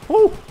all,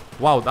 whoa,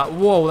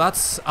 whoa,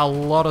 that's a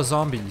lot of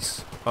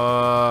zombies.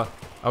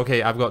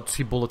 Okay, I've got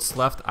 2 bullets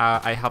left.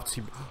 I have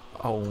to,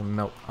 oh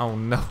no,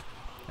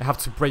 I have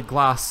to break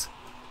glass.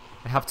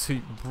 I have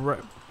to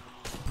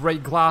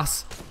break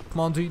glass. Come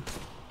on, dude.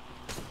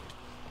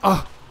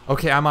 Oh,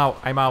 okay, I'm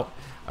out.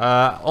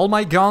 All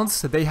my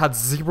guns, they had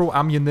 0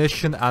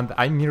 ammunition, and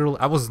I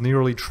was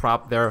nearly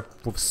trapped there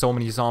with so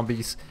many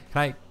zombies.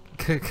 Can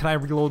I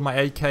reload my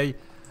AK?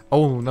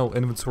 Oh no,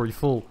 inventory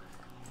full.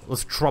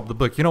 Let's drop the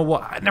book. You know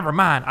what? Never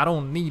mind. I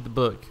don't need the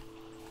book.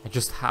 I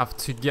just have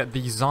to get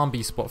these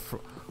zombies. But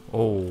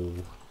oh,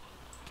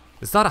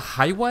 is that a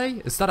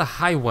highway? Is that a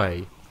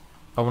highway?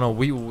 Oh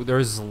no,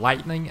 there's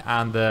lightning,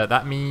 and that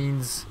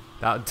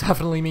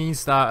definitely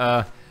means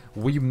that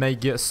we may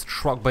get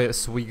struck by it,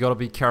 so we gotta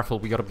be careful.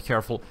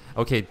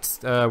 Okay,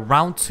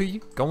 round 2,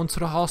 going to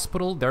the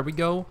hospital. There we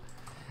go.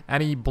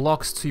 Any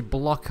blocks to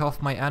block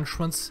off my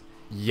entrance?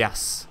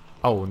 Yes.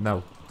 Oh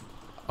no.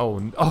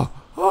 Oh.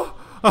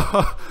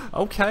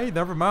 Okay,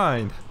 never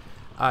mind.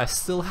 I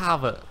still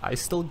have it. I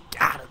still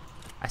got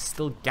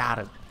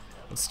it.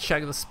 Let's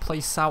check this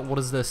place out. What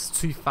is this?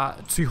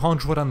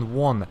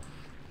 201.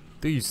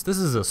 Dudes, this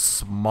is a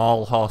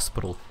small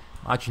hospital.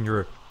 Imagine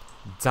you're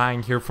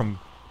dying here from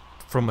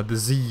a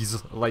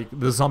disease like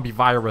the zombie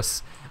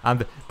virus,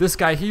 and this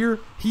guy here,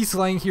 he's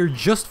laying here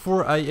just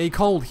for a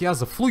cold. He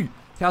has a flu.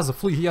 He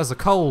has a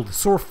cold,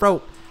 sore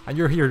throat, and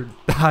you're here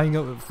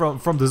dying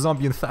from the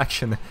zombie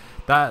infection.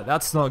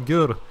 That's not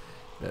good.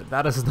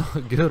 That is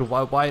not good.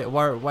 Why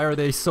are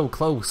they so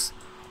close?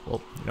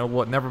 Well, you know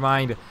what? Never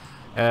mind.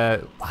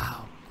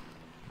 Wow.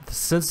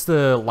 Since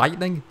the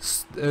lightning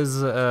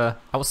is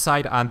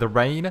outside and the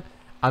rain,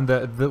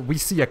 and we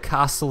see a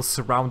castle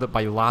surrounded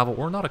by lava,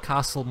 or not a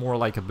castle, more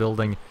like a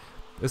building.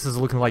 This is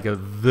looking like a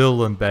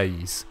villain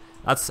base.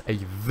 That's a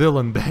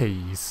villain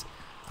base,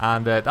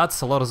 and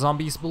that's a lot of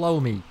zombies below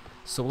me.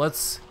 So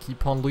let's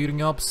keep on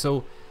looting up.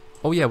 So,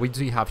 oh yeah, we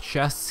do have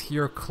chests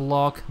here: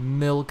 clock,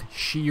 milk,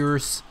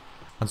 shears,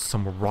 and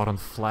some rotten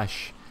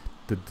flesh.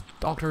 Did the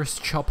doctors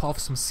chop off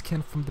some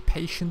skin from the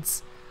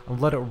patients and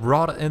let it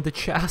rot in the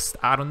chest?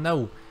 I don't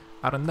know,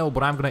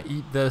 but I'm gonna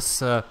eat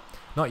this,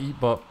 not eat,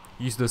 but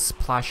use this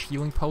splash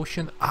healing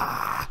potion.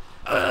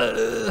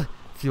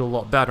 Feel a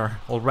lot better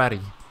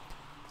already.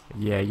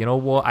 Yeah, you know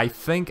what? I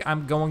think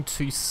I'm going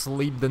to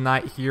sleep the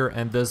night here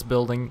in this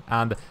building,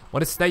 and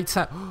when it's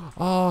daytime...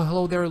 Oh,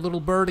 hello there,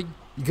 little birdie.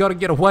 You gotta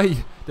get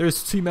away.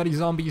 There's too many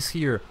zombies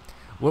here.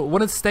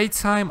 When it's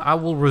daytime, I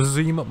will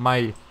resume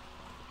my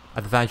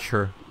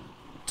adventure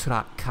to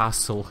that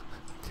castle.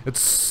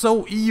 It's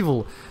so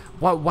evil.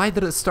 Why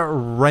did it start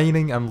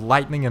raining and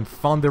lightning and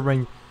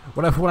thundering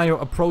when I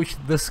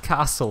approached this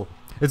castle?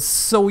 It's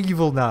so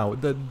evil now.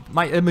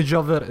 My image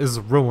of it is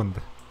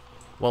ruined.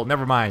 Well,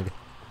 never mind.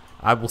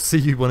 I will see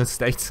you when it's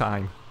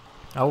daytime.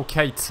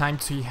 Okay, time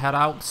to head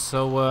out.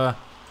 So,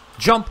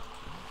 jump!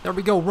 There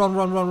we go.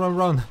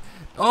 Run.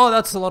 Oh,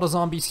 that's a lot of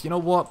zombies. You know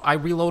what? I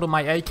reloaded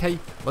my AK.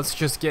 Let's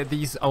just get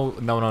these. Oh,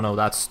 no.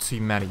 That's too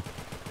many.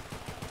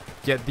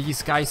 Get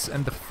these guys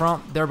in the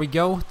front. There we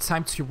go.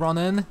 Time to run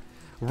in.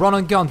 Run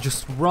and gun.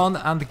 Just run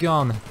and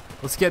gun.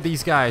 Let's get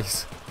these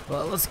guys.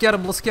 Let's get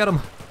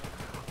them.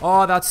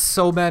 Oh, that's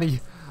so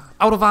many.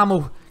 Out of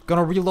ammo.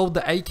 Gonna reload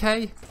the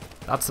AK.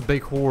 That's a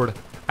big horde.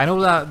 I know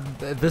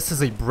that this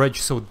is a bridge,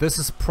 so this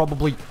is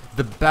probably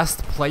the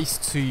best place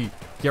to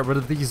get rid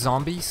of these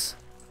zombies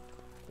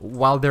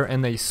while they're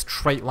in a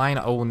straight line.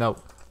 Oh no.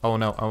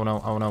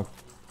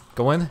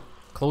 Go in.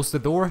 Close the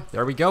door.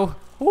 There we go.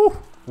 Woo!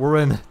 We're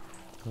in.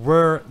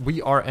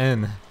 We are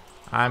in.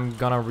 I'm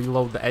gonna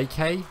reload the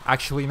AK.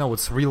 Actually, no,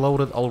 it's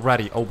reloaded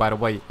already. Oh, by the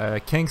way,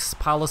 King's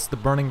Palace, the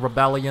Burning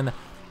Rebellion.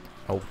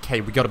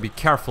 Okay, we gotta be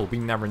careful. We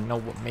never know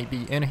what may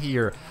be in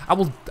here. I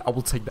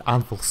will take the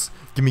anvils.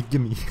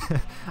 Gimme.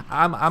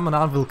 I'm an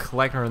anvil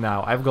collector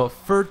now. I've got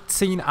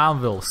 13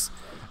 anvils.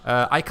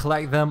 I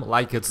collect them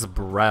like it's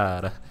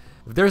bread.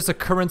 If there's a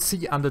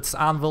currency and it's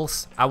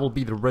anvils, I will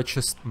be the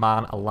richest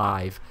man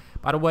alive.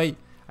 By the way,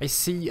 I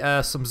see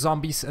some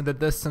zombies in the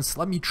distance.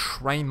 Let me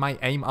train my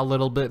aim a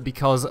little bit,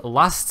 because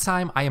last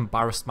time I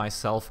embarrassed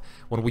myself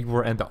when we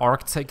were in the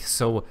Arctic.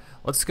 So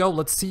let's go.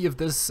 Let's see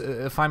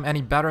if I'm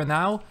any better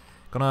now.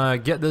 Gonna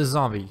get this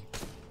zombie.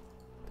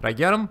 Did I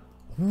get him?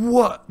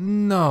 What?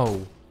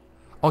 No.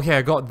 Okay,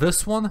 I got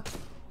this one.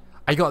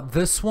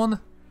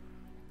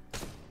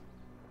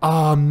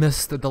 Oh,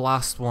 missed the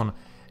last one.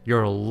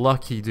 You're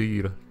lucky,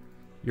 dude.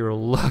 You're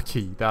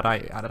lucky that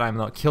I'm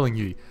not killing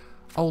you.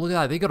 Oh, look at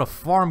that. They got a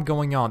farm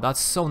going on. That's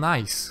so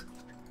nice.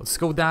 Let's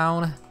go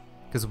down,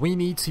 because we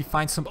need to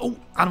find some... Oh,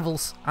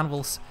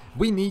 anvils.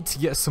 We need to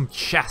get some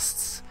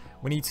chests.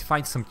 We need to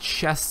find some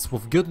chests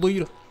with good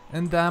loot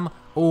in them.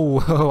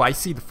 Oh, I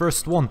see the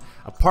first one.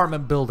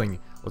 Apartment building.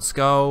 Let's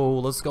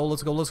go.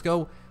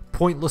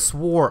 Pointless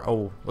war.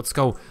 Oh, let's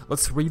go.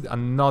 Let's read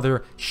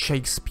another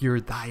Shakespeare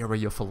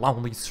diary of a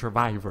lonely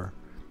survivor.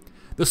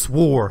 This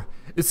war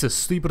is as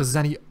stupid as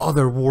any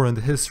other war in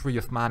the history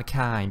of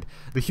mankind.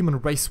 The human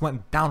race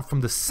went down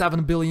from the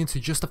 7 billion to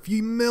just a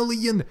few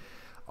million.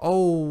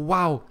 Oh,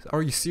 wow.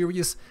 Are you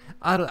serious?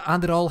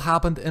 And it all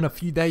happened in a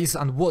few days.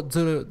 And what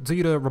do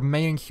the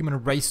remaining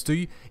human race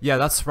do? Yeah,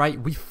 that's right.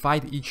 We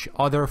fight each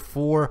other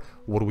for...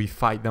 What do we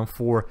fight them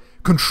for?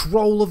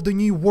 Control of the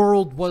new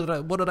world.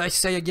 What did I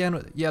say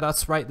again? Yeah,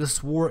 that's right.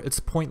 This war, it's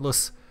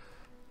pointless.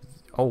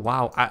 Oh,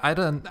 wow. I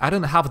didn't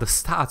have the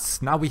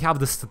stats. Now we have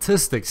the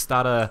statistics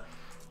that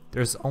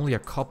there's only a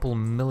couple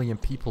million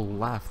people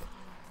left.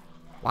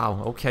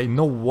 Wow, okay.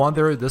 No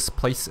wonder this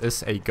place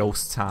is a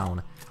ghost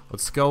town.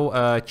 Let's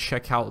go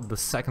check out the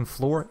second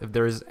floor if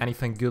there is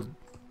anything good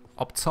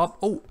up top.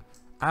 Oh,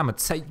 I'ma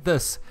take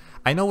this.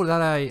 I know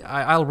that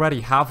I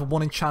already have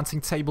one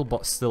enchanting table,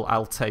 but still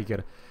I'll take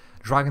it.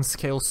 Dragon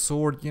scale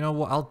sword. You know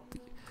what?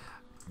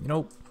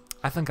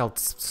 I think I'll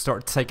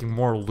start taking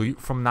more loot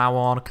from now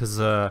on, because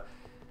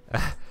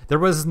there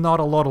was not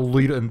a lot of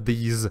loot in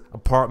these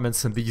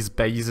apartments and these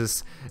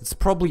bases. It's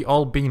probably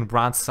all being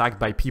ransacked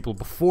by people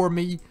before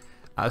me.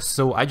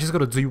 So I just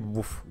gotta do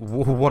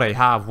what I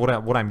have,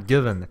 what I'm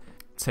given.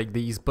 Take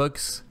these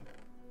books.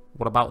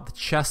 What about the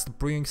chest,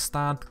 brewing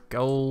stand,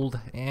 gold?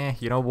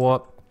 You know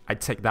what? I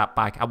take that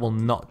back. I will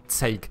not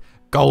take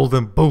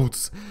golden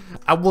boots.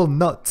 I will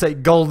not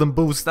take golden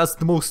boots. That's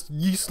the most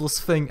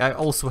useless thing. I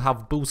also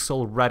have boots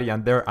already,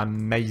 and they're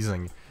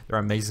amazing. They're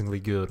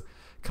amazingly good.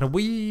 Can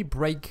we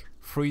break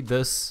through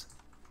this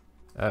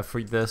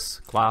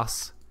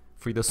glass,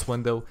 through this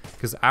window?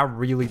 Because I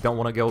really don't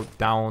want to go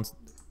down,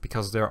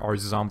 because there are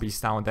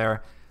zombies down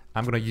there.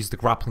 I'm gonna use the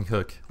grappling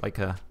hook like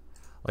a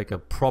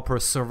proper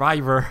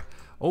survivor.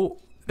 Oh,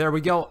 there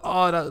we go.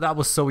 Oh, that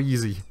was so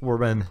easy.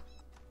 We're in.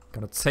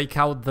 Gonna take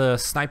out the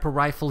sniper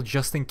rifle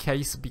just in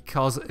case,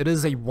 because it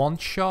is a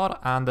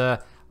one-shot, and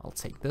I'll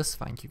take this.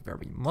 Thank you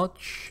very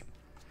much.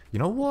 You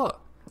know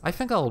what? I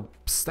think I'll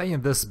stay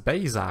in this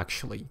base,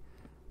 actually.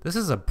 This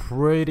is a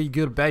pretty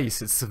good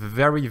base. It's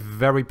very,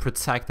 very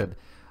protected.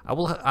 I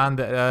will, and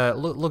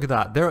look at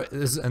that. There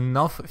is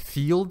enough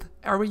field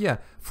area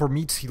for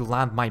me to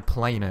land my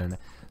plane in.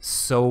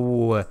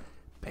 So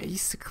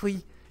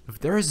basically, if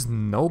there is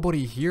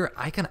nobody here,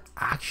 I can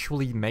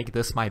actually make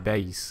this my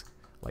base.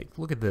 Like,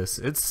 look at this.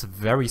 It's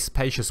very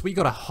spacious. We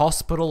got a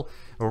hospital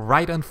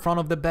right in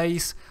front of the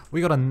base. We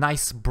got a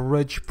nice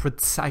bridge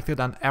protected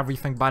and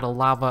everything by the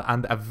lava,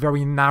 and a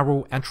very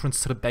narrow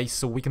entrance to the base,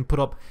 so we can put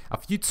up a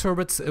few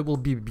turrets. It will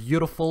be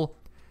beautiful.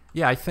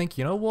 Yeah, I think,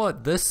 you know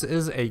what? This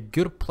is a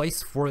good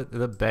place for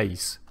the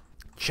base.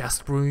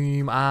 Chest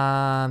room,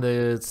 and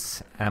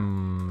it's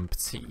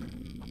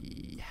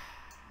empty.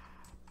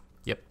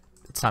 Yep,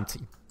 it's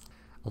empty.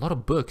 A lot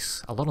of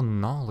books, a lot of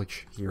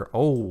knowledge here.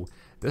 Oh,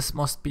 this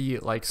must be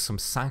like some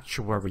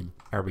sanctuary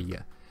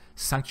area.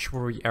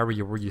 Sanctuary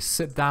area where you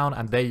sit down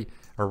and they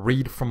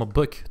read from a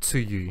book to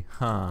you.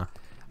 Huh.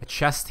 A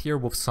chest here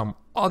with some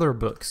other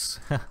books.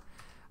 I'm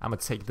gonna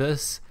take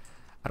this.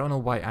 I don't know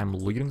why I'm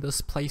looting this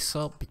place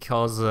up,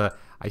 because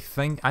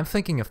I'm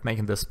thinking of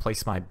making this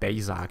place my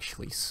base,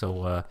 actually.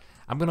 So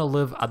I'm gonna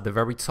live at the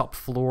very top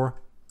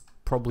floor,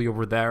 probably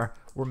over there,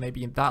 or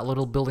maybe in that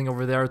little building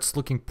over there. It's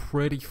looking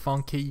pretty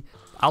funky.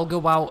 I'll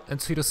go out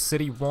into the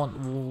city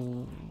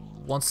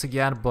once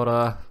again,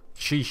 but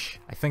sheesh,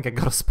 I think I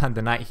gotta spend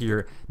the night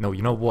here. No,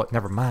 you know what?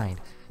 Never mind.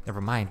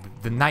 Never mind.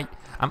 The night.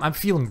 I'm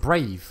feeling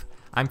brave.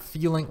 I'm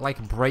feeling like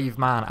a brave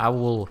man. I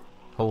will.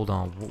 Hold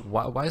on.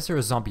 Why is there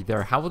a zombie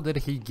there? How did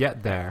he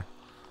get there?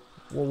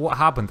 What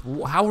happened?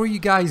 How are you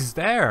guys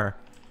there?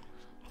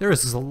 There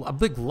is a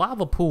big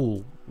lava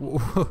pool.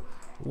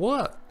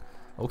 What?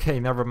 Okay,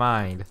 never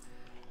mind.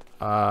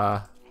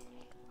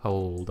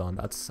 Hold on.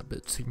 That's a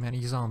bit too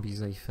many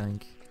zombies, I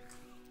think.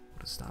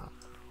 What is that?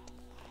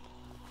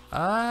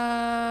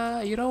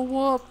 You know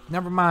what?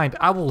 Never mind.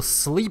 I will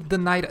sleep the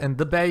night in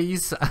the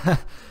base.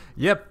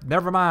 Yep,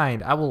 never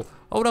mind. I will.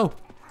 Oh no.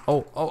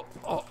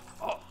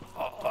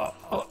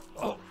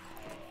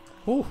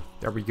 Oh,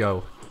 there we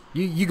go.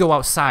 You go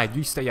outside.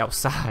 You stay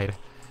outside.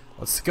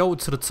 Let's go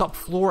to the top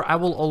floor. I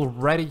will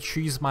already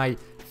choose my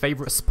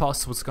favorite spot,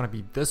 so it's gonna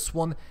be this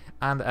one.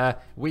 And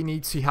we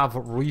need to have a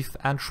roof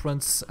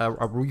entrance,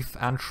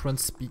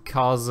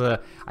 because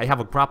I have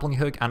a grappling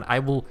hook, and I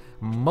will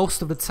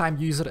most of the time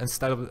use it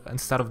instead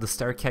of the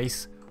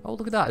staircase. Oh,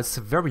 look at that! It's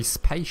very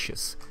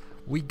spacious.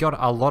 We got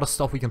a lot of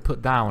stuff we can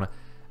put down.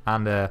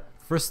 And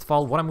first of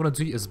all, what I'm gonna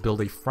do is build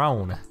a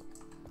throne.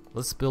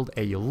 Let's build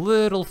a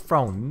little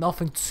throne.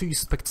 Nothing too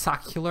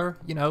spectacular,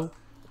 you know,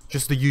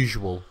 just the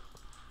usual.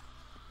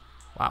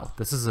 Wow,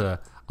 this is a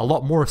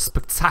lot more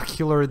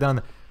spectacular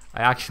than I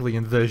actually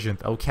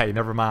envisioned. Okay,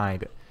 never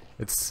mind.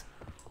 It's,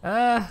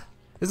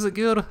 is it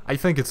good? I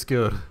think it's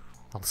good.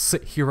 I'll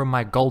sit here on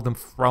my golden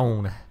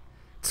throne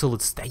till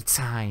it's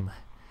daytime.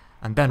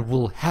 And then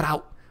we'll head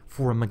out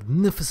for a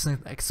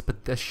magnificent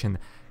expedition,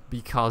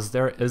 because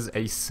there is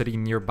a city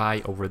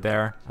nearby over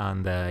there.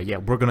 And yeah,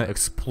 we're gonna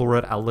explore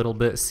it a little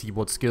bit, see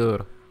what's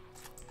good.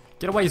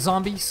 Get away,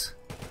 zombies!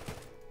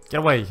 Get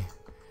away!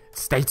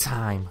 It's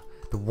daytime!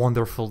 The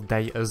wonderful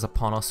day is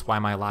upon us. Why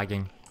am I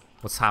lagging?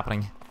 What's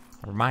happening?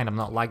 Never mind, I'm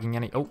not lagging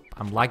any- Oh,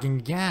 I'm lagging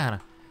again!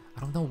 I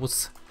don't know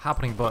what's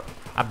happening, but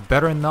I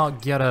better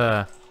not get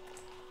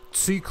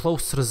too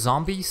close to the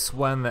zombies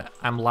when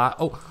I'm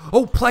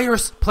Oh,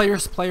 players!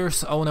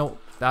 Oh no,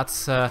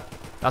 that's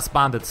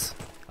bandits.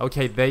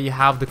 Okay, they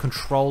have the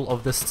control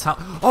of this town.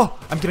 Oh,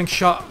 I'm getting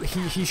shot.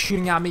 He's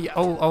shooting at me.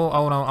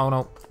 Oh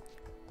no.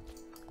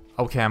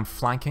 Okay, I'm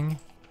flanking.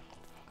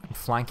 I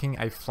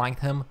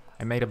flanked him.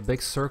 I made a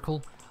big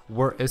circle.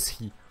 Where is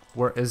he?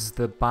 Where is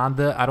the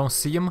bandit? I don't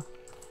see him.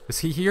 Is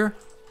he here?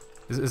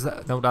 Is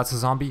that... No, that's a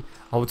zombie.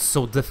 Oh, it's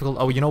so difficult.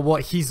 Oh, you know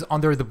what? He's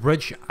under the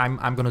bridge.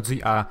 I'm gonna do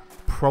a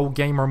pro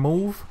gamer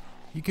move,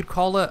 you could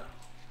call it.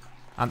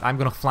 And I'm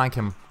gonna flank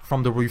him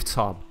from the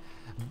rooftop.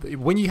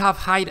 When you have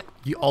hide,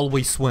 you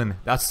always win.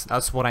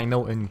 That's what I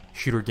know in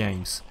shooter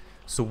games.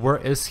 So where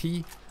is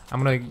he?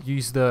 I'm gonna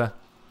use the...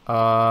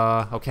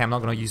 Okay, I'm not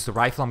gonna use the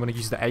rifle. I'm gonna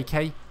use the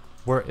AK.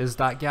 Where is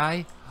that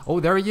guy? Oh,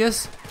 there he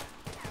is.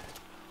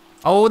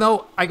 Oh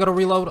no, I gotta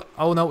reload.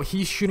 Oh no,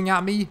 he's shooting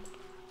at me.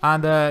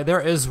 And there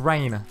is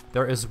rain.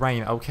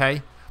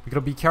 Okay. We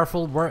gotta be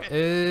careful. Where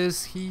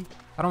is he?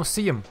 I don't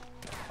see him.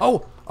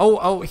 Oh,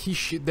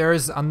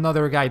 there's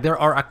another guy. There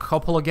are a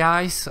couple of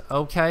guys.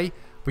 Okay.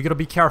 We gotta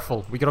be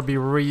careful. We gotta be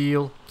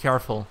real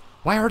careful.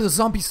 Why are the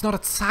zombies not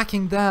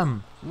attacking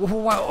them?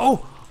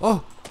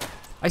 Oh,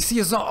 I see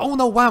a zombie. Oh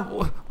no,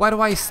 why do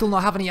I still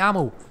not have any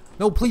ammo?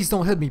 No, please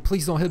don't hit me.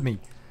 Please don't hit me.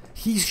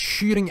 He's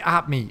shooting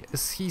at me.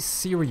 Is he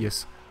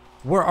serious?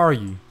 Where are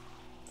you?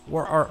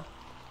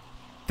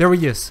 There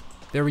he is.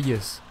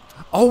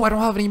 Oh, I don't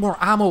have any more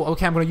ammo.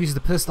 Okay, I'm gonna use the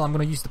pistol. I'm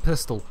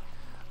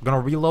gonna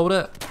reload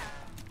it.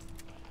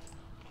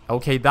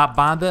 Okay, that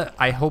bandit.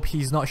 I hope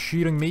he's not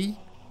shooting me.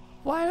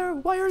 Why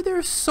are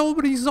there so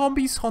many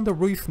zombies on the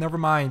roof? Never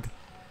mind.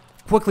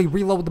 Quickly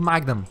reload the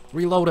magnum.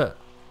 Reload it.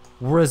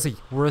 Where is he?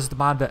 Where is the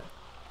bandit?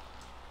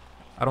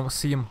 I don't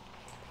see him.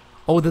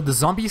 Oh, did the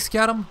zombies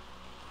get him?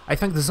 I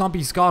think the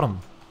zombies got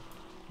him.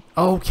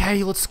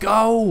 Okay, let's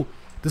go.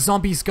 The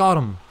zombies got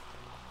him.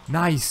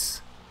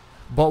 Nice.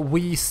 But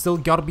we still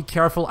gotta be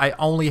careful. I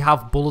only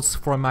have bullets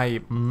for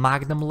my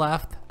magnum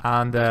left.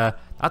 And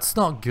that's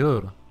not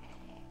good.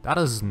 That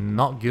is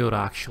not good,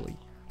 actually.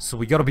 So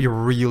we gotta be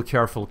real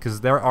careful,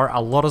 because there are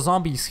a lot of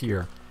zombies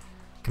here.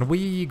 Can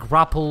we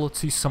grapple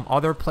to some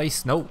other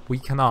place? No, we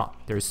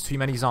cannot. There's too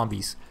many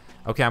zombies.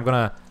 Okay, I'm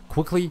gonna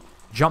quickly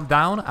jump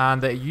down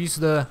and use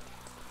the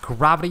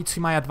gravity to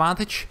my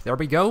advantage. There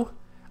we go.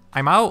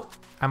 I'm out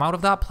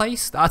of that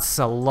place. That's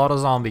a lot of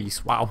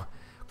zombies. Wow.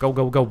 Go.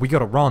 We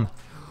gotta run.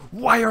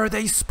 Why are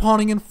they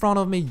spawning in front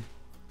of me?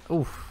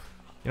 Oof.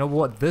 You know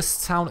what?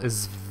 This town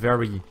is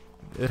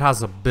it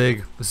has a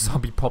big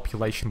zombie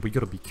population. We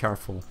gotta be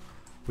careful.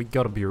 We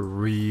gotta be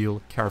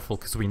real careful,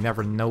 because we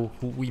never know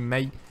who we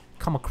may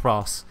come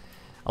across.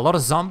 A lot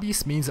of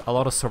zombies means a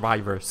lot of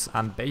survivors,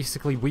 and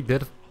basically we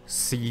did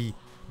see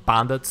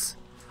bandits.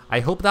 I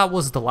hope that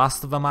was the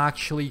last of them,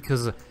 actually,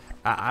 because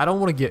I don't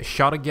want to get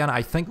shot again.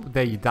 I think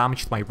they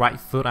damaged my right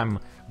foot. I'm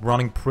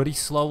running pretty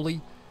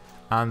slowly.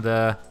 And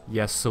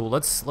yeah, so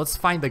let's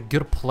find a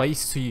good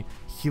place to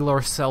heal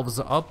ourselves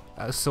up.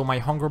 So my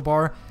hunger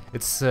bar,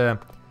 it's at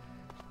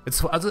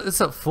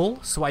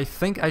full, so I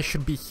think I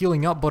should be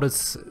healing up, but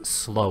it's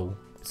slow.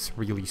 It's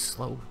really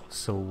slow.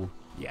 So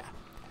yeah,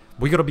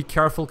 we gotta be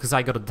careful, because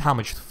I got a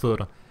damaged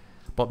foot.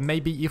 But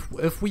maybe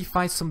if we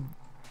find some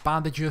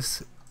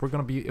bandages, if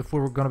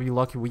we're gonna be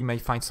lucky, we may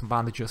find some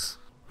bandages.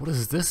 What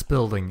is this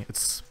building?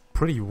 It's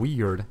pretty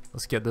weird.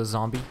 Let's get the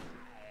zombie.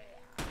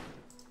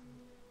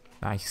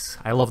 Nice.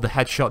 I love the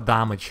headshot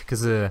damage,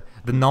 because the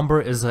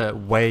number is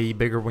way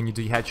bigger when you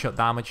do headshot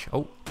damage.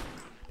 Oh,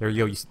 there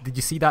you go. Did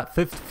you see that?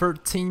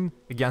 13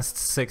 against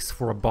 6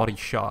 for a body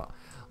shot.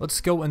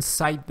 Let's go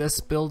inside this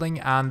building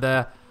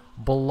and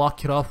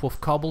block it off with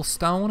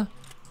cobblestone.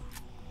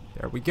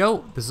 There we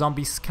go. The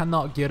zombies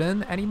cannot get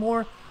in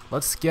anymore.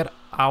 Let's get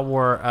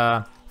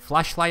our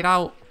flashlight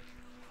out.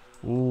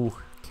 Ooh,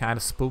 kind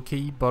of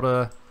spooky,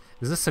 but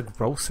is this a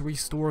grocery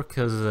store?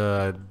 Because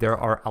there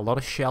are a lot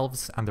of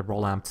shelves and they're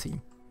all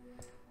empty.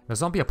 In a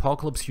zombie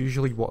apocalypse,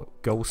 usually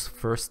what goes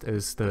first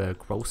is the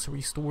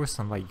grocery stores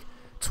and like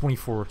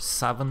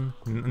 24/7,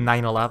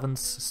 9/11s,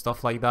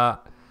 stuff like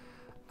that.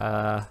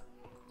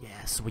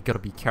 Yeah, so we gotta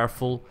be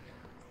careful,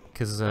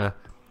 because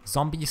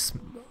zombies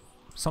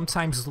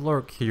sometimes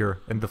lurk here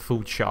in the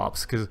food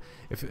shops. Because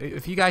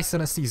if you guys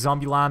didn't see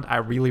Zombieland, I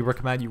really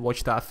recommend you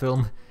watch that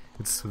film.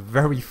 It's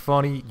very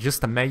funny,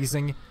 just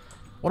amazing.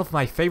 One of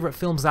my favorite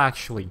films,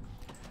 actually.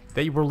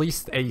 They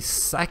released a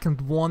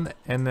second one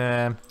in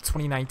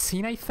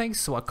 2019, I think,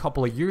 so a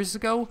couple of years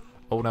ago.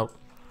 Oh no.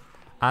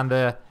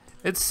 And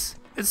it's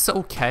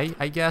okay,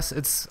 I guess.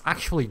 It's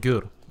actually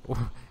good.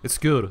 It's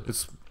good.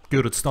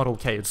 It's not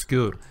okay. It's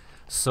good.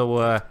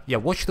 So yeah,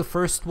 watch the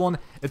first one.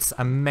 It's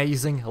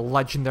amazing,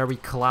 legendary,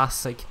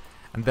 classic.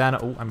 And then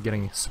I'm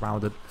getting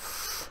surrounded.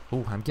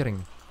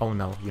 Oh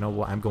no, you know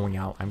what? I'm going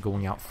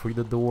out through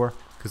the door,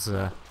 because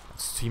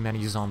There's too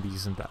many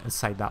zombies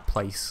inside that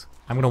place.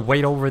 I'm gonna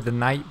wait over the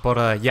night,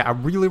 but yeah, I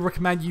really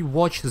recommend you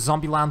watch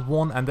Zombieland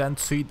 1 and then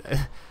 2.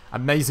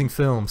 Amazing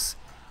films.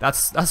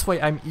 That's why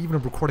I'm even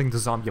recording the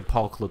zombie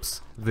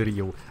apocalypse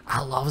video.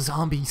 I love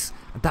zombies,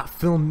 and that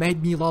film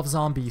made me love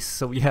zombies,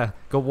 so yeah,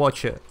 go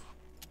watch it.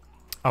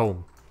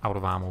 Oh, out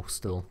of ammo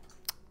still.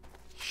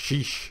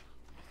 Sheesh.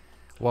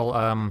 Well,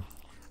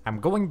 I'm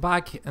going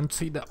back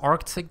into the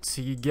Arctic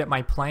to get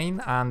my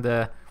plane, and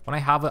when I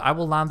have it, I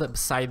will land it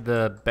beside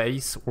the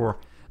base, or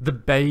the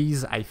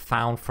base I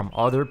found from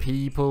other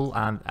people,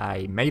 and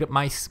I made it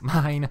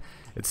mine.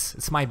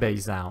 It's my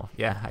base now.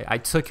 Yeah, I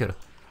took it.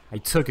 I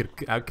took it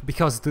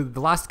because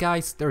the last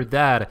guys, they're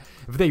dead.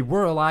 If they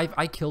were alive,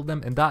 I killed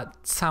them in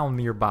that town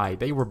nearby.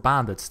 They were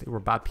bandits. They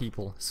were bad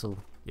people. So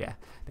yeah,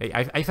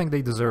 I think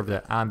they deserved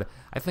it, and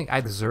I think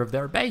I deserve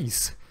their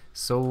base.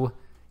 So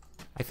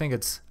I think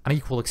it's an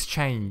equal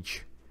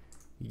exchange.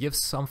 You give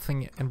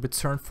something in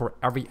return for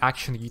every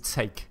action you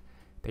take.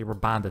 They were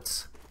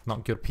bandits,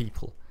 not good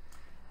people.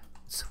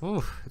 It's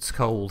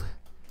cold.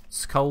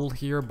 It's cold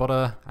here, but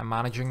I'm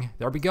managing.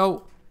 There we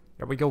go.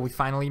 There we go. We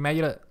finally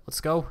made it.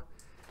 Let's go.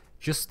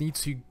 Just need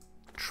to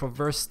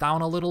traverse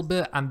down a little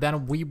bit, and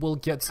then we will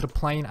get to the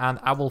plane, and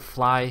I will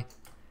fly.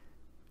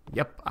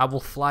 Yep, I will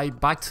fly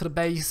back to the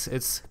base.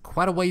 It's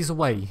quite a ways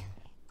away.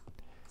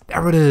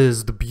 There it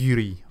is, the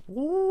beauty.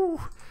 Ooh.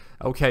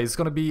 Okay, it's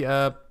gonna be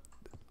oh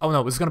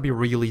no, it's gonna be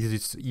really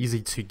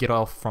easy to get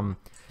off from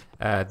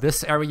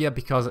this area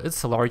because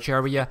it's a large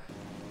area.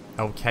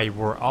 Okay,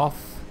 we're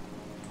off,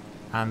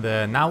 and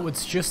now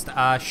it's just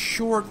a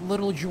short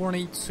little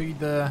journey to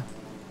the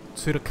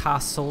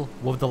castle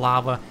with the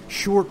lava.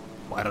 Short,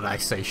 why did I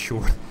say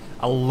short?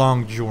 A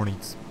long journey.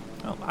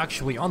 Oh,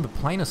 actually on the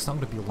plane it's not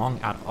going to be long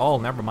at all,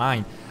 never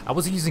mind. I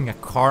was using a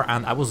car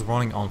and I was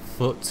running on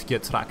foot to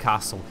get to that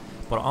castle.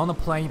 But on the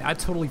plane I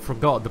totally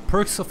forgot. The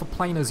perks of a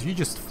plane is you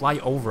just fly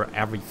over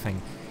everything.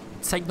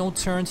 You take no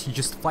turns, you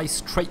just fly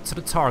straight to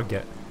the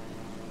target.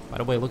 By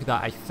the way, look at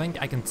that. I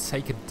think I can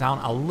take it down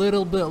a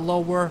little bit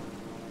lower.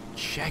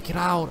 Check it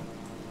out.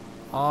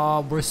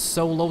 Oh, we're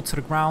so low to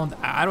the ground.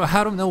 I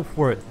don't know if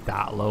we're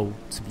that low,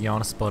 to be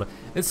honest, but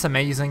it's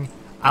amazing.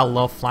 I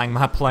love flying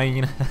my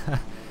plane.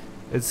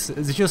 It's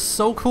just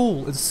so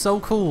cool. It's so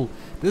cool.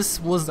 This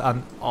was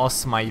an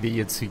awesome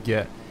idea to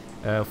get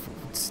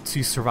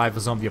to survive a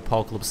zombie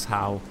apocalypse.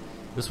 How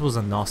this was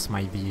an awesome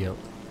idea.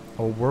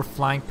 Oh, we're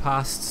flying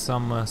past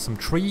some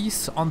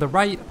trees on the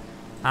right,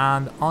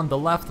 and on the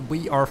left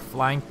we are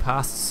flying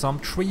past some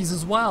trees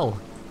as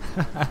well.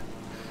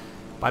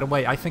 By the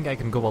way, I think I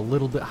can go a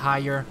little bit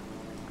higher,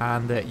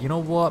 and you know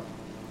what?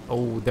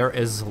 Oh, there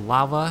is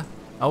lava.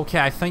 Okay,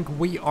 I think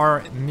we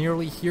are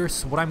nearly here,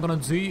 so what I'm gonna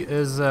do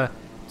is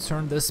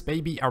turn this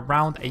baby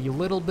around a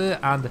little bit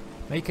and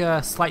make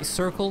a slight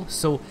circle.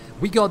 So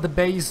we got the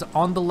base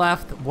on the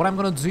left. What I'm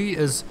gonna do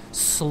is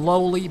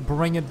slowly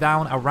bring it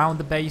down around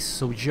the base,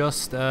 so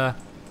just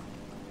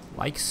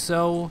like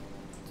so.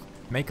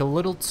 Make a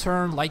little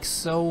turn like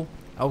so.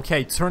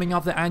 Okay, turning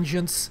off the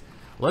engines.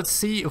 Let's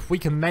see if we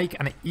can make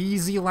an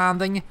easy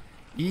landing.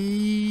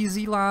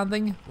 Easy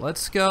landing.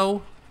 Let's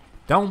go.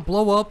 Don't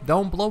blow up.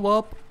 Don't blow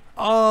up.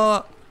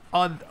 Oh,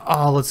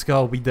 let's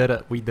go. We did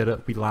it. We did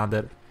it. We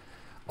landed.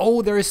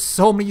 Oh, there is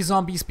so many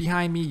zombies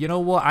behind me. You know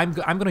what? I'm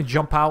gonna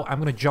jump out. I'm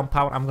gonna jump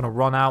out. I'm gonna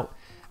run out.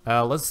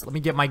 Let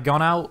me get my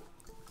gun out.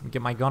 Let me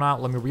get my gun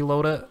out. Let me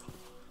reload it.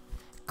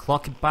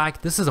 Clock it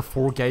back. This is a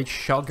 4-gauge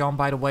shotgun,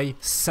 by the way.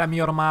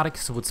 Semi-automatic,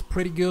 so it's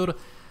pretty good.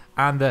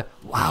 And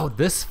wow,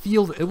 this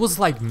field, it was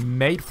like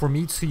made for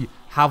me to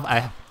have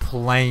a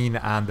plane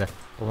and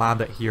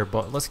land it here.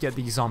 But let's get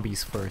these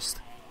zombies first.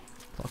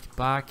 Clock it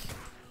back.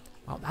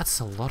 Wow, that's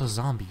a lot of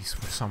zombies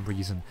for some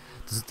reason.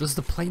 Does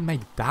the plane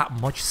make that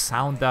much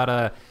sound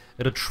that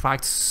it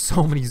attracts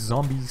so many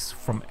zombies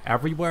from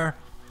everywhere?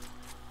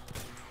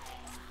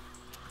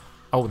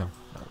 Oh no,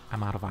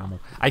 I'm out of ammo.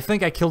 I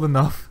think I killed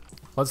enough.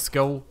 Let's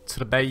go to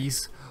the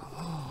base.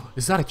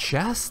 Is that a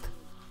chest?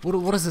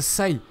 What does it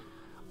say?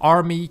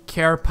 Army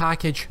care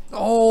package.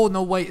 Oh,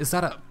 no, wait, is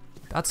that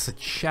that's a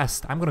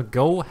chest. I'm gonna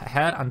go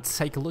ahead and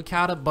take a look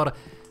at it, but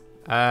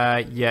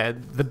yeah,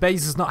 the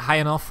base is not high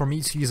enough for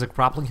me to use a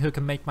grappling hook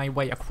and make my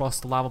way across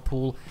the lava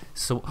pool.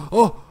 So,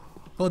 oh,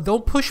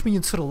 don't push me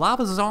into the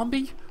lava,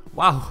 zombie.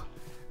 Wow,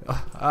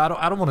 I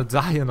don't want to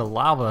die in the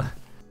lava.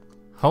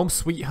 Home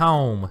sweet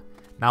home.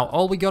 Now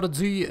all we gotta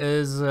do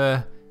is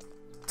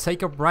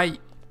take a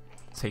right.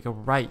 Take a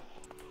right.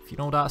 If you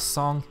know that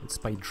song, it's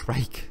by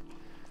Drake.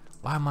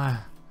 Why am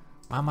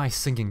I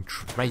singing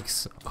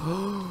Drake's?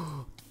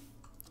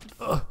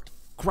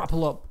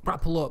 Grapple up,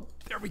 grapple up.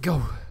 There we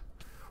go.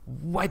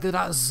 How did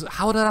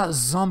that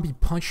zombie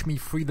punch me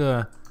through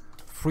the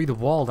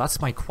wall?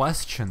 That's my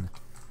question.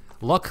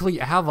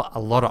 Luckily, I have a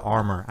lot of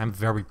armor. I'm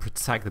very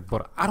protected,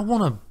 but I don't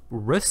want to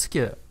risk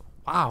it.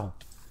 Wow.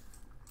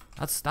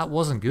 That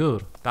wasn't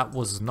good. That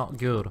was not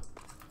good.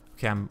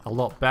 Okay, I'm a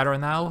lot better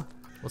now.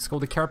 Let's go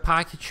to care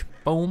package.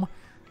 Boom.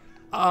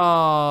 Oh,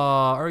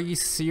 are you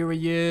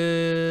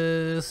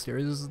serious? There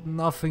is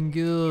nothing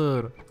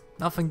good.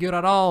 Nothing good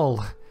at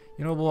all.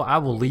 You know what, I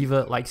will leave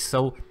it like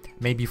so.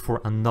 Maybe for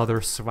another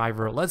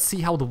survivor. Let's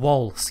see how the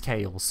wall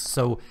scales.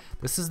 So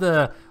this is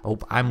the... Oh,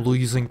 I'm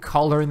losing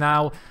color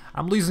now.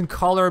 I'm losing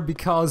color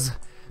because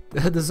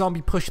the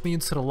zombie pushed me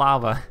into the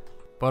lava.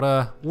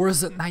 But where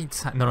is it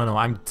nighttime? No,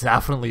 I'm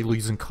definitely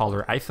losing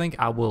color. I think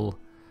I will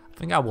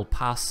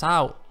pass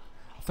out.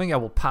 I think I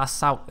will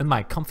pass out in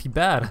my comfy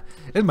bed.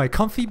 In my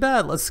comfy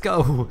bed. Let's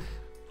go.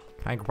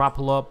 Can I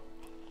grapple up?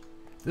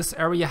 This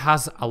area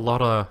has a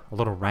lot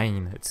of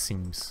rain, it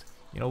seems.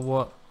 You know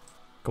what?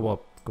 Go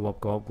up. Go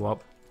up, go up, go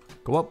up.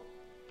 Go up.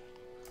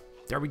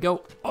 There we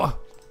go. Oh,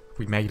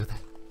 we made it.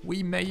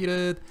 We made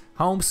it.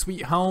 Home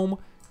sweet home.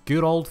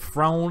 Good old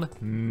throne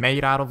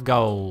made out of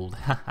gold.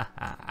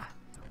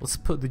 Let's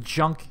put the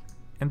junk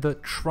in the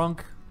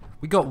trunk.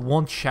 We got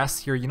one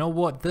chest here. You know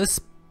what?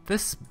 This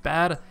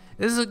bed,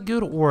 is it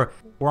good or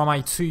am I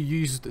too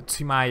used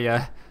to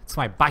my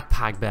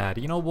backpack bed?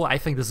 You know what? I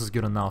think this is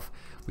good enough.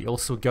 We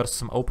also got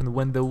some open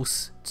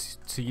windows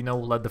to you know,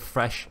 let the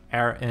fresh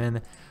air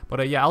in.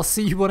 But yeah, I'll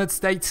see you when it's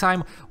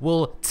daytime.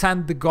 We'll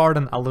tend the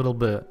garden a little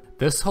bit.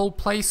 This whole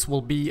place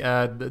will be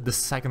the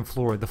second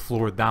floor, the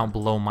floor down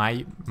below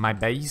my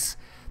base.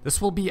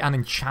 This will be an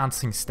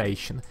enchanting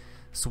station.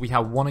 So we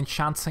have one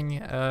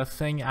enchanting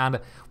thing, and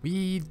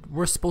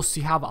we're supposed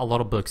to have a lot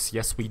of books.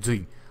 Yes, we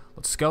do.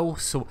 Let's go.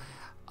 So,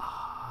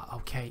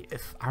 okay,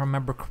 if I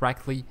remember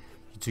correctly,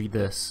 you do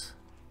this.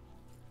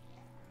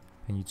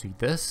 And you do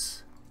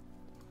this.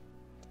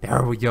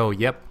 There we go.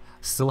 Yep,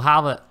 still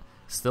have it.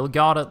 Still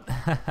got it.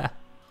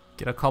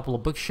 Get a couple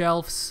of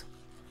bookshelves.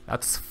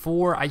 That's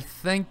 4, I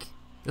think.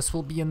 This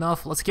will be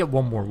enough. Let's get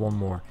one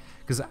more.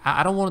 Because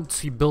I don't want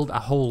to build a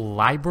whole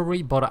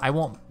library, but I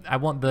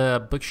want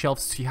the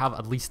bookshelves to have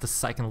at least a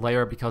second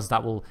layer, because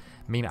that will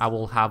mean I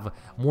will have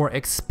more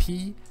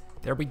XP.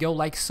 There we go,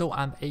 like so,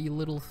 and a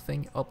little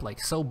thing up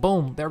like so.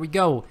 Boom, there we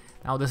go.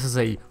 Now this is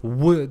a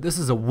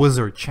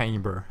wizard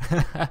chamber.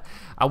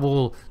 I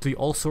will do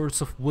all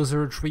sorts of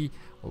wizardry,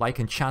 like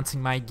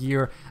enchanting my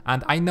gear,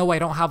 and I know I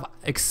don't have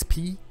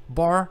XP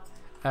bar.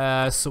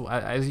 So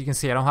as you can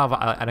see, I don't have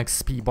an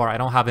XP bar. I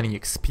don't have any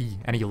XP,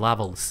 any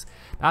levels.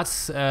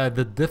 That's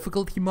the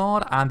difficulty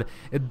mod, and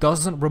it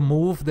doesn't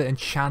remove the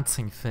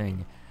enchanting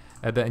thing,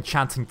 the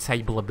enchanting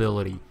table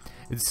ability.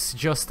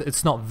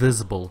 It's not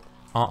visible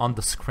on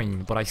the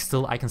screen, but I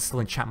can still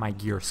enchant my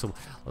gear. So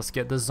let's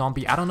get this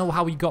zombie. I don't know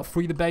how we got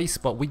through the base,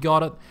 but we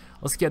got it.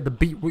 Let's get the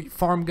beetroot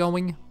farm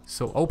going.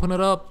 So open it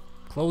up,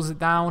 close it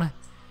down.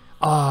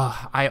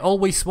 I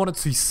always wanted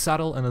to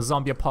settle in a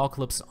zombie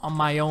apocalypse on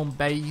my own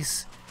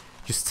base.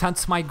 Just tend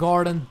to my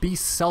garden, be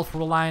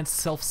self-reliant,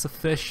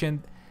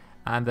 self-sufficient,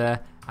 and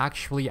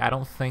actually I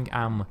don't think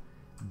I'm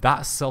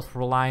that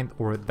self-reliant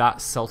or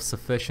that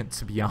self-sufficient,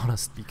 to be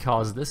honest,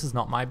 because this is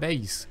not my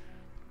base.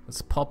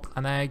 Let's pop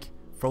an egg,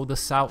 throw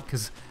this out,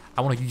 because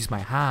I want to use my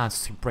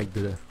hands to break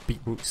the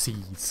beetroot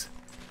seeds.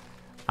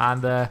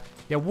 And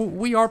yeah,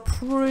 we are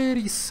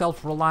pretty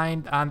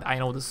self-reliant, and I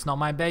know this is not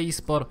my base,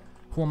 but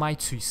who am I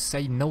to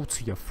say no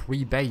to a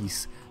free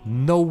base?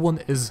 No one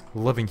is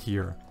living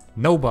here.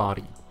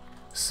 Nobody.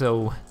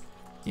 So,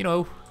 you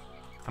know,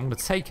 I'm gonna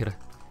take it.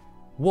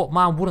 What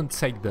man wouldn't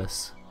take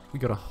this? We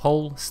got a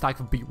whole stack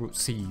of beetroot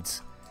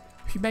seeds.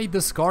 Who made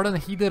this garden?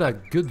 He did a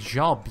good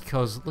job,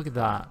 because look at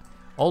that.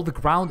 All the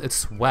ground,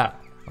 it's wet.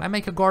 When I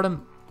make a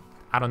garden,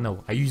 I don't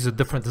know, I use a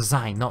different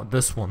design, not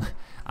this one.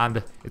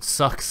 And it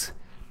sucks.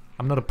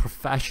 I'm not a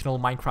professional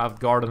Minecraft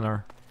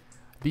gardener.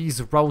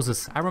 These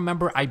roses, I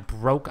remember I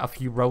broke a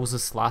few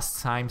roses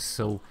last time,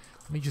 so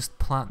let me just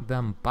plant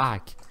them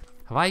back.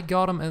 Have I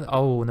got them in?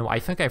 Oh no, I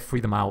think I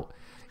freed them out.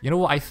 You know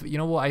what?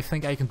 I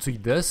think I can do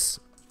this.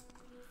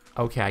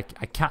 Okay, I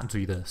can't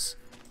do this.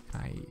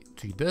 Can I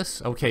do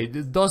this? Okay,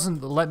 it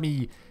doesn't let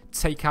me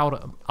take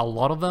out a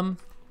lot of them,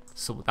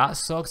 so that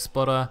sucks.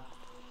 But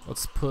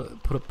let's put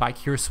it back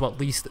here, so at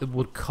least it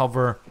would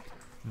cover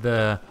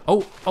the...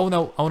 Oh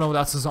no,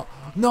 that's a zombie.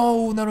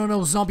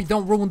 No, zombie,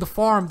 don't ruin the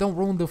farm. Don't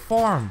ruin the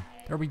farm.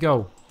 There we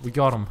go. We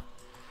got him.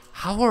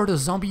 How are the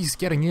zombies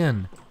getting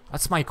in?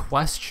 That's my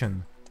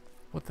question.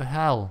 What the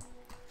hell?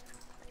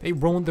 They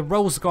ruined the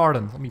rose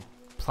garden. Let me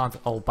plant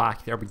it all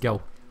back. There we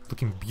go.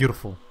 Looking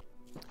beautiful.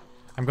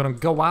 I'm gonna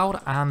go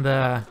out and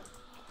I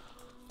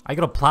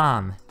got a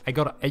plan. I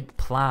got 8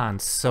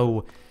 plans.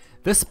 So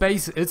this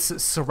base,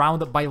 it's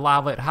surrounded by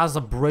lava. It has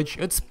a bridge.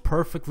 It's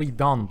perfectly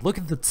done. Look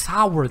at the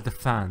tower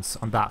defense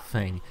on that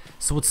thing.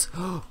 So it's...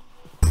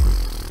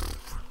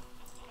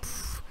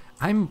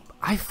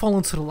 I fall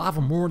into the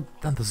lava more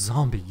than the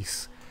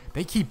zombies.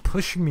 They keep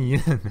pushing me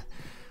in.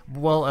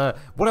 Well,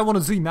 what I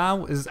want to do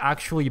now is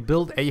actually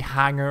build a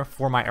hangar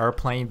for my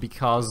airplane,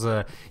 because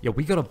yeah,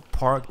 we gotta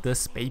park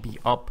this baby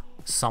up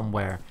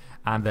somewhere.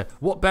 And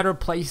what better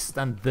place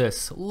than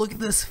this? Look at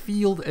this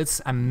field.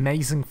 It's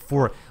amazing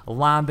for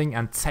landing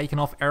and taking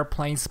off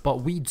airplanes,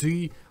 but we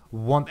do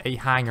want a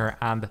hangar,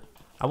 and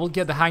I will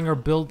get the hangar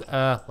built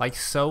like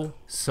so.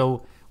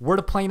 So where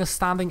the plane is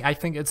standing, I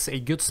think it's a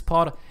good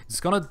spot. It's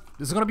gonna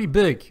be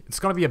big. It's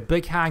gonna be a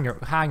big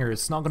hangar.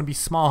 It's not gonna be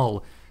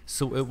small.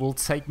 So it will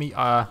take me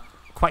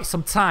quite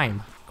some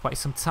time.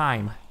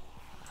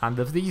 And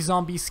if these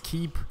zombies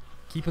keep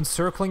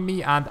encircling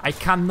me and I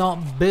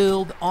cannot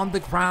build on the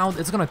ground,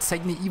 it's gonna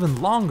take me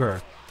even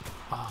longer.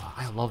 Oh,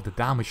 I love the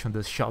damage on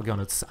this shotgun.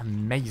 It's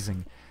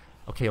amazing.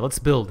 Okay, let's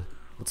build.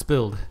 Let's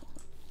build.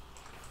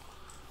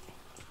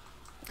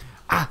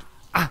 Ah!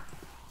 Ah!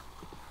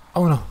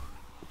 Oh no!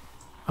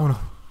 Oh no!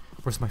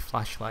 Where's my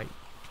flashlight?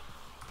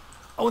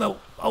 Oh no!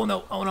 Oh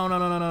no! Oh no! No!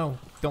 No! No! No!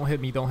 Don't hit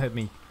me! Don't hit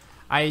me!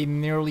 I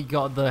nearly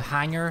got the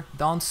hangar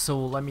done,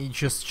 so let me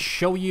just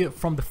show you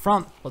from the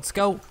front. Let's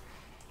go!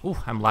 Ooh,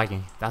 I'm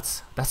lagging.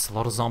 That's a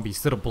lot of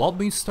zombies. Did a blood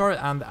moon start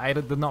and I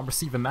did not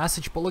receive a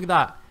message, but look at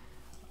that.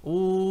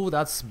 Ooh,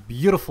 that's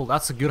beautiful.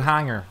 That's a good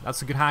hangar.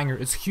 That's a good hangar.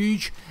 It's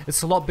huge.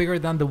 It's a lot bigger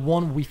than the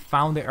one we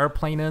found the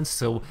airplane in,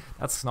 so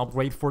that's an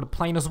upgrade for the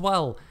plane as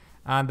well.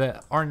 And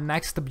our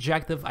next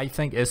objective, I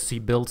think, is to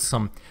build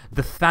some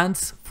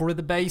defense for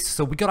the base.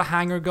 So we got a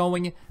hangar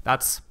going.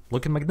 That's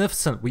looking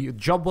magnificent.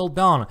 Job well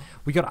done.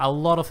 We got a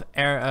lot of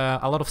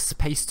a lot of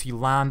space to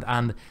land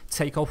and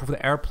take off with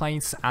the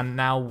airplanes. And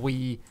now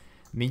we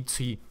need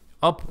to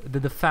up the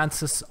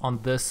defenses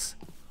on this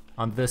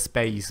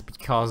base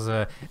because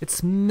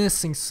it's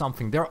missing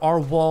something. There are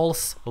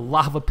walls,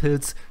 lava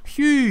pits,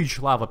 huge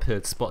lava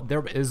pits, but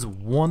there is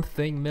one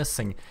thing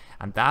missing,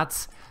 and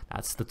that's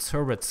the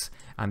turrets.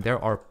 And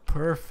there are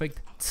perfect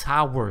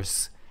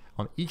towers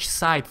on each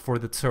side for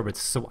the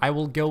turrets. So I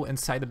will go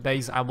inside the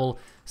base. I will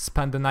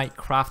spend the night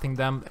crafting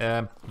them.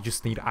 You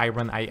just need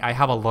iron. I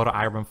have a lot of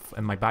iron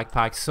in my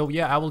backpack. So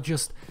yeah, I will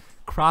just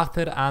craft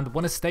it. And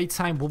when it's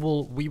daytime,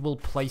 we will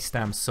place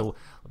them. So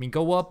let me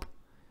go up.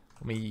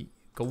 Let me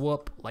go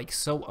up like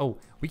so. Oh,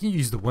 we can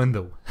use the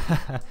window.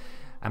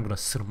 I'm gonna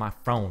sit on my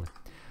throne.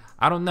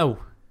 I don't know.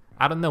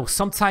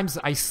 Sometimes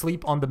I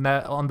sleep on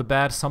the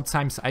bed.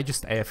 Sometimes I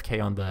just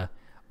AFK on the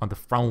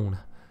throne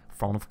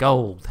of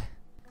gold.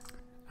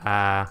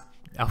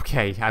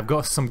 Okay, I've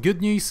got some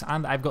good news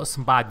and I've got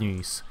some bad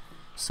news.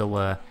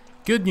 So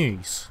good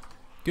news.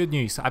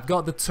 I've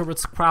got the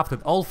turrets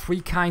crafted, all three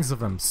kinds of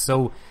them.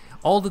 So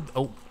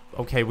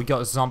okay, we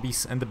got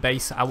zombies in the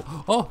base.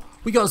 Oh,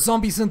 we got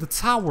zombies in the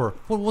tower.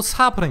 What's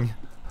happening?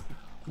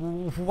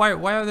 Why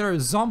are there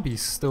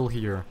zombies still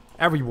here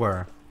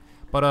everywhere?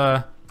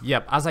 But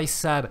yep, as I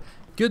said,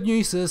 good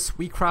news is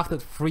we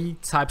crafted 3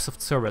 types of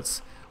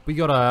turrets. We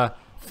got a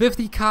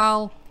 50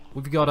 cal,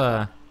 we've got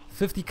a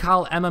 50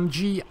 cal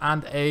MMG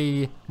and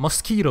a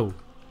mosquito.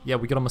 Yeah,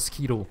 we got a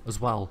mosquito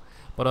as well.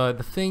 But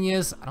the thing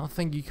is, I don't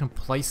think you can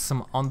place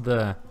them on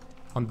the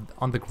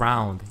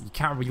ground. You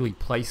can't really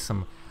place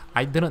them.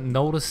 I didn't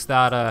notice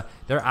that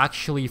they're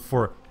actually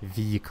for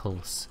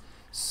vehicles.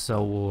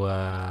 So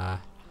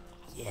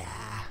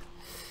yeah,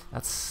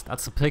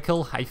 that's a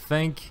pickle. I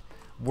think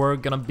we're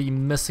gonna be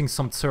missing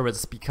some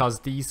turrets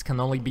because these can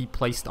only be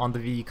placed on the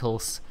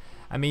vehicles.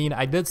 I mean,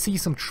 I did see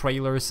some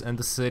trailers in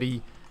the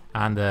city,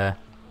 and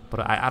but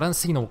I didn't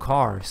see no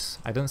cars.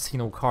 I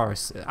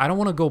don't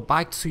want to go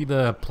back to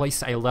the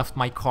place I left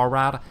my car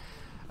at,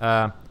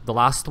 the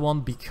last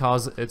one,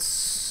 because it's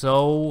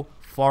so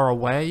far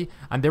away,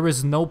 and there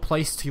is no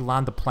place to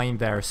land the plane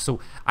there. So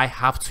I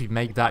have to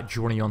make that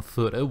journey on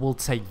foot. It will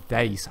take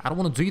days. I don't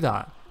want to do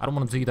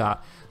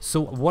that.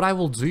 So what I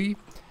will do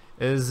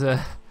is,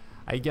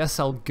 I guess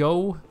I'll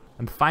go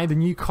and find a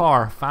new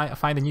car.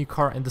 Find a new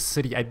car in the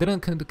city. I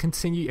didn't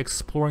continue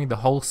exploring the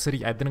whole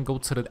city. I didn't go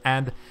to the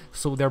end,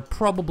 so there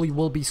probably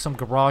will be some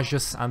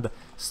garages and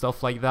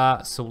stuff like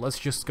that. So let's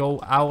just go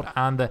out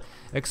and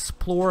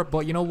explore.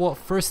 But you know what?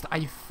 First,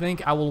 I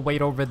think I will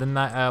wait over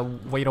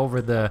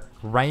the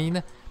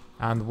rain,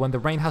 and when the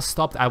rain has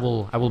stopped, I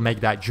will make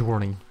that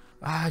journey.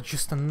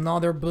 Just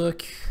another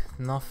book.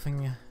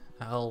 Nothing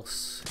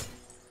else.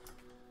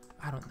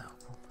 I don't know.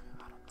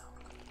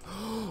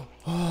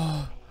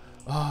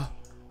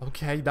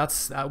 Okay,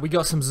 that's we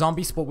got some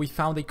zombies, but we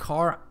found a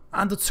car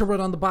and a turret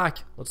on the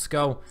back. Let's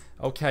go.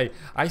 Okay,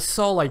 I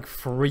saw like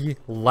 3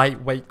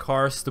 lightweight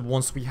cars, the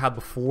ones we had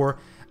before,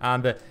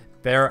 and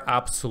they're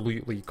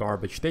absolutely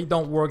garbage. They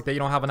don't work. They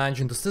don't have an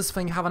engine. Does this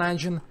thing have an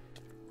engine?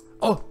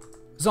 Oh,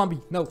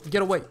 zombie! No,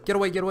 get away! Get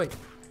away! Get away!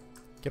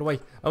 Get away!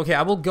 Okay,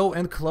 I will go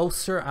in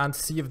closer and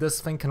see if this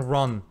thing can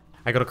run.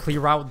 I gotta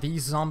clear out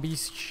these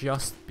zombies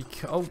just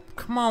because. Oh,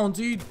 come on,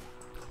 dude!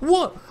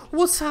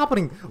 What's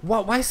happening?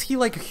 Why is he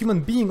like a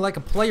human being, like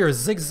a player,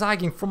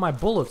 zigzagging from my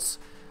bullets?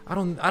 I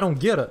don't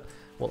get it.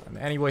 Well,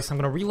 anyways, I'm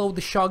gonna reload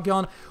the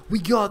shotgun. We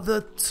got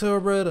the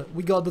turret.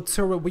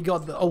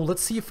 Oh,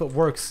 let's see if it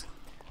works.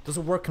 Does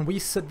it work? Can we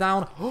sit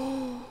down?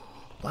 Oh,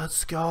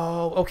 let's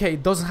go. Okay,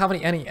 it doesn't have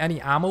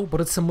any ammo,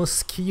 but it's a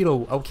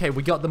mosquito. Okay,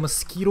 we got the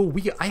mosquito.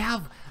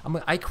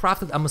 I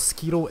crafted a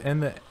mosquito in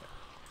the.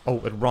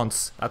 Oh, it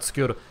runs. That's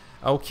good.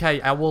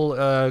 Okay, I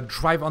will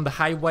drive on the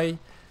highway.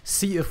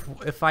 See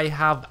if I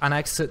have an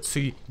exit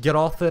to get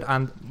off it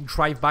and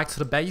drive back to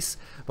the base.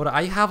 But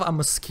I have a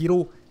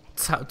mosquito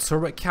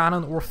turret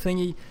cannon or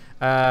thingy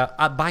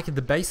back at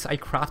the base. I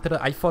crafted it.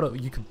 I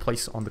thought you could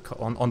place on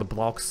the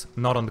blocks,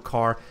 not on the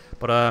car.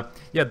 But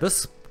yeah,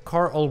 this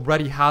car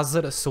already has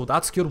it, so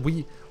that's good.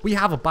 We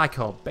have a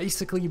backup.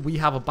 Basically, we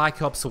have a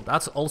backup, so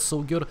that's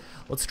also good.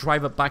 Let's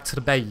drive it back to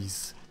the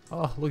base.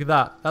 Oh, look at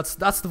that.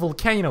 That's the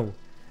volcano.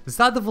 Is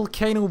that the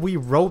volcano we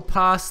rode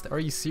past? Are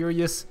you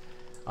serious?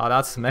 Oh,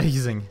 that's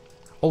amazing.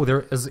 Oh,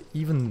 there is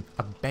even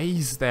a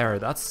base there.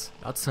 That's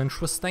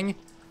interesting.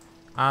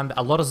 And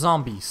a lot of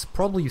zombies.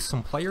 Probably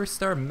some players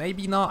there.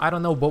 Maybe not. I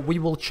don't know. But we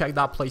will check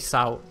that place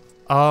out.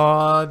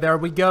 There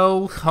we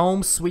go.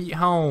 Home sweet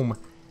home.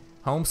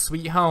 Home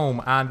sweet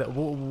home. And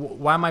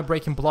why am I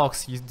breaking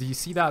blocks? Do you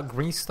see that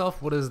green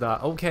stuff? What is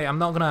that? Okay, I'm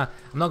not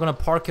gonna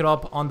park it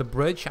up on the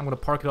bridge. I'm gonna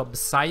park it up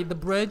beside the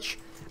bridge,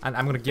 and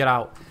I'm gonna get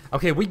out.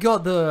 Okay, we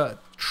got the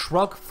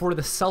truck for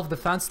the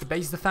self-defense, the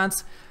base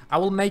defense. I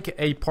will make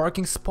a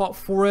parking spot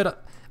for it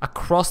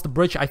across the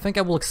bridge. I think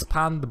I will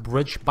expand the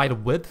bridge by the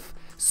width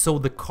so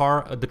the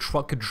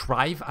truck could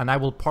drive, and I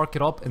will park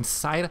it up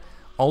inside.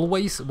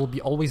 Always, it will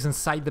be always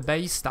inside the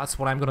base. That's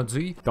what I'm gonna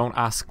do. Don't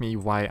ask me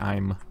why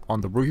I'm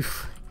on the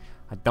roof.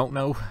 I don't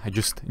know. I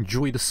just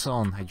enjoy the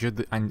sun.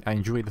 I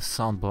enjoy the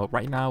sun. But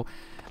right now,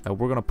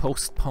 we're gonna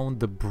postpone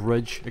the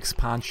bridge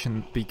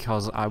expansion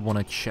because I want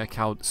to check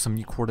out some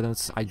new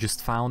coordinates I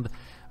just found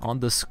on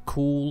this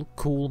cool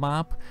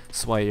map.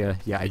 So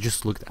I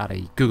just looked at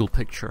a Google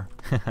picture.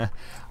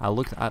 I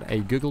looked at a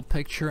Google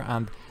picture,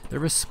 and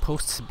there is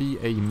supposed to be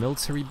a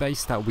military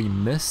base that we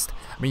missed.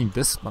 I mean,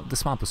 this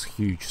map is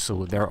huge,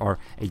 so there are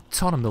a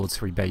ton of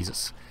military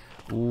bases.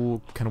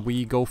 Ooh, can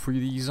we go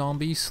through these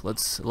zombies?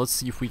 Let's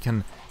see if we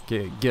can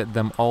get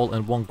them all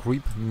in one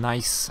group,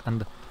 nice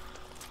and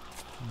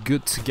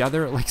good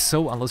together, like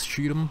so. And let's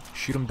shoot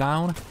them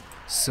down.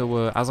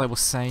 So as I was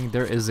saying,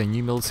 there is a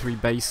new military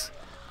base,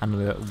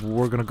 and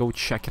we're gonna go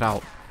check it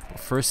out. But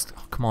first,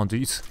 come on,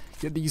 dudes,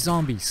 get these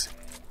zombies.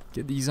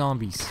 Get these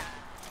zombies.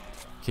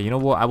 Okay, you know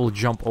what? I will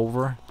jump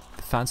over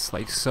the fence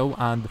like so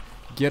and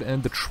get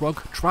in the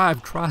truck.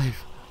 Drive.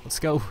 Let's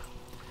go.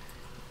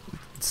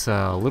 It's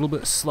a little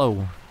bit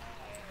slow,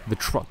 the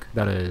truck,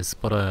 that is.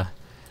 But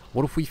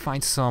what if we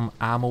find some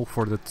ammo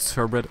for the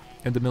turret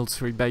in the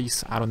military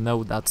base? I don't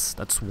know.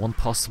 That's one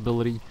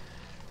possibility.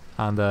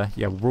 And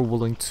yeah, we're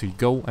willing to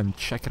go and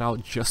check it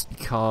out just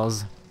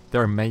because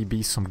there may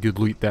be some good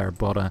loot there.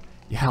 But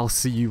yeah, I'll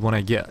see you when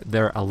I get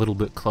there a little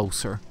bit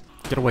closer.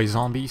 Get away,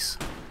 zombies.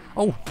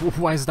 Oh,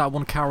 why is that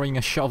one carrying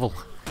a shovel?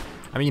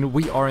 I mean,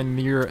 we are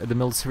near the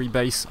military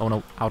base. Oh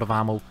no, out of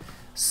ammo.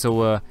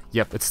 So,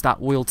 yep, it's that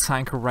oil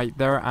tanker right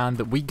there.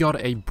 And we got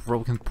a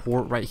broken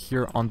port right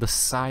here on the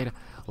side.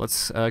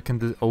 Let's,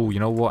 oh, you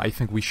know what? I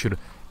think we should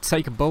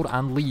take a boat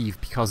and leave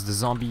because the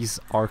zombies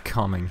are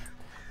coming.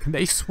 Can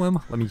they swim?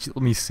 Let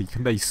me see.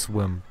 Can they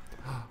swim?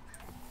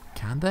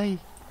 Can they?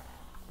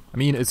 I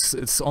mean,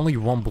 it's only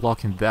one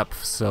block in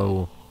depth,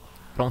 so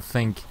I don't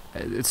think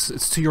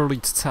it's too early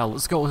to tell.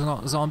 Let's go,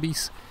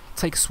 zombies.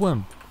 Take a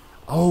swim.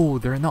 Oh,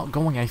 they're not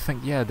going. I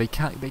think, yeah, they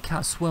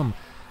can't swim.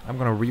 I'm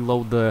gonna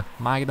reload the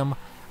magnum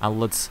and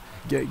let's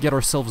get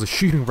ourselves a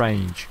shooting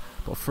range.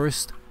 But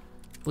first,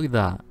 look at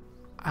that.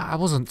 I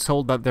wasn't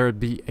told that there would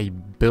be a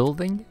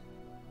building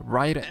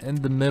right in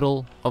the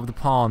middle of the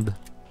pond.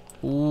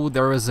 Ooh,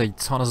 there is a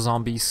ton of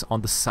zombies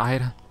on the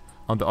side,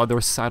 on the other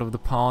side of the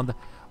pond.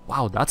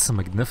 Wow, that's a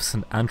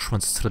magnificent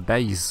entrance to the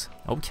base.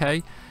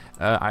 Okay,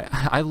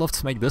 I love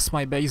to make this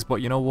my base,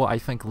 but you know what? I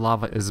think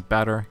lava is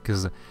better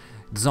because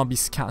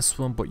zombies can't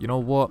swim. But you know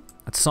what?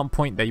 At some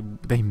point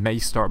they may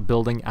start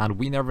building, and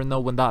we never know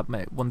when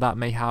that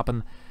may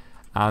happen.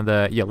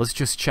 And yeah, let's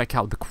just check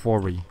out the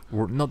quarry.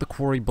 Or not the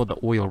quarry, but the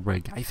oil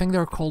rig. I think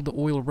they're called the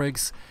oil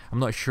rigs. I'm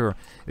not sure.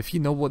 If you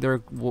know what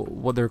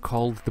they're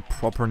called, the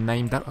proper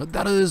name,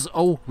 that is.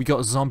 Oh, we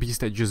got zombies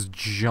that just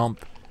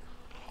jump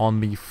on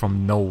me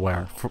from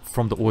nowhere,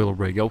 from the oil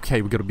rig.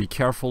 Okay, we gotta be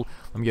careful.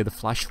 Let me get the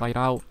flashlight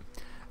out.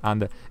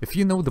 And if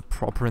you know the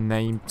proper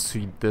name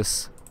to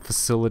this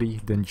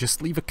facility, then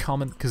just leave a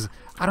comment, because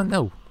I don't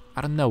know.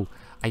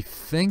 I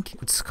think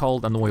it's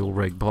called an oil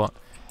rig, but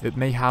it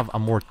may have a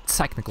more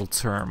technical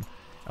term.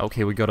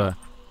 Okay, we gotta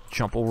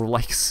jump over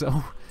like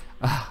so.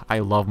 I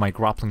love my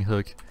grappling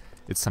hook.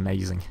 It's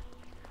amazing.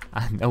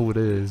 I know it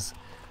is.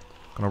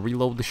 Gonna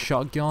reload the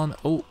shotgun.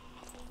 Oh,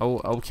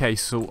 okay,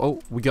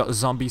 so, we got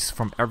zombies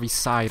from every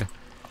side.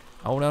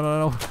 Oh,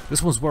 no.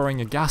 This one's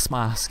wearing a gas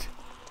mask.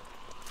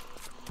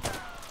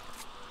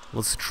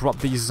 Let's drop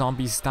these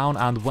zombies down,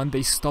 and when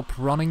they stop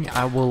running,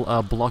 I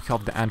will block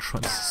off the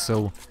entrance.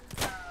 So,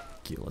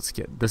 okay, let's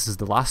get... This is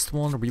the last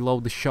one.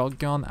 Reload the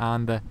shotgun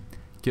and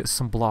get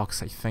some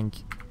blocks, I think.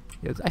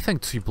 Yeah, I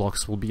think 2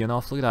 blocks will be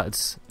enough. Look at that.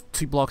 It's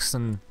 2 blocks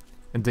in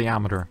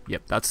diameter.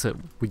 Yep, that's it.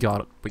 We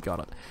got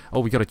it.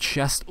 Oh, we got a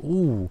chest.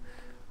 Ooh,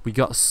 we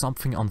got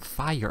something on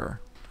fire.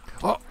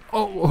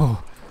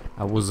 Oh.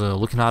 I was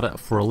looking at it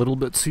for a little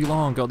bit too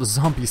long. Got the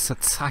zombies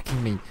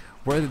attacking me.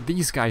 Where did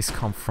these guys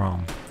come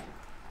from?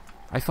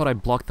 I thought I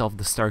blocked off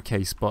the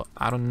staircase, but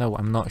I don't know.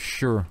 I'm not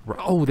sure.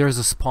 Oh, there's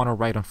a spawner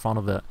right in front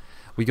of it.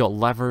 We got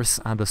levers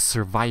and a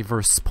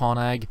survivor spawn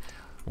egg.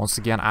 Once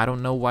again, I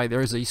don't know why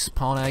there's a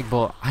spawn egg,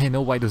 but I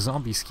know why the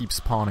zombies keep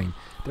spawning.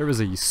 There is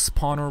a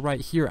spawner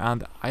right here,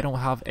 and I don't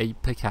have a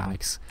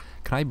pickaxe.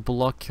 Can I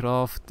block it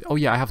off? Oh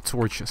yeah, I have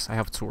torches.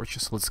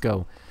 Let's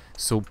go.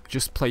 So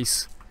just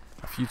place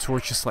a few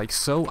torches like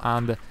so,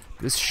 and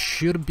This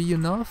should be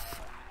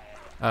enough.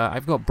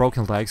 I've got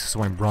broken legs,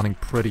 so I'm running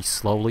pretty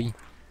slowly.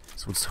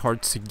 So it's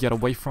hard to get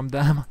away from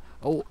them.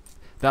 Oh,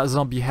 that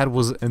zombie head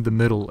was in the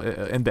middle,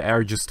 in the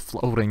air, just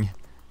floating.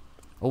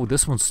 Oh,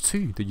 this one's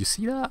too. Did you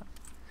see that?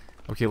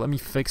 Okay, let me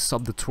fix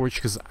up the torch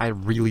because I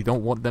really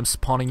don't want them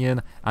spawning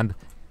in and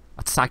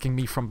attacking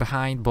me from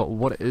behind. But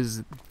what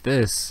is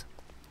this?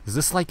 Is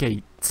this like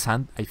a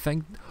tent? I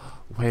think.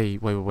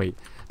 Wait.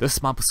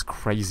 This map is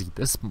crazy.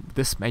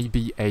 This may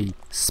be a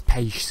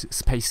space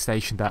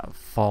station that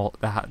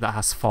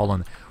has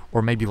fallen,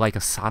 or maybe like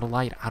a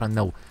satellite. I don't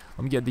know.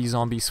 Let me get these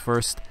zombies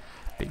first.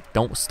 They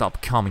don't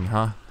stop coming,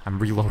 huh? I'm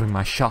reloading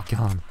my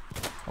shotgun.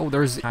 Oh,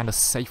 there's kind of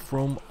safe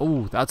room.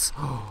 Oh, that's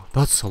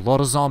a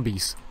lot of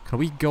zombies. Can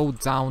we go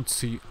down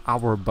to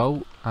our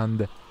boat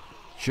and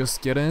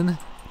just get in?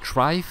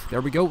 Drive.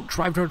 There we go.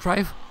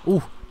 Drive.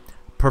 Oh,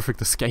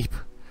 perfect escape.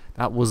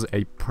 That was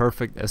a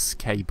perfect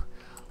escape.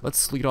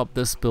 Let's lead up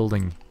this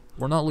building.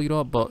 We're not lead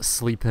up, but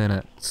sleep in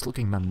it. It's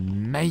looking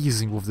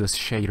amazing with this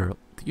shader.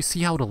 Do you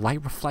see how the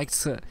light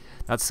reflects it?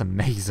 That's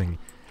amazing.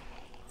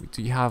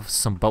 Do you have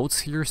some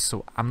boats here?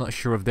 So I'm not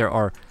sure if there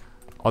are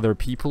other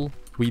people.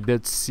 We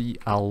did see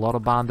a lot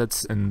of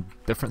bandits in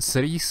different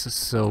cities,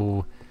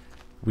 so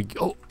we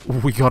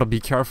gotta be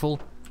careful.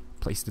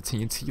 Place the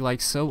TNT like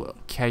so.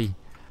 Okay,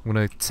 I'm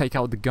gonna take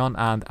out the gun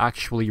and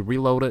actually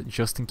reload it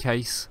just in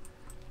case.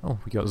 Oh,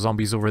 we got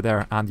zombies over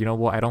there, and you know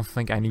what? I don't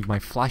think I need my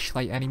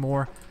flashlight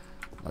anymore.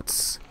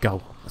 Let's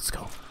go.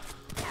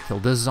 Kill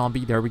this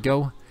zombie. There we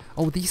go.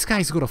 Oh, these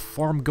guys got a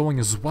farm going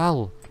as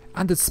well.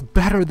 And it's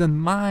better than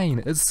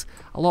mine. It's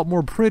a lot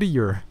more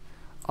prettier.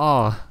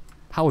 Oh,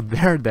 how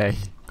dare they?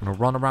 Gonna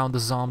run around the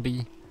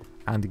zombie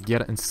and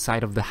get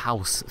inside of the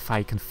house if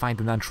I can find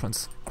an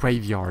entrance.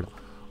 Graveyard.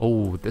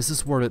 Oh, this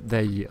is where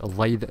they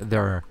laid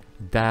their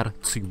dead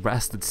to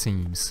rest, it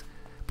seems.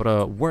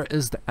 But where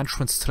is the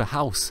entrance to the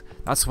house?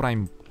 That's what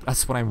I'm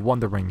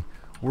wondering.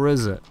 Where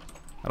is it?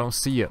 I don't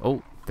see it.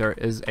 Oh, there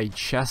is a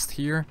chest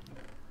here.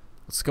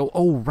 Let's go.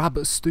 Oh,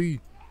 rabbit stew.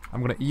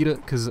 I'm gonna eat it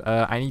because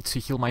I need to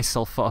heal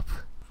myself up.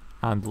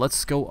 And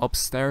let's go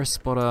upstairs,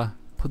 but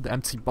put the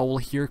empty bowl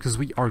here because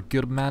we are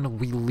good men.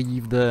 We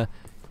leave the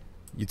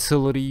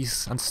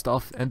utilities and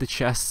stuff in the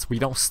chests. We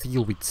don't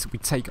steal. We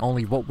take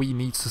only what we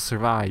need to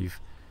survive.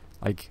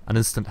 Like an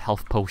instant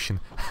health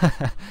potion.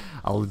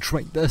 I'll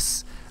drink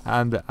this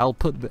and I'll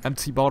put the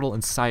empty bottle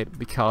inside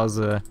because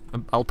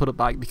I'll put it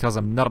back because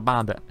I'm not a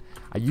bandit.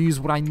 I use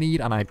what I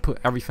need and I put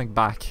everything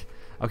back.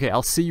 Okay,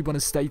 I'll see you when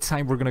it's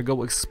daytime. We're gonna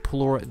go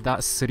explore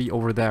that city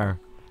over there.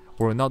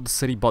 Or not the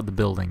city, but the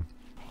building.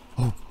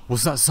 Oh,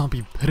 was that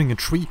zombie hitting a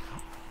tree?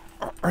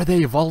 Are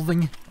they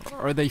evolving?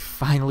 Are they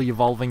finally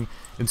evolving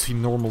into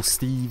normal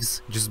Steves?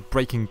 Just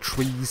breaking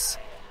trees?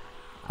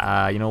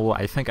 You know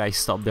what? I think I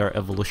stopped their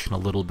evolution a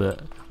little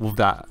bit with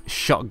that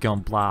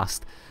shotgun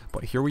blast.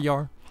 But here we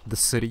are, the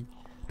city.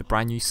 The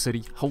brand new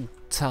city.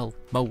 Hotel,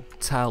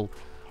 motel.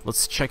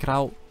 Let's check it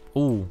out.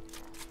 Oh.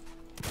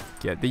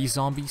 Get these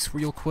zombies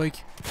real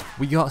quick.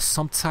 We got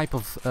some type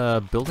of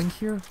building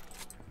here.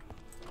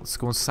 Let's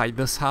go inside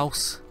this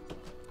house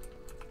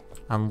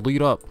and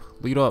loot up.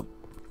 We got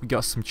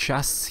some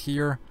chests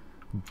here.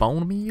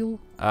 Bone meal.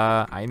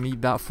 I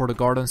need that for the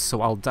garden,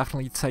 so I'll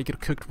definitely take it.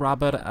 Cooked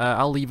rabbit.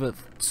 I'll leave it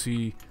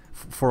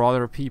for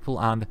other people.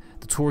 And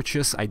the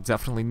torches, I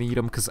definitely need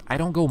them because I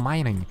don't go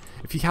mining.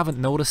 If you haven't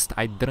noticed,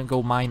 I didn't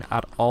go mine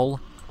at all.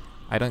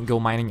 I didn't go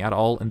mining at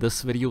all in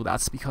this video.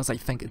 That's because I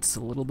think it's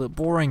a little bit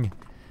boring.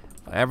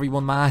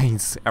 Everyone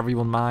mines,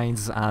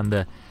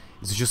 and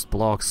it's just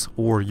blocks,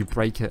 or you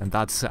break it, and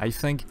that's it. I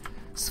think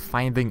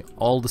finding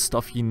all the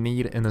stuff you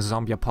need in a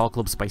zombie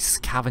apocalypse by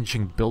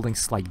scavenging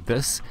buildings like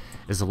this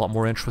is a lot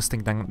more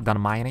interesting than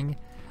mining,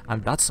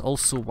 and that's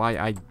also why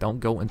I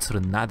don't go into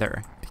the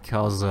nether,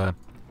 because I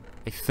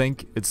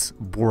think it's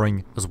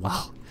boring as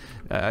well.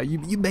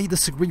 You may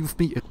disagree with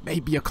me, it may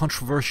be a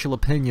controversial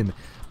opinion,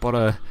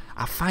 but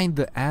I find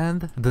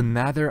the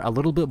nether a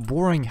little bit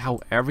boring, how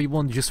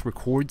everyone just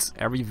records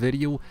every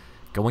video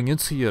going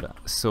into it.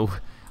 So,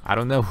 I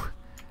don't know,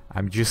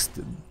 I'm just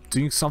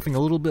doing something a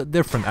little bit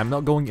different. I'm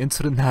not going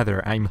into the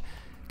nether, I'm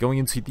going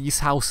into these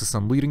houses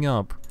and looting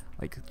up.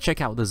 Like,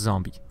 check out the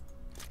zombie.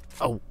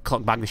 Oh,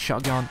 clock back the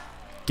shotgun.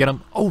 Get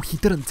him. Oh, he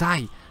didn't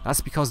die.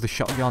 That's because the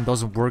shotgun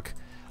doesn't work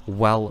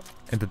well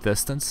in the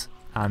distance.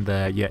 And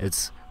yeah,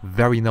 it's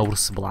very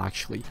noticeable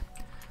actually.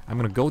 I'm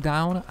gonna go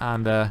down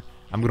and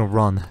I'm gonna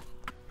run.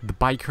 The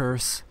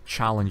bikers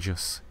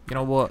challenges. You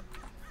know what?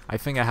 I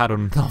think I had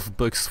enough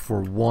books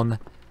for one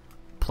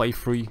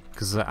playthrough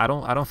because I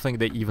don't think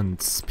they even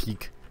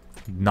speak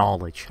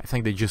knowledge. I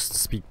think they just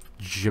speak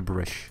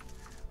gibberish.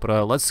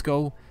 But let's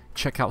go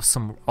check out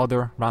some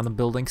other random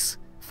buildings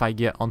if I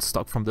get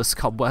unstuck from this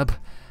cobweb.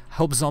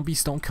 Hope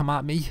zombies don't come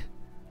at me.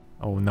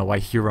 Oh no, I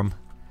hear them.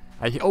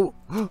 Oh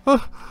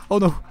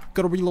no,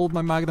 gotta reload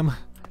my magnum.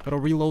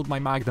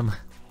 Come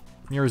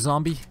here,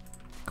 zombie.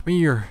 Come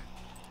here.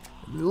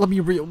 Let me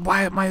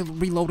why am I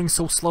reloading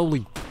so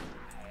slowly?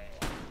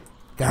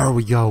 There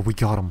we go, we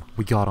got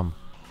him.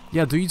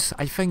 Yeah, dudes,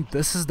 I think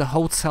this is the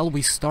hotel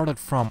we started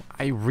from.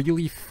 I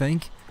really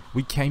think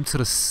we came to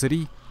the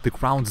city, the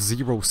ground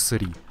zero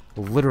city.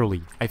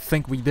 Literally, I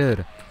think we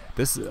did.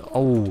 This,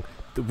 oh,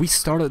 we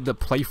started the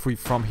playthrough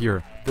from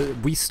here.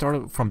 We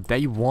started from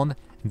day one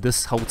in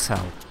this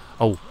hotel.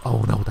 Oh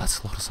no, that's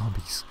a lot of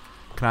zombies.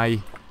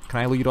 Can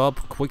I lead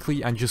up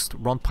quickly and just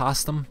run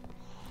past them?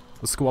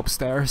 Let's go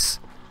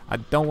upstairs. I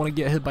don't want to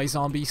get hit by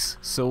zombies,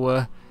 so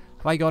have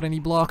I got any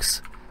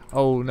blocks?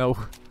 Oh no,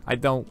 I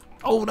don't.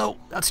 Oh no,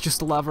 that's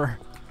just a lever.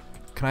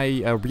 Can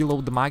I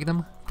reload the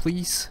magnum,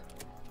 please?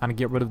 And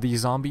get rid of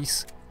these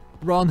zombies?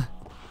 Run!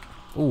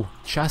 Oh,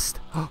 chest.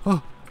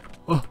 Oh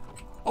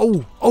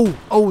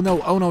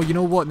no, you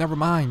know what? Never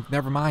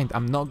mind.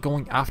 I'm not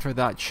going after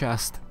that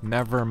chest.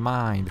 Never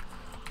mind.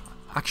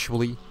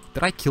 Actually,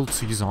 did I kill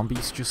 2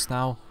 zombies just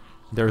now?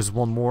 There's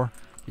one more.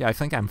 Yeah, I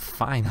think I'm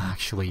fine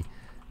actually.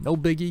 No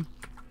biggie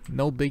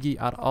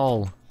at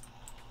all.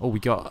 Oh, we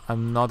got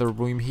another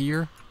room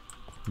here.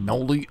 No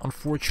loot,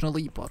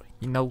 unfortunately, but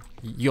you know,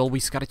 you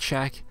always gotta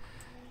check.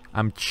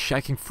 I'm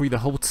checking through the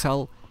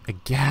hotel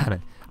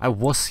again. I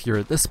was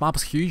here. This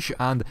map's huge,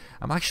 and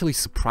I'm actually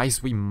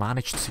surprised we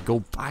managed to go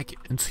back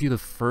into the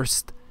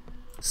first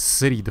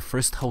city, the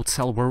first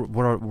hotel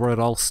where it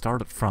all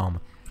started from.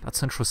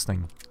 That's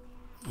interesting.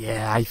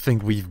 Yeah, I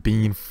think we've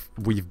been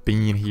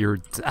here.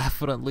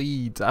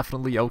 Definitely.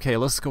 Okay,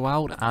 let's go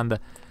out. And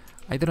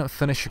I didn't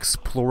finish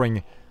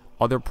exploring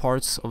other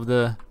parts of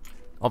the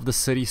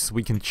city, so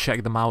we can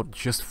check them out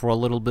just for a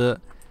little bit.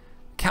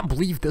 Can't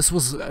believe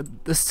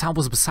this town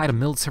was beside a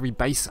military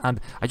base, and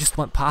I just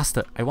went past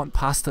it. I went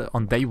past it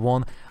on day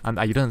one, and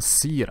I didn't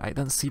see it. I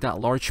didn't see that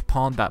large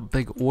pond, that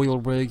big oil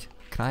rig.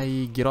 Can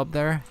I get up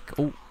there?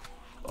 Oh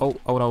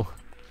no.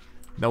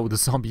 No, the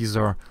zombies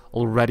are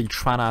already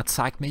trying to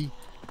attack me.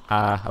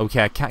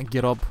 Okay, I can't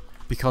get up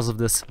because of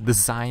this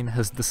design,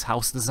 this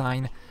house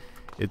design.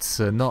 It's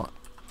not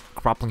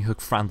grappling hook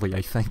friendly,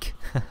 I think.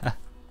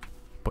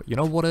 But you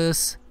know what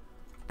is?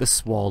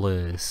 This wall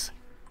is.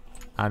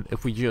 And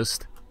if we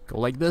just go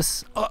like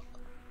this,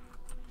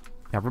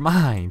 never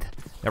mind.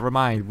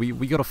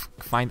 We gotta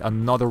find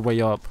another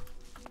way up.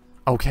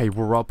 Okay,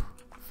 we're up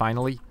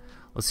finally.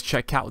 Let's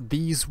check out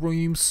these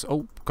rooms.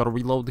 Oh, gotta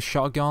reload the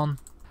shotgun.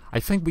 I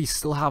think we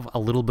still have a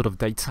little bit of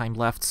daytime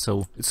left,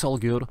 so it's all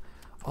good.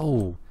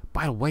 Oh,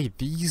 by the way,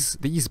 these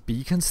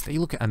beacons, they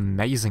look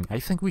amazing. I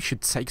think we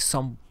should take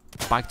some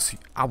back to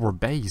our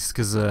base,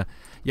 because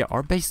yeah,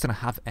 our base didn't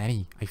have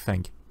any, I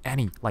think,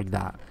 any like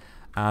that.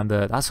 And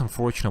that's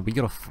unfortunate. We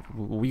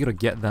gotta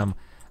get them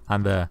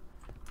and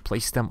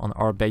place them on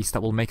our base.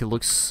 That will make it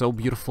look so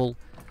beautiful.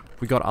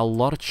 We got a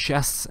lot of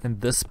chests in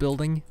this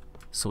building,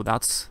 so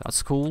that's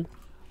cool.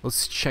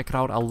 Let's check it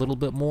out a little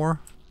bit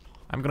more.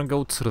 I'm gonna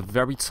go to the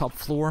very top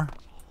floor.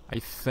 I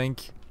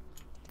think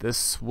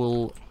this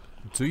will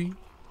do.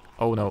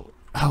 Oh no,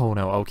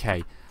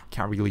 okay.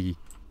 Can't really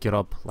get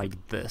up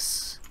like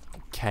this.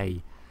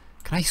 Okay.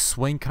 Can I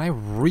swing? Can I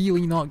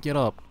really not get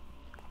up?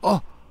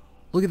 Oh!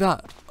 Look at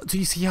that! Do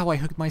you see how I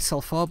hooked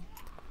myself up?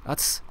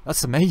 That's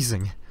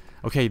amazing.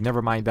 Okay,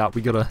 never mind that.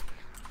 We gotta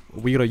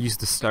use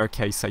the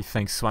staircase, I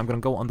think. So I'm gonna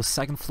go on the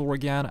second floor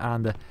again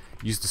and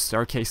use the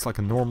staircase like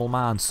a normal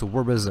man. So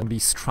we're gonna be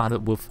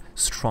stranded with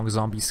strong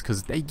zombies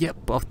because they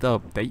get buffed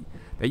up. They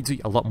do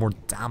a lot more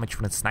damage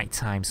when it's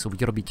nighttime. So we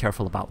gotta be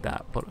careful about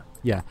that. But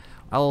yeah,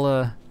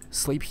 I'll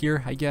sleep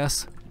here, I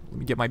guess. Let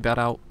me get my bed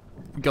out.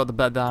 We got the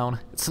bed down.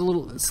 It's a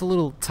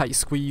little tight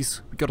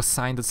squeeze. We got a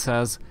sign that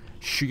says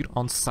shoot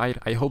on sight.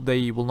 I hope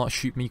they will not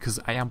shoot me because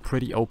I am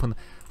pretty open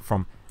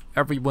from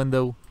every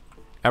window,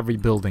 every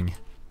building.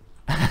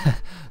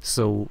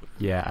 So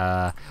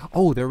yeah,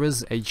 oh, there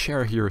is a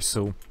chair here,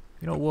 so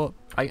you know what,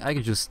 I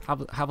could just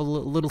have a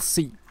little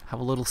seat,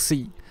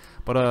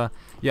 but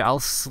yeah, I'll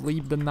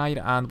sleep the night,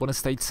 and when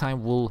it's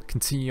daytime we'll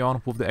continue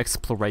on with the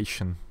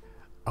exploration.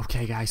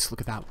 Okay guys,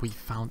 look at that, we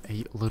found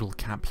a little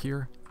camp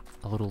here,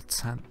 a little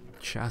tent,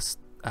 chest.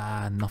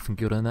 Nothing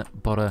good in it,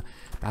 but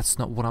that's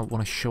not what I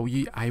want to show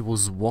you. I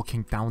was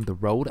walking down the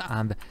road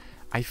and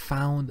I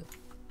found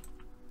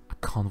a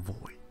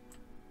convoy,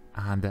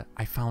 and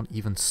I found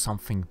even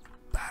something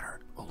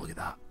better. Oh, look at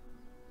that!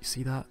 You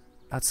see that?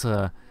 That's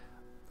a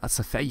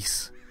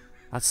face.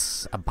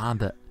 That's a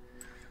bandit.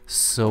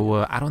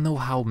 So I don't know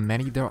how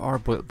many there are,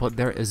 but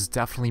there is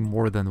definitely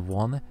more than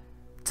one.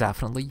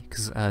 Definitely,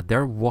 because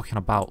they're walking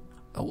about.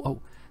 Oh,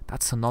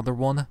 that's another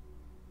one.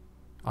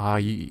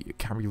 You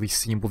can't really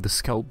see him with the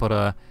scope,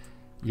 but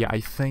yeah, I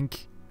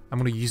think I'm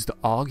gonna use the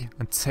AUG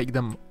and take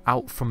them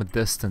out from a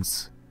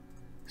distance.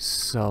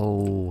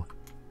 So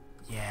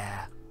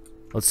yeah,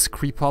 let's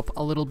creep up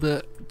a little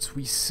bit.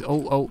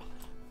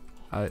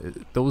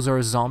 Those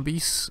are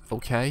zombies.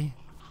 Okay,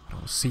 I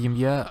don't see him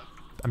yet.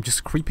 I'm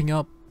just creeping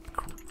up.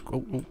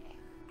 Oh,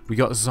 we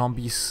got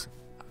zombies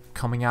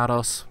coming at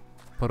us,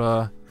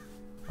 but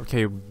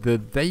okay,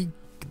 did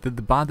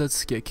the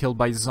bandits get killed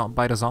by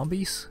the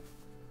zombies?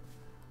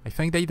 I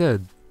think they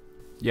did.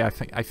 Yeah,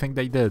 I think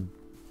they did.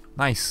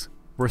 Nice.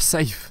 We're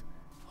safe.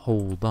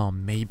 Hold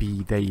on,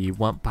 maybe they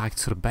went back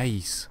to the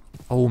base.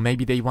 Oh,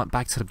 maybe they went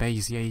back to the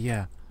base.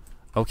 Yeah.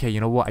 Okay, you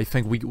know what? I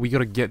think we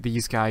gotta get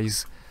these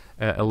guys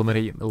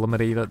eliminated.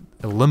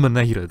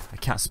 I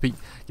can't speak.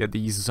 Get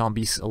these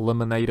zombies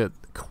eliminated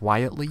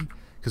quietly,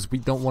 because we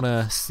don't want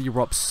to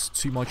stir up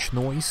too much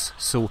noise.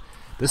 So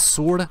this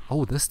sword,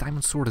 oh, this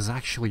diamond sword is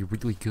actually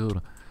really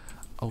good.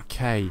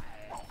 Okay,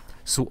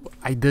 so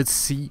I did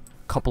see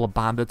a couple of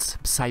bandits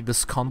beside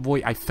this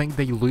convoy. I think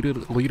they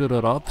looted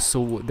it up,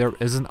 so there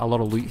isn't a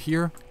lot of loot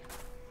here.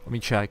 Let me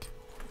check.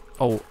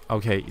 Oh,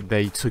 okay,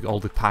 they took all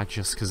the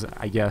packages, because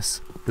I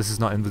guess this is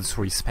not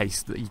inventory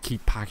space. You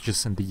keep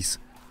packages in these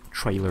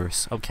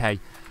trailers. Okay,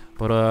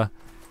 but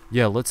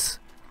yeah, let's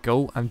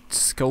go and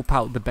scope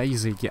out the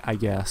base, I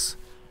guess.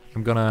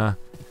 I'm gonna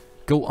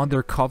go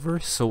undercover,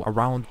 so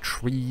around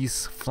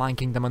trees,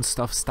 flanking them and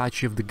stuff.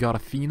 Statue of the god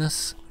of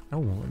Venus.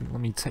 Oh,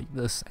 let me take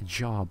this. A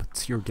job.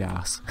 Tear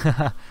gas.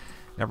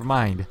 Never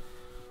mind.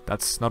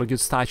 That's not a good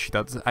statue.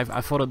 I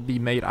thought it'd be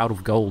made out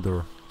of gold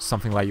or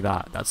something like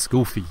that. That's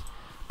goofy.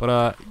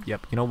 But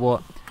yep, you know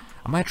what?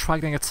 Am I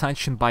attracting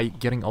attention by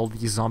getting all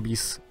these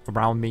zombies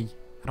around me?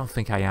 I don't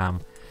think I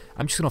am.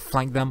 I'm just gonna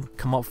flank them,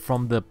 come up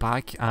from the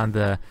back,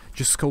 and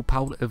just scope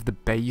out if the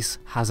base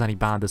has any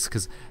bandits,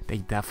 because they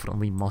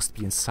definitely must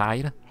be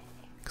inside.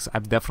 Because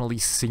I've definitely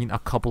seen a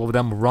couple of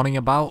them running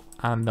about,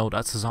 and no,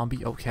 that's a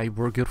zombie. Okay,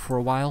 we're good for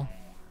a while.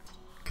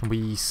 Can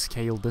we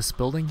scale this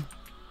building?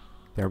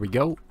 There we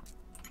go.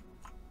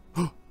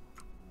 Did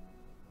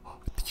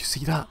you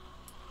see that?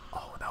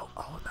 Oh no,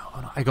 oh no,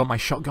 oh no. I got my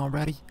shotgun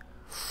ready.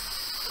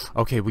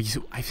 Okay,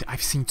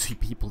 I've seen 2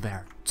 people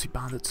there, 2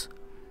 bandits.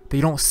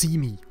 They don't see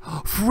me.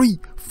 3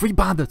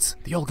 bandits.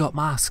 They all got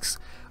masks.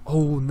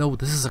 Oh no,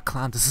 this is a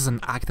clan. This is an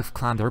active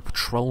clan. They're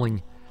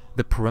patrolling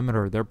the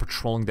perimeter. They're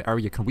patrolling the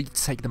area. Can we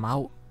take them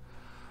out?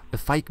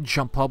 If I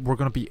jump up, we're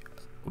gonna be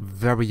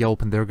very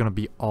open. They're gonna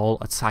be all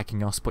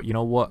attacking us. But you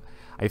know what?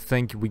 I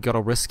think we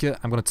gotta risk it.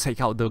 I'm gonna take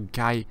out the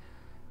guy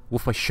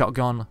with a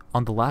shotgun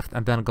on the left,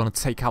 and then I'm gonna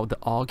take out the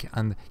AUG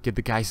and get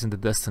the guys in the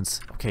distance.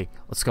 Okay,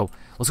 let's go.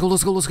 Let's go,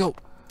 let's go, let's go.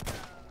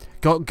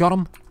 Got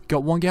him.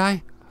 Got one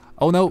guy.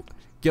 Oh no.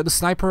 Get the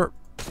sniper.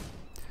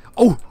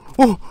 Oh,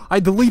 oh, I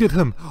deleted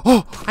him.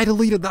 Oh, I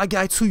deleted that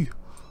guy too.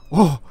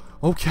 Oh,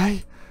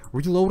 okay.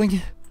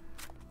 Reloading.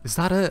 Is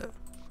that it?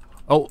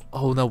 Oh,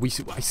 oh no,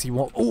 I see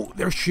one. Oh,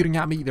 they're shooting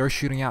at me. They're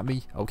shooting at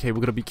me. Okay, we're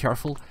gonna be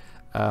careful.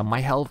 My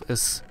health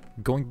is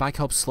going back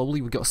up slowly.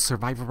 We got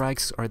survivor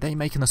eggs. Are they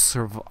making a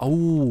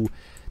Oh,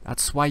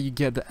 that's why you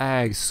get the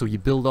eggs. So you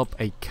build up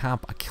a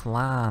camp, a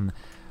clan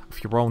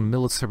of your own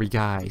military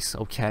guys.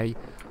 Okay.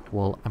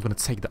 Well, I'm gonna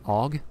take the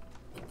AUG.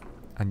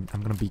 And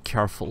I'm gonna be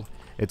careful.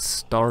 It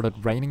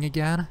started raining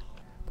again,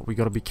 but we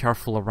gotta be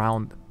careful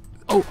around.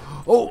 Oh,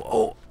 oh,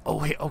 oh, oh,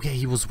 hey, okay,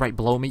 he was right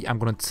below me. I'm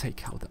gonna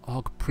take out the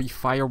AUG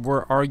pre-fire.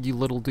 Where are you,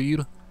 little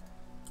dude?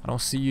 I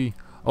don't see you.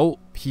 Oh,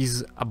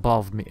 he's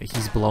above me.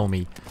 He's below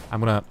me.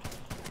 I'm gonna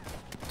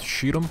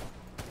shoot him.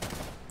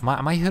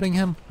 Am I hitting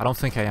him? I don't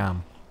think I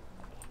am.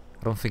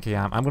 I don't think I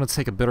am. I'm gonna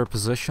take a better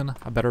position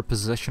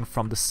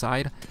from the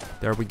side.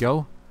 There we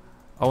go.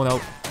 Oh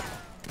no.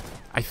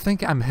 I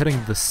think I'm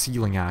hitting the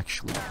ceiling,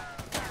 actually.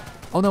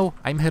 Oh no,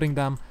 I'm hitting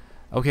them.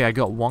 Okay, I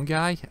got one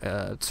guy.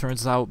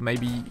 Turns out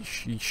maybe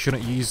you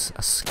shouldn't use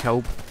a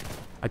scope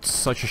at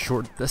such a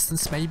short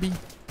distance, maybe.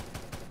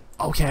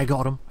 Okay, I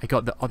got him. I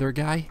got the other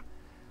guy.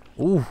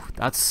 Ooh,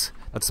 that's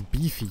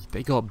beefy.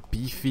 They got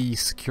beefy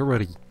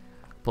security.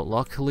 But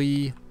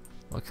luckily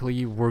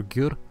we're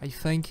good, I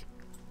think.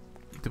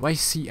 Do I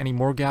see any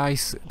more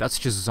guys? That's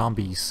just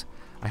zombies.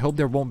 I hope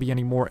there won't be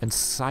any more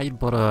inside,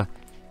 but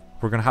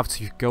we're gonna have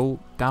to go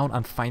down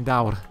and find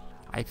out.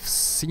 I've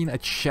seen a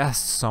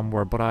chest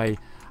somewhere, but I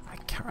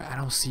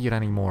don't see it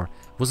anymore.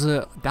 Was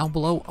it down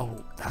below?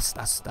 Oh,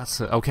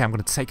 that's it. Okay, I'm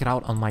gonna take it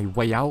out on my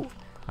way out.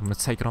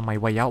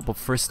 But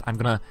first I'm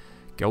gonna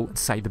go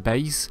inside the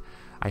base.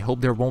 I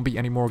hope there won't be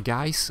any more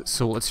guys,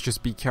 so let's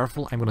just be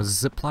careful. I'm gonna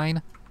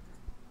zipline.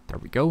 There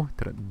we go.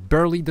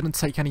 Barely didn't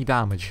take any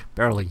damage.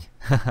 Barely.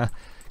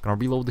 Gonna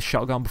reload the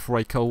shotgun before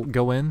I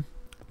go in.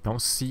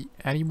 Don't see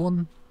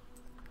anyone.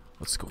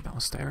 Let's go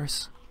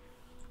downstairs.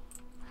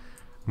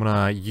 I'm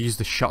gonna use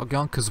the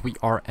shotgun because we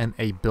are in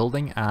a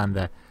building,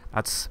 and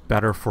that's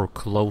better for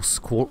close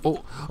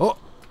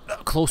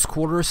close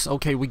quarters.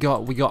 Okay, we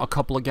got a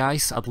couple of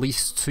guys, at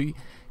least 2.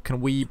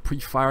 Can we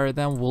pre-fire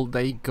them? Will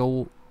they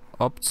go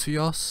up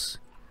to us?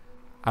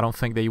 I don't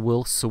think they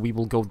will, so we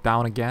will go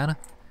down again.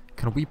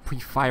 Can we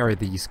pre-fire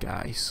these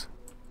guys?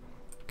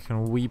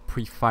 Can we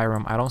pre-fire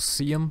them? I don't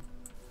see them.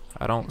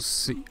 I don't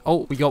see.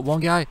 Oh, we got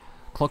one guy.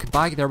 Clock it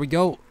back. There we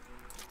go.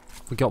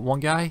 We got one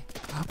guy.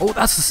 Oh,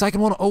 that's the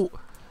second one. Oh,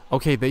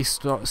 okay, they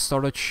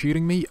started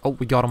shooting me. Oh,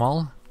 we got them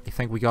all. I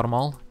think we got them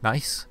all.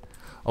 Nice.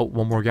 Oh,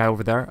 one more guy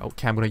over there.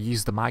 Okay, I'm gonna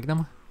use the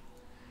magnum.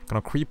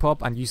 Gonna creep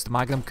up and use the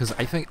magnum because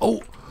I think...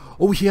 Oh,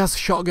 he has a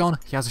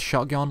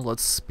shotgun.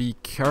 Let's be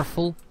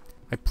careful.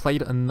 I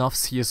played enough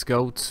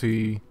CSGO to,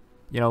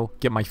 you know,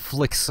 get my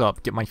flicks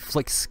up. Get my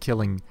flicks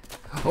killing.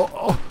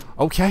 Oh,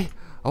 okay.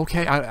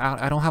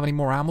 I don't have any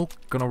more ammo.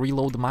 Gonna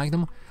reload the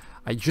magnum.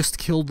 I just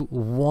killed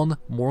one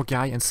more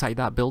guy inside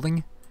that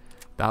building.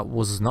 That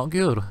was not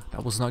good.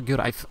 That was not good.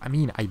 I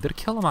mean, I did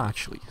kill him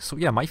actually. So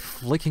yeah, my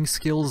flicking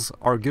skills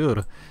are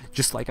good.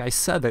 Just like I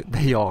said that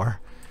they are.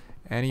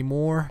 Any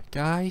more,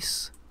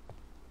 guys?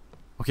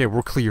 Okay,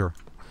 we're clear.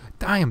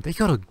 Damn, they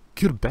got a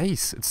good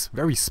base. It's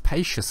very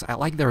spacious. I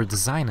like their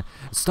design.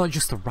 It's not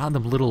just a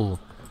random little...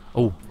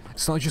 Oh,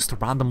 it's not just a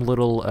random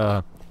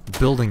little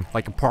building,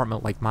 like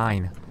apartment like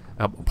mine.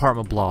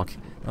 Apartment block.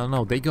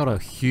 No, they got a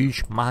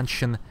huge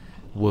mansion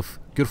with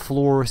good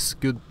floors,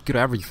 good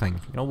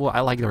everything. You know what? I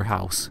like their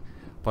house,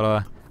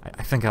 but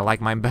I think I like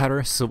mine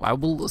better, so I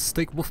will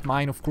stick with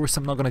mine. Of course,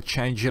 I'm not gonna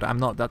change it. I'm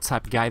not that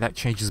type of guy that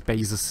changes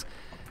bases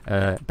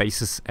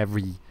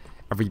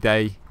every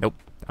day. Nope,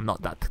 I'm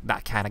not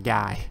that kind of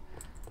guy.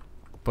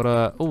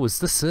 But oh, is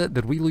this it?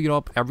 Did we loot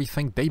up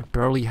everything? They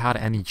barely had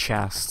any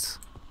chests.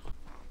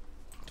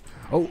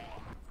 Oh,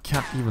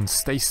 can't even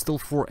stay still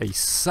for a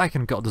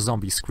second. Got the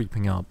zombies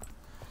creeping up.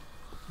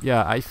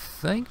 Yeah, I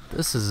think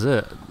this is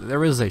it.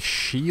 There is a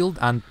shield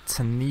and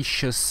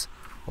tenacious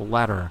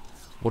letter.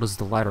 What does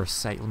the letter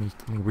say?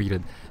 Let me read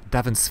it.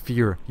 Devon's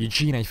fear.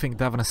 Eugene, I think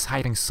Devon is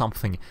hiding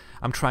something.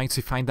 I'm trying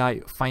to find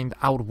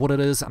out what it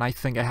is, and I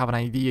think I have an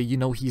idea. You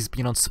know, he's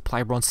been on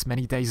supply runs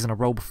many days in a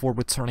row before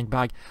returning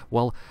back.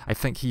 Well, I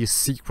think he is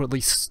secretly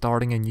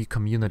starting a new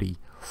community.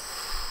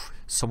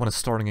 Someone is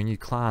starting a new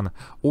clan.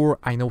 Or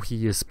I know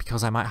he is,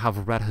 because I might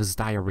have read his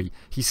diary.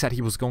 He said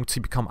he was going to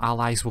become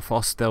allies with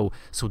us though,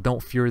 so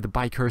don't fear the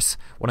bikers.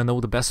 Wanna know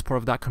the best part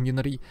of that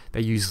community?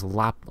 They use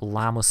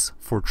llamas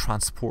for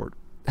transport.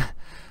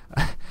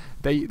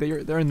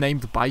 They're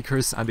named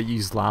bikers and they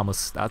use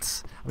llamas.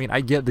 That's, I mean,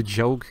 I get the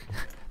joke.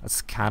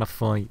 That's kind of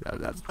funny.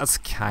 That's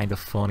kind of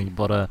funny,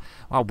 but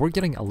wow, we're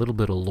getting a little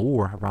bit of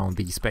lore around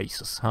these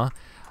bases, huh?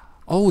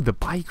 Oh, the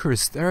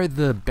bikers, they're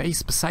the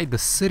base beside the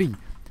city.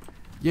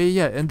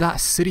 Yeah, in that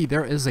city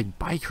there is a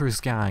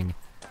bikers gang.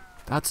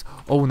 That's...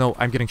 Oh no,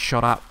 I'm getting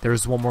shot at.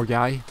 There's one more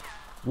guy.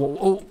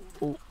 Whoa,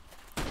 oh.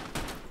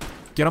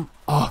 Get him.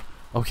 Oh,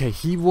 okay,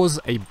 he was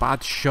a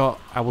bad shot.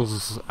 I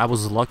was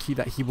lucky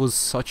that he was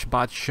such a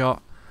bad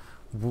shot.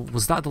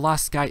 Was that the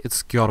last guy?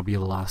 It's gotta be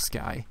the last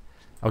guy.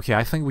 Okay,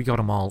 I think we got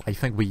them all. I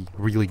think we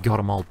really got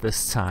them all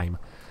this time.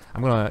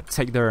 I'm gonna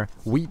take their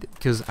wheat,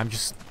 because I'm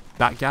just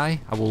that guy.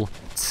 I will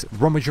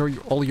rummage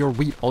all your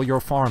wheat, all your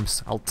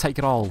farms. I'll take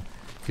it all.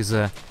 Because,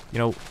 you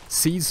know,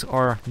 seeds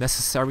are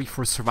necessary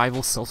for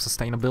survival,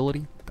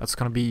 self-sustainability. That's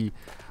gonna be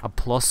a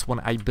plus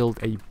when I build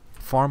a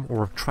farm,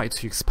 or try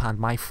to expand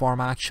my farm,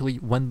 actually.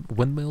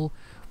 Windmill?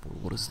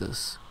 What is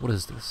this? What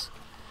is this?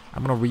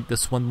 I'm gonna read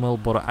this windmill,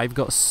 but I've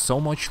got so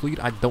much loot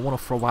I don't want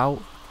to throw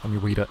out. Let me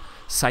read it.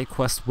 Side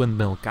quest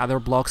windmill. Gather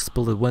blocks,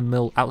 build a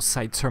windmill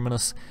outside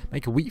terminus.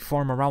 Make a wheat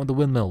farm around the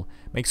windmill.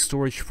 Make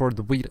storage for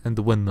the wheat in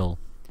the windmill.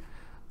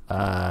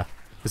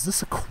 Is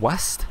this a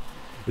quest?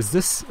 Is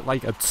this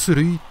like a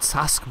true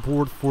task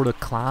board for the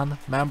clan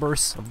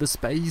members of this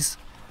base?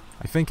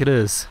 I think it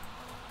is.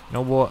 You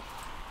know what?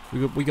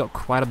 We got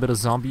quite a bit of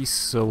zombies,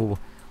 so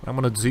what I'm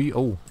gonna do...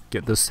 Oh,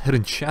 get this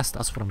hidden chest.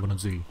 That's what I'm gonna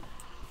do.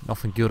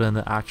 Nothing good in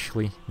it,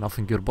 actually.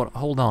 Nothing good. But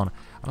hold on.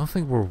 I don't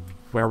think we're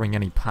wearing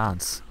any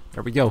pants.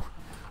 There we go.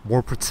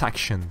 More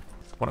protection.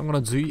 What I'm gonna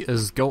do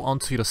is go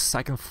onto the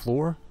second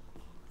floor.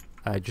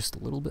 Just a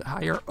little bit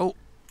higher. Oh,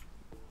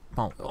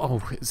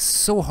 it's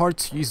so hard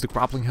to use the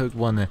grappling hook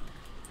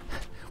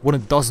when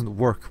it doesn't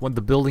work, when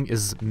the building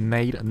is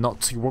made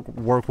not to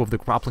work with the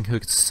grappling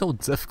hook. It's so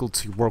difficult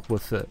to work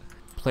with it.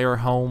 Player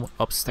home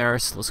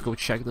upstairs. Let's go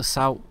check this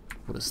out.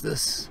 What is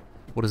this?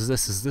 What is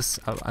this? Is this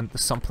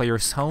some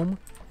player's home?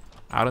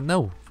 I don't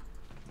know.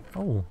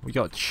 Oh, we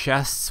got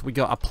chests, we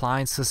got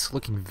appliances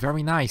looking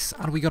very nice,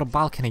 and we got a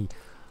balcony,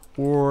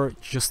 or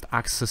just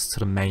access to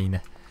the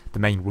main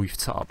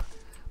rooftop.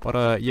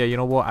 But yeah, you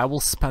know what? I will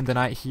spend the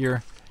night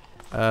here.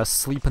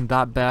 Sleep in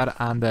that bed,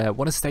 and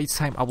when it's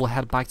daytime I will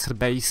head back to the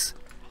base,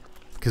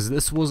 because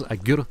this was a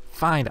good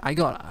find. I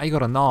got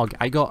an og,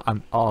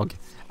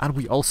 and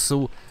we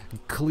also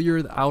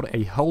cleared out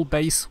a whole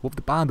base with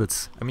the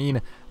bandits. I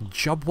mean,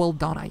 job well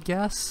done, I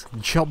guess.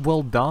 Job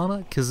well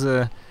done, because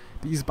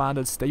these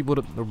bandits, they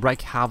would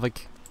wreak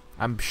havoc.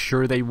 I'm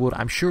sure they would.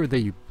 I'm sure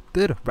they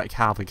did wreak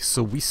havoc.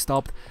 So we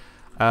stopped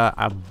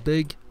a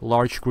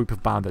large group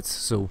of bandits.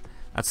 So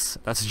that's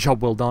a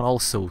job well done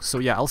also. So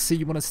yeah, I'll see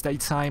you when it's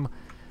daytime,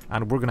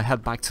 and we're gonna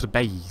head back to the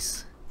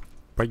base.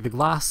 Break the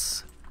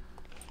glass.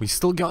 We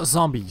still got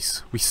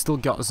zombies.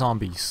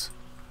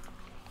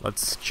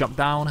 Let's jump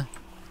down,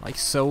 like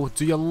so.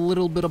 Do a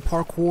little bit of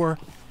parkour,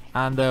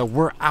 and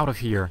we're out of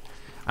here.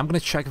 I'm gonna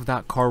check if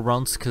that car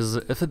runs, because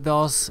if it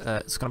does,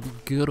 it's gonna be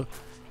good.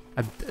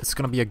 It's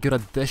gonna be a good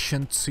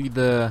addition to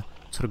the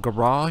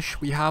garage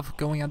we have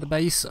going at the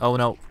base. Oh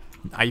no,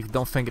 I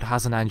don't think it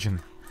has an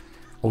engine.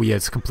 Oh yeah,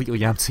 it's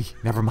completely empty.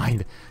 Never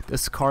mind.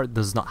 This car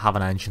does not have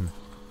an engine.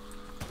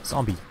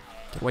 Zombie,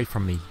 get away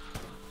from me.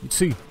 You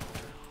too.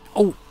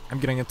 Oh, I'm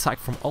getting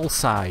attacked from all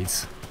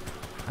sides.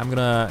 I'm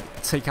gonna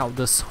take out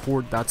this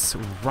horde that's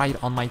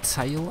right on my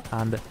tail,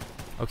 and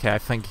okay, I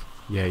think,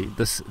 yeah,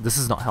 this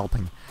is not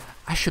helping.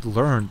 I should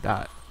learn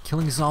that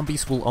killing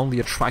zombies will only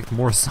attract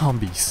more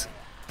zombies.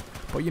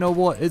 But you know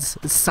what? It's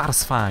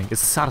satisfying.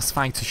 It's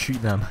satisfying to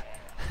shoot them.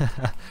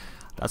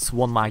 That's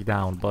one mag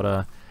down. But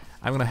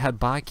I'm gonna head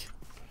back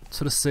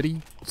to the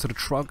city, to the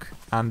truck,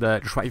 and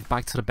drive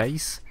back to the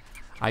base.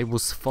 I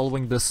was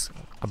following this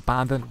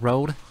abandoned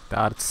road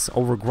that's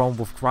overgrown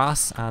with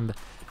grass, and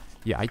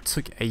yeah, I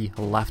took a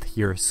left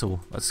here, so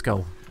let's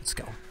go. Let's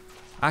go.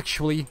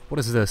 Actually, what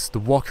is this? The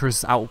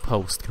Walker's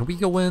Outpost. Can we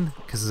go in?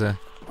 Because,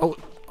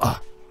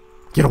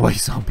 get away,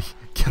 zombie.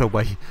 Get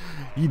away.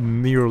 You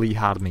nearly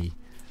had me.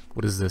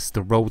 What is this?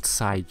 The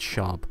roadside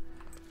shop.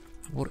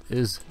 What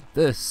is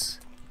this?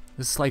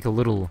 This is like a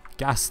little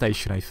gas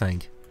station, I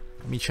think.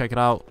 Let me check it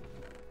out.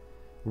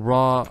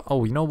 Raw.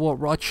 Oh, you know what?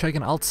 Raw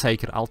chicken. I'll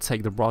take it. I'll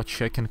take the raw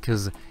chicken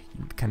because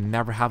you can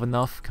never have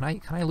enough.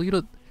 Can I loot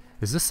it?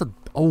 Is this a...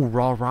 Oh,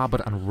 raw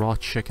rabbit and raw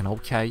chicken.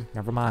 Okay,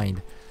 never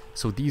mind.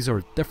 So these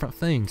are different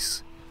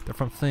things.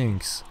 Different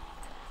things.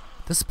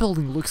 This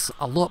building looks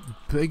a lot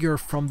bigger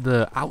from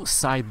the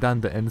outside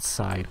than the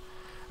inside.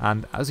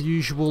 And as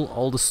usual,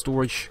 all the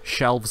storage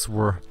shelves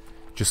were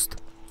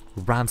just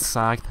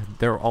ransacked.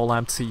 They're all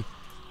empty.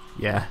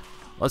 Yeah,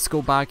 let's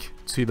go back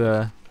to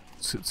the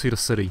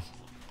city.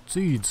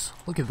 Dudes,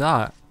 look at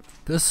that.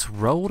 This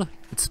road,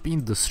 it's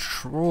been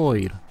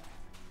destroyed.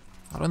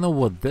 I don't know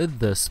what did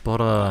this,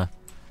 but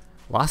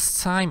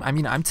last time, I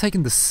mean, I'm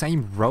taking the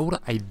same road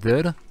I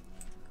did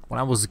when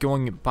I was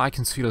going back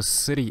into the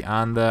city,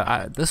 and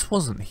this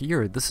wasn't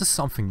here. This is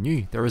something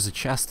new. There is a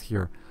chest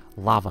here.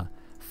 Lava.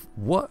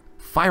 What?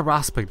 Fire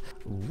aspect.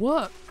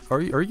 What?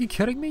 Are you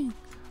kidding me?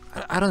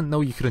 I don't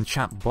know you could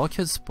enchant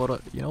buckets,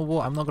 but you know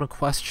what? I'm not gonna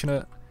question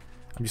it.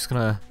 I'm just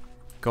gonna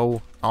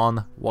go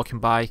on walking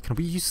by. Can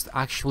we use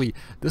actually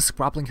this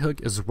grappling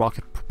hook is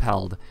rocket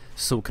propelled,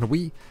 so can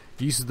we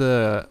use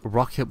the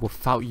rocket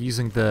without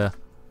using the...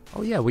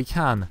 Oh yeah, we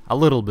can a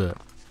little bit.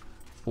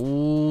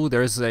 Oh,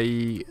 there's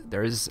a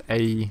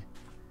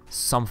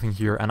something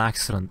here, an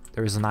accident.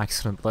 There is an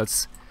accident.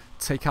 Let's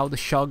take out the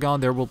shotgun.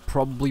 There will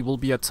probably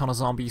be a ton of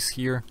zombies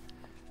here.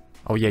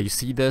 Oh yeah, you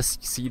see this?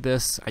 You see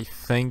this? I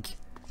think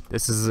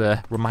this is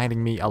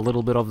reminding me a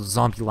little bit of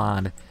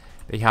Zombieland.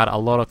 They had a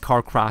lot of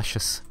car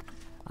crashes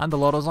and a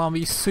lot of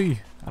zombies too.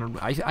 And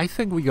I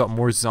think we got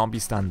more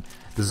zombies than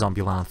the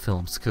Zombieland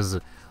films because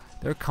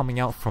they're coming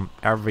out from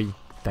every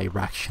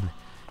direction.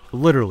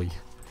 Literally,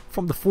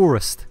 from the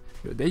forest.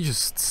 They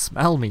just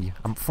smell me.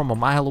 I'm from a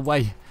mile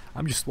away.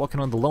 I'm just walking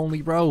on the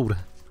lonely road.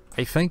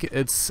 I think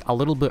it's a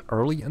little bit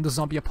early in the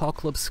zombie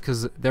apocalypse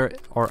because there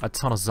are a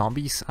ton of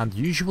zombies, and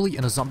usually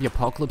in a zombie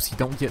apocalypse you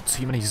don't get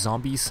too many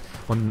zombies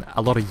when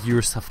a lot of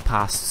years have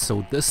passed.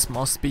 So this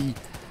must be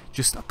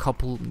just a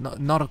couple,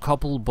 not a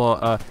couple,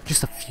 but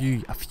just a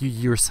few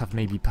years have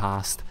maybe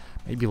passed.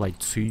 Maybe like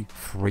 2,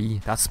 3,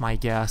 that's my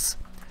guess.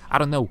 I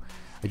don't know.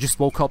 I just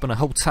woke up in a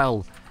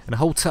hotel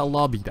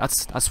lobby.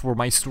 That's where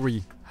my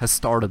story has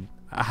started.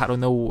 I don't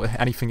know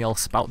anything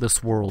else about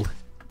this world.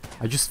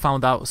 I just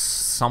found out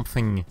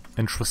something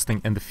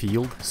interesting in the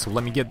field, so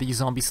let me get these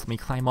zombies, let me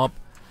climb up.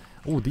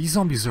 Oh, these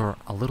zombies are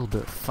a little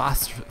bit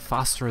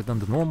faster than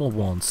the normal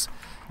ones.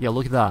 Yeah,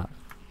 look at that.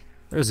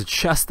 There's a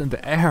chest in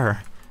the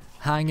air,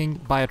 hanging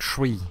by a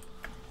tree.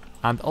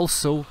 And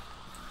also,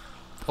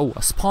 oh,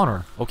 a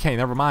spawner. Okay,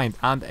 never mind.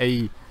 And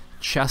a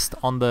chest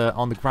on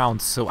the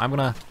ground. So I'm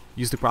gonna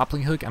use the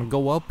grappling hook and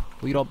go up,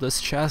 lead up this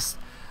chest.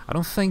 I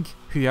don't think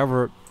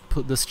whoever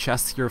put this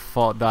chest here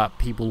thought that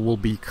people will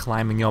be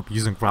climbing up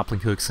using grappling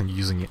hooks and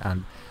using it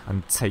and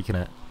taking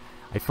it.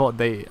 I thought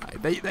they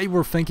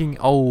were thinking,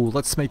 oh,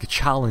 let's make a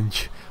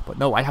challenge. But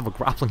no, I have a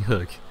grappling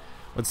hook.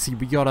 Let's see,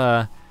 we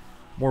got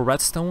more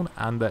redstone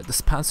and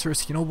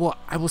dispensers. You know what?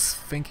 I was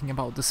thinking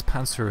about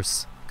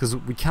dispensers because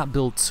we can't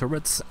build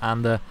turrets,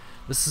 and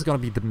this is gonna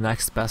be the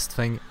next best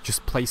thing.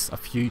 Just place a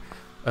few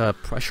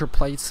pressure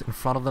plates in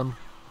front of them.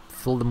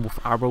 Fill them with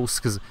arrows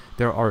because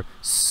there are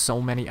so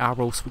many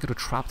arrows. We got a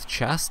trapped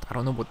chest. I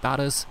don't know what that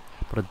is,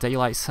 but a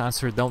daylight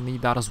sensor, don't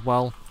need that as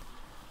well.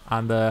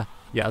 And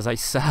yeah, as I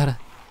said,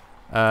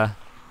 I'm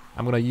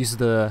gonna use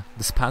the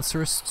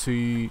dispensers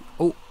to...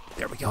 Oh,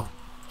 there we go.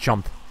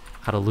 Jumped.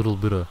 Had a little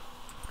bit of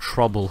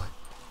trouble.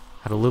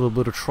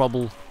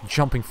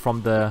 Jumping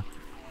from the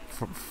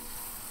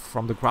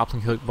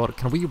grappling hook. But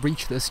can we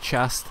reach this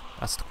chest?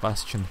 That's the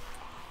question.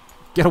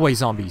 Get away,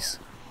 zombies.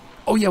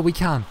 Oh yeah, we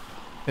can.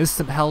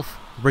 Instant health,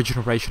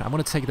 regeneration. I'm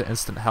gonna take the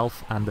instant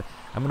health and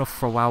I'm gonna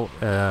throw out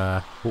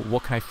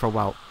what can I throw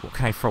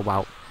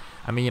out?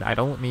 I mean, I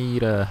don't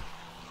need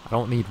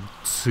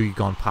 2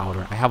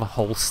 gunpowder. I have a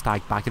whole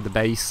stack back at the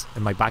base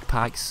in my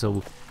backpack,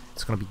 so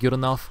it's gonna be good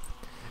enough.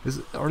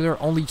 Are there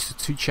only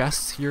 2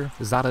 chests here?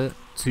 Is that it?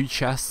 2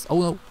 chests? Oh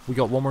no, we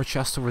got one more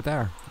chest over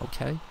there.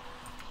 Okay.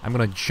 I'm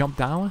gonna jump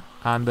down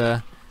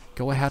and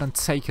go ahead and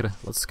take it.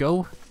 Let's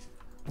go.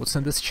 What's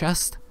in this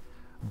chest?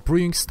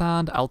 Brewing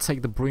stand. I'll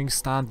take the brewing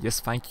stand.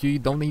 Yes, thank you.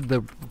 Don't need the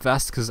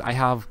vest because I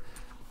have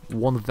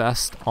 1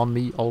 vest on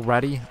me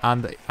already.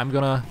 And I'm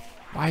gonna...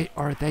 Why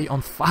are they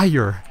on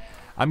fire?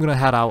 I'm gonna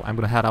head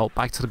out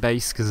back to the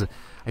base because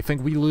I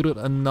think we looted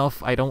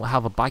enough. I don't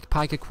have a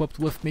backpack equipped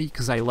with me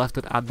because I left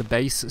it at the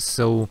base.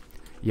 So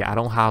yeah, I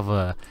don't have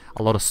a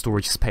lot of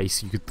storage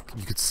space, you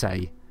could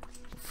say.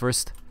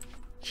 First,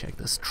 check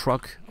this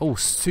truck. Oh,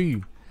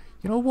 stew.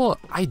 You know what?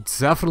 I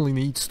definitely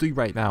need stew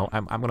right now.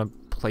 I'm gonna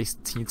place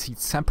TNT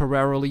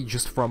temporarily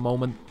just for a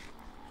moment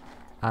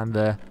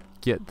and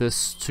get this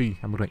stew.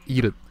 I'm gonna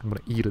eat it. I'm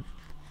gonna eat it.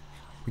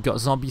 We got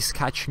zombies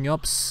catching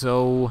up,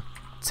 so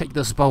take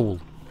this bowl.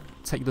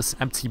 Take this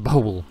empty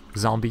bowl,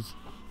 zombie.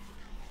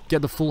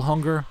 Get the full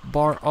hunger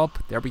bar up.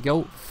 There we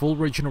go. Full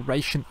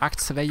regeneration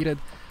activated.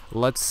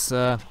 Let's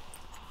go.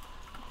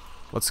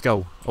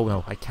 Oh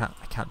no, I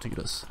can't do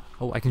this.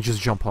 Oh, I can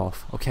just jump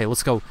off. Okay,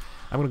 let's go.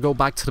 I'm gonna go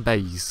back to the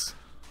base.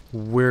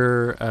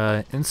 We're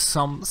in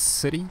some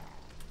city.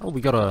 Oh,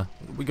 we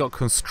got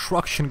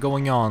construction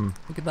going on.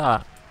 Look at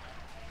that.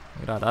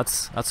 Look at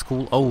that. That's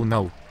cool. Oh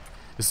no,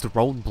 is the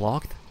road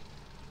blocked?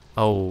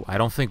 Oh, I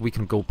don't think we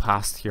can go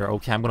past here.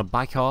 Okay, I'm gonna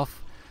back off.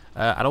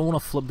 I don't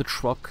want to flip the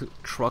truck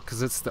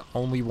because it's the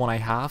only one I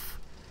have,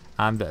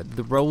 and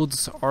the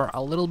roads are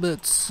a little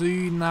bit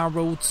too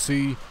narrow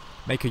to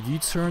make a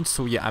U-turn.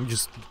 So yeah, I'm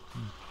just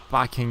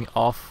backing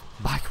off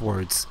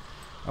backwards.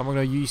 I'm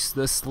gonna use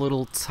this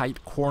little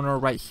tight corner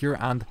right here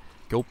and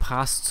go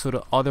past to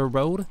the other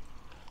road.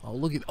 Oh,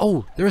 look at,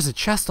 oh, there's a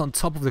chest on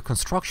top of the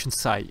construction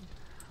site.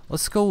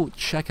 Let's go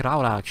check it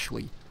out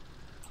actually.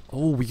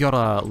 Oh, we got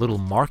a little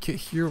market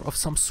here of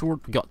some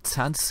sort. We got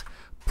tents.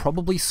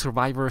 Probably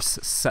survivors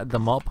set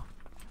them up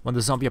when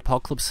the zombie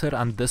apocalypse hit,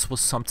 and this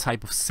was some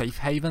type of safe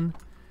haven.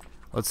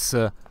 Let's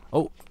oh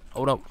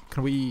no,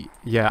 can we,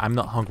 yeah, I'm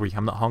not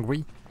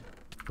hungry.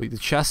 Wait, the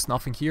chest,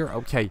 nothing here.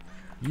 Okay,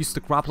 use the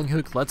grappling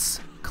hook.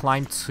 Let's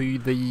climb to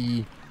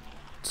the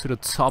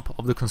top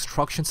of the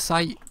construction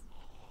site.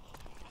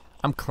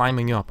 I'm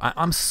climbing up.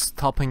 I'm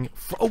stopping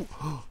for,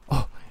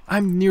 oh,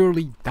 I'm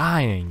nearly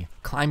dying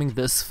climbing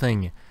this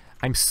thing.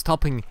 I'm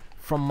stopping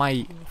from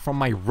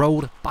my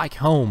road back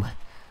home,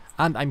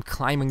 and I'm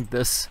climbing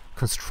this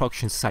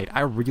construction site.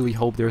 I really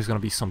hope there's gonna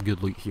be some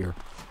good loot here,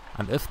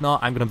 and if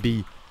not, I'm gonna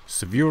be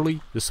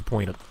severely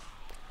disappointed.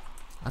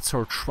 That's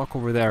our truck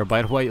over there.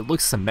 By the way, it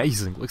looks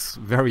amazing. It looks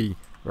very,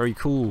 very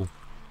cool.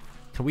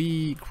 Can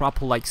we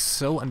grapple like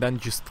so and then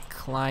just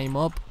climb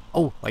up?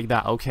 Oh, like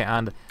that. Okay,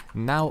 and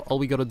now all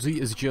we gotta do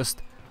is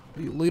just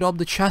loot up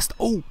the chest.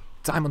 Oh,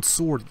 diamond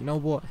sword. You know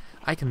what?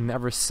 I can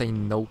never say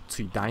no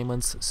to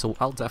diamonds, so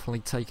I'll definitely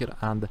take it.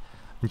 And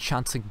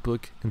enchanting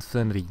book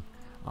infinity.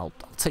 I'll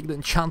take the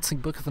enchanting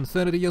book of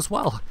infinity as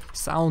well.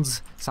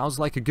 Sounds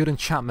like a good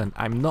enchantment.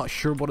 I'm not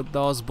sure what it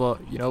does, but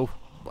you know,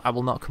 I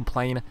will not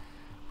complain.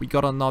 We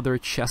got another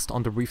chest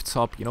on the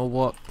rooftop. You know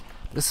what?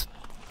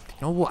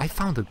 I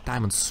found a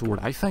diamond sword.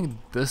 I think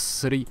this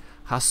city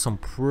has some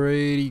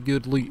pretty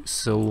good loot,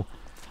 so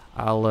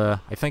I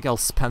think I'll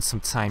spend some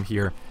time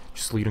here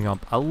just looting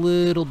up a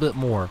little bit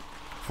more.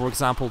 For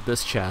example,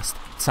 this chest.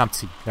 It's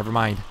empty. Never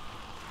mind.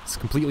 It's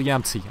completely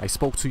empty. I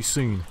spoke too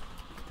soon.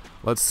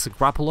 Let's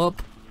grapple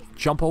up,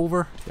 jump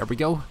over. There we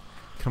go.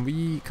 Can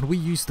we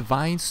use the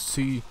vines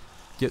to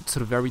get to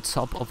the very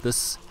top of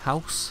this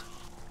house?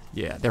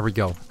 Yeah, there we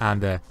go.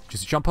 And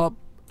just jump up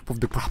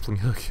with the grappling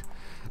hook.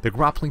 The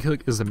grappling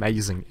hook is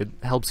amazing. It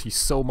helps you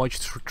so much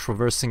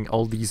traversing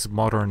all these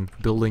modern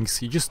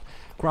buildings. You just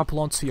grapple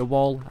onto your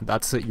wall, and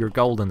that's it. You're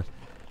golden.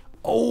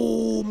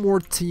 Oh, more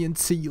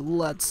TNT.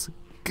 Let's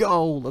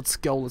go. Let's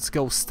go. Let's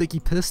go. Sticky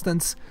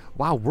pistons.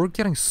 Wow, we're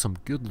getting some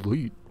good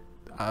loot.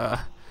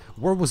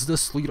 Where was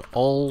this loot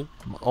all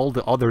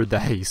the other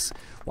days?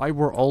 Why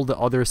were all the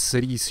other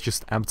cities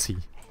just empty?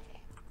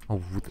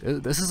 Oh,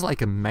 this is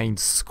like a main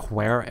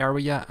square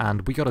area,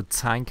 and we got a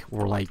tank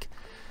or like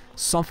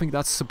something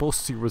that's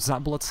supposed to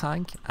resemble a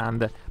tank,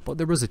 and but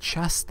there was a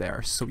chest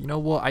there. So you know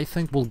what? I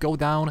think we'll go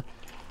down,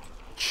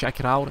 check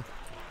it out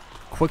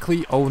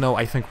quickly. Oh no,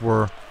 I think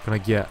we're gonna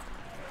get.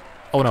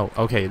 Oh no,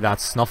 okay,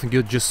 that's nothing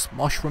good. Just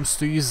mushroom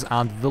stews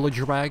and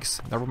villager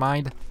rags. Never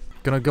mind.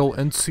 Gonna go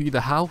into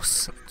the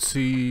house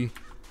to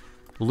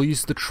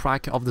lose the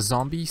track of the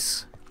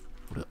zombies.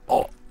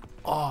 Oh,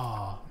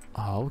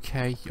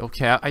 okay.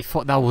 I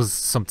thought that was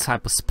some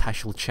type of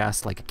special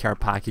chest, like a care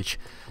package.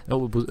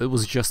 No, it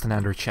was just an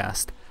ender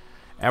chest.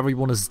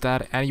 Everyone is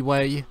dead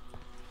anyway.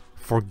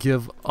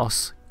 Forgive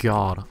us,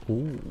 God.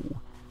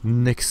 Ooh,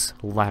 Nick's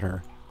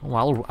letter.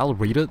 Oh, I'll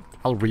read it.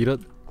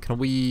 Can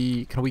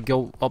we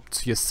go up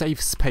to a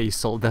safe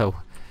space? Although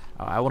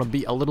I want to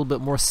be a little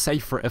bit more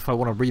safer if I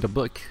want to read a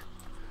book.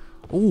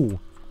 Ooh,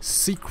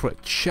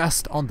 secret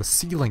chest on the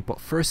ceiling. But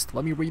first,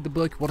 let me read the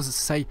book. What does it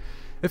say?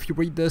 If you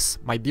read this,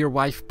 my dear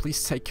wife,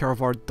 please take care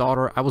of our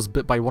daughter. I was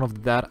bit by one of the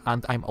dead,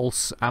 and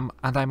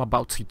I'm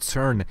about to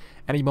turn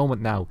any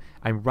moment now.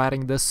 I'm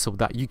writing this so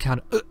that you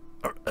can.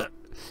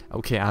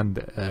 Okay, and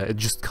it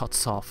just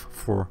cuts off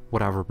for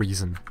whatever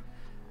reason.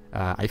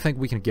 I think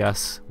we can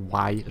guess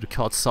why it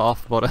cuts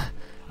off, but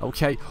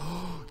okay.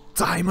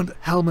 Diamond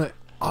helmet.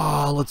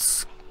 Oh,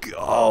 let's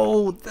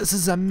go. This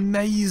is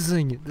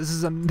amazing.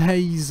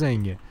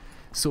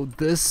 So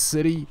this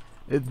city,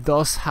 it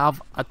does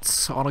have a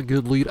ton of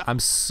good loot. I'm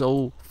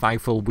so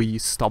thankful we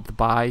stopped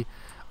by.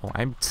 Oh,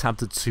 I'm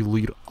tempted to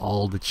loot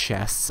all the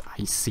chests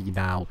I see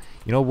now.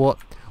 You know what?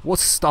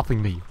 What's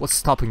stopping me? What's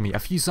stopping me? A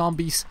few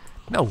zombies?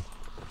 No.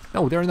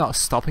 No, they're not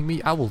stopping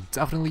me. I will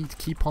definitely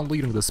keep on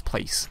looting this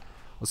place.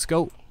 Let's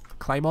go.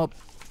 Climb up.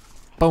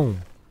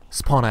 Boom.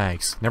 Spawn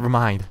eggs. Never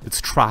mind. It's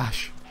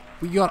trash.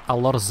 We got a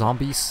lot of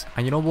zombies.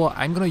 And you know what?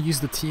 I'm gonna use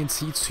the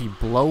TNT to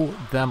blow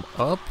them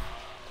up.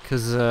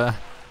 Because,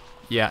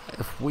 yeah,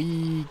 if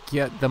we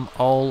get them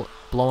all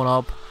blown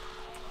up,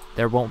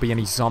 there won't be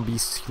any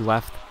zombies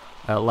left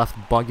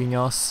bugging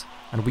us.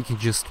 And we can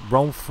just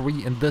roam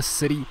free in this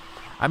city.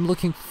 I'm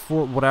looking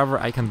for whatever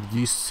I can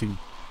use to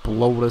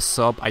blow this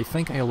up. I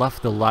think I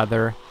left the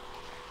leather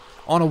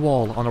on a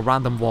wall, on a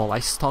random wall. I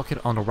stuck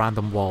it on a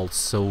random wall.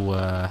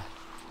 So,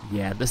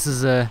 yeah, this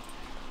is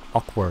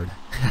awkward.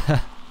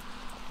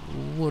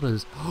 What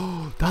is...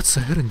 Oh, that's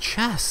a hidden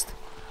chest.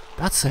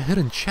 That's a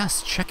hidden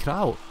chest. Check it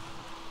out.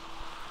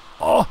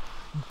 Oh,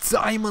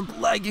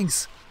 diamond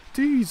leggings.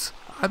 Jeez,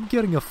 I'm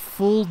getting a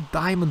full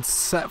diamond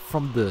set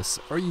from this.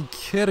 Are you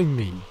kidding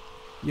me?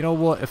 You know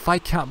what? If I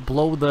can't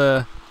blow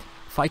them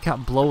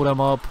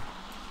up,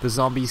 the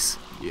zombies,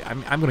 yeah,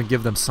 I'm gonna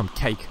give them some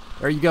cake.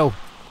 There you go.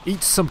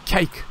 Eat some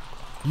cake.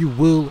 You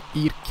will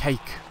eat cake.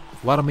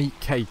 Let them eat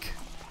cake.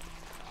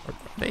 Are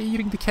they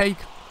eating the cake?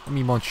 Let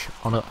me munch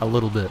on a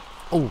little bit.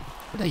 Oh,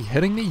 are they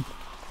hitting me?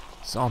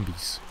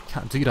 Zombies.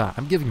 Can't do that.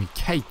 I'm giving me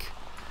cake.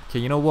 Okay,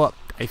 you know what?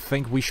 I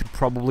think we should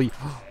probably...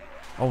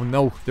 Oh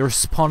no, they're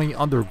spawning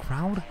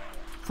underground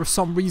for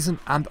some reason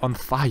and on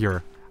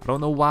fire. I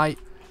don't know why.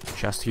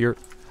 Chest here.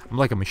 I'm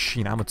like a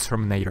machine. I'm a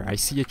Terminator. I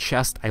see a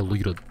chest, I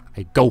loot it.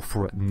 I go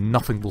for it.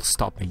 Nothing will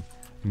stop me.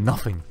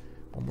 Nothing.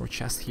 One more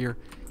chest here.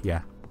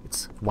 Yeah,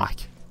 it's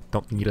whack.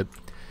 Don't need it.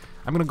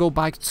 I'm gonna go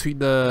back to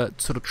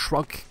the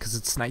truck because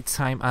it's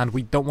nighttime and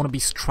we don't want to be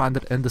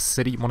stranded in the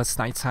city when it's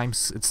nighttime.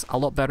 It's a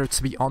lot better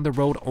to be on the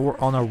road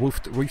or on a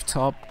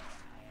rooftop.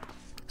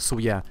 So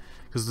yeah,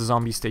 because the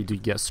zombies, they do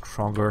get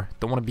stronger.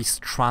 Don't want to be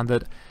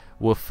stranded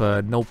with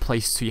no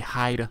place to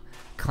hide,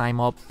 climb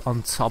up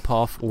on top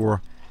of,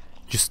 or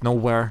just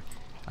nowhere.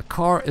 A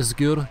car is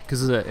good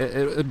because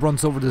it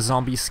runs over the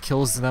zombies,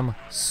 kills them.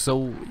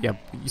 So yeah,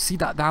 you see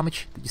that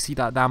damage? You see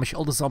that damage?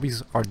 All the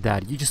zombies are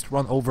dead. You just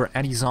run over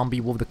any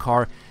zombie with the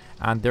car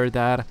and they're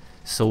dead.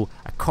 So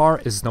a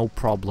car is no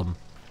problem.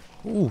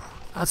 Ooh,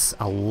 that's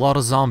a lot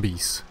of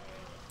zombies.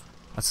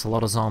 That's a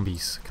lot of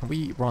zombies. Can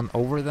we run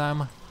over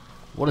them?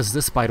 What is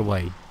this, by the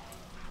way?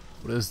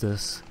 What is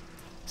this?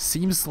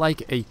 Seems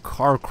like a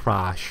car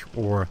crash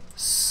or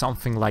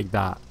something like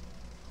that.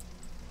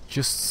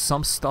 Just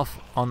some stuff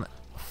on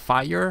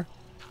fire.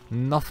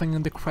 Nothing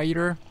in the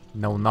crater.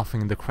 No,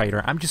 nothing in the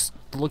crater. I'm just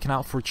looking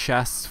out for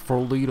chests, for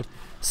loot,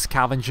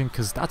 scavenging,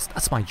 because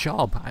that's my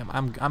job.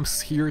 I'm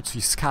here to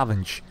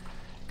scavenge.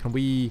 Can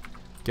we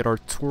get our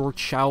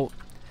torch out?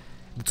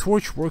 The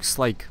torch works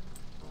like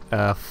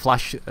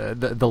flash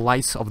the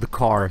lights of the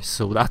car,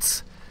 so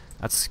that's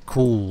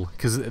cool.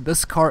 Because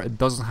this car, it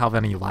doesn't have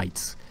any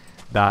lights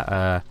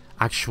that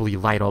actually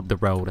light up the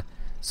road.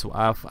 So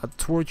a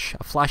torch,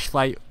 a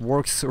flashlight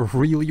works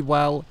really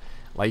well.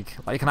 Like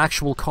an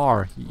actual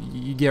car,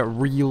 you get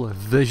real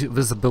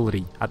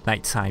visibility at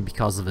nighttime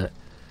because of it.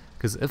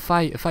 Because if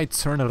I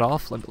turn it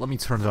off, let me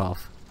turn it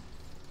off.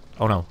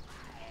 Oh no.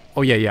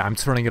 Oh yeah, I'm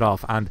turning it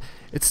off, and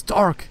it's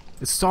dark.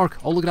 It's dark.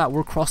 Oh, look at that,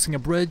 we're crossing a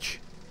bridge.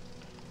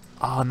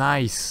 Oh,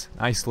 nice,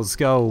 let's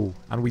go.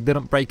 And we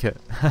didn't break it.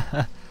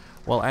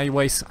 Well,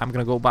 anyways, I'm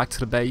gonna go back to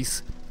the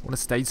base. When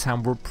it's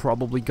daytime, we're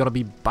probably gonna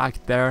be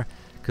back there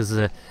because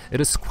it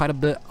is quite a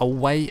bit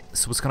away.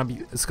 So it's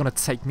gonna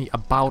take me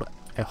about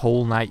a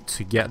whole night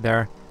to get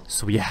there.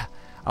 So yeah,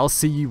 I'll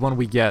see you when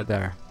we get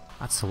there.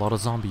 That's a lot of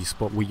zombies,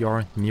 but we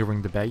are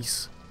nearing the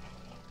base.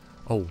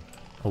 Oh,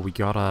 we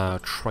got a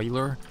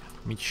trailer.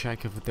 Let me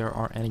check if there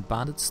are any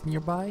bandits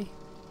nearby.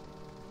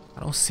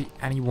 I don't see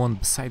anyone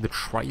beside the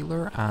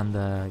trailer, and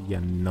yeah,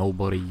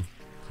 nobody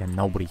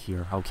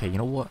here. Okay, you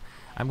know what?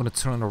 I'm gonna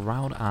turn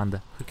around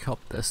and hook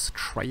up this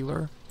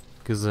trailer,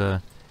 because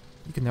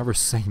you can never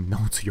say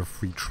no to your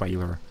free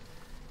trailer.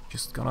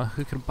 Just gonna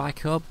hook it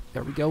back up.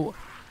 There we go.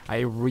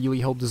 I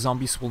really hope the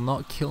zombies will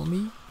not kill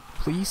me.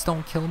 Please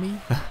don't kill me.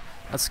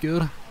 That's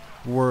good.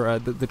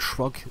 The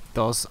truck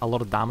does a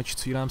lot of damage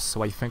to them,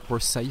 so I think we're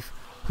safe.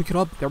 Hook it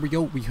up. There we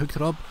go. We hooked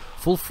it up.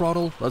 Full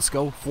throttle. Let's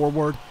go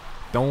forward.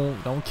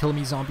 Don't kill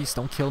me, zombies.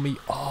 Don't kill me.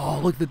 Oh,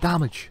 look at the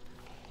damage.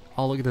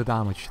 Oh, look at the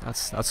damage.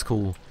 That's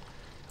cool.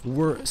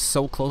 We're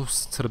so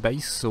close to the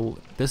base, so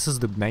this is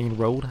the main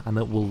road, and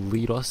it will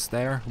lead us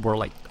there. We're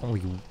like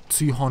only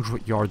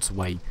 200 yards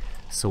away.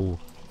 So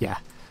yeah.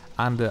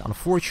 And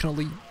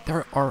unfortunately,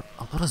 there are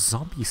a lot of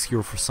zombies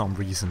here for some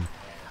reason.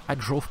 I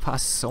drove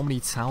past so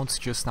many towns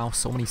just now,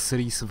 so many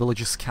cities,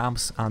 villages,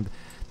 camps, and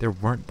there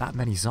weren't that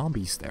many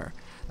zombies there.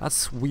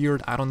 That's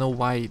weird. I don't know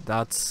why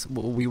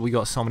we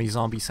got so many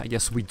zombies. I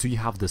guess we do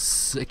have the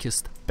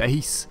sickest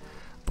base.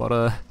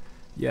 But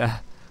yeah,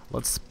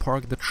 let's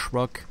park the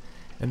truck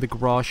in the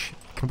garage.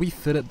 Can we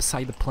fit it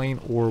beside the plane,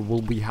 or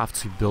will we have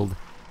to build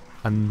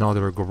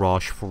another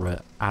garage for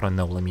it? I don't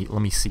know. Let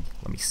me see.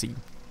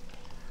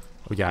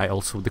 Oh yeah, I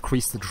also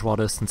decreased the draw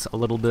distance a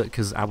little bit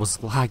because I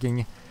was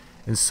lagging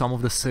in some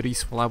of the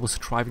cities while I was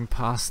driving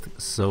past.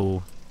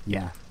 So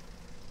yeah,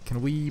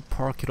 can we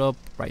park it up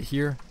right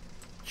here,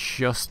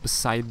 just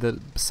beside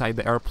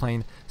the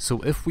airplane?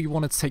 So if we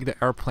want to take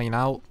the airplane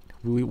out,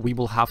 we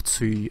will have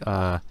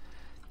to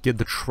get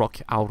the truck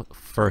out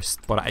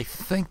first. But I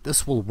think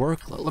this will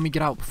work. Let me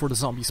get out before the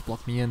zombies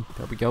block me in.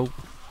 There we go.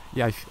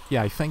 Yeah,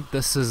 I think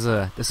this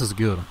is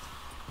good.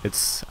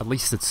 It's at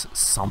least it's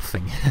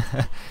something.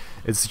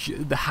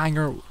 The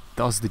hangar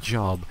does the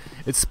job.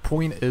 Its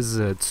point is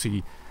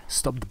to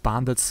stop the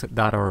bandits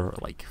that are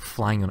like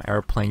flying on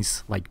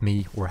airplanes like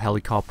me, or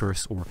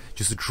helicopters, or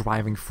just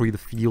driving through the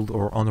field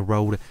or on the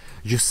road,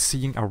 just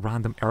seeing a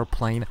random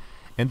airplane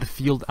in the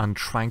field and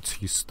trying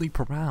to snoop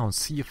around,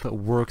 see if it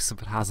works,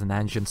 if it has an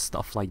engine,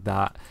 stuff like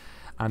that.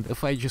 And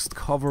if I just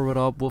cover it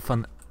up with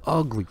an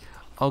ugly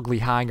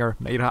hangar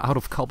made out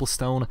of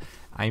cobblestone,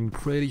 I'm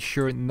pretty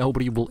sure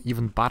nobody will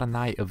even bat an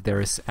eye if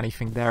there is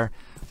anything there.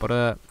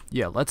 But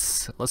yeah,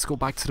 let's go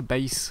back to the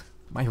base.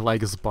 My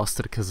leg is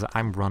busted because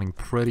I'm running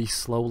pretty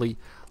slowly.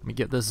 Let me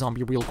get this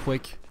zombie real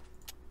quick.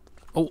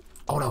 Oh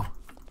no,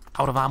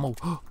 out of ammo.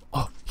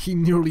 Oh, he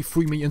nearly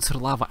threw me into the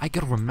lava. I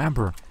gotta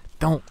remember,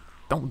 don't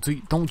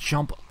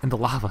jump in the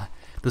lava.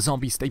 The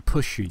zombies, they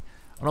push you.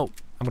 Oh no,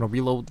 I'm gonna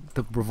reload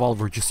the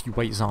revolver. Just you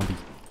wait, zombie.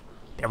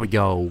 There we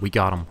go. We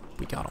got him.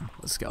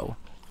 Let's go.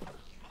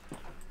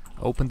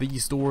 Open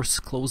these doors,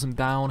 close them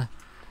down.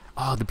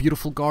 Ah, the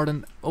beautiful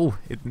garden. Oh,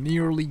 it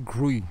nearly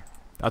grew.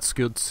 That's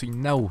good to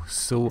know.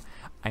 So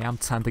I am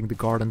tending the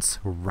gardens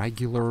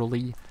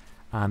regularly,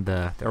 and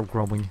they're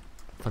growing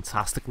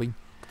fantastically.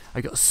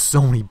 I got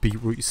so many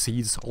beetroot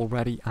seeds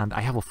already, and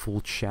I have a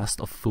full chest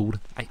of food.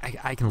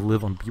 I can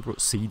live on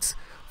beetroot seeds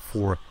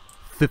for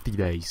 50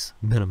 days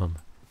minimum,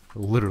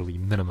 literally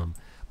minimum.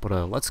 But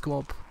let's go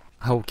up.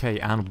 Okay,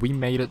 and we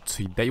made it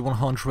to day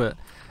 100.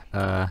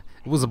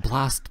 It was a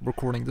blast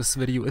recording this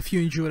video. If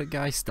you enjoyed it,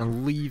 guys,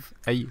 then leave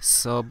a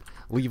sub,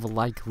 leave a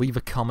like, leave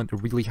a comment.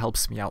 It really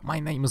helps me out. My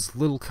name is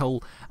Little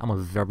Cole. I'm a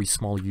very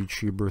small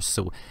YouTuber,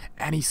 so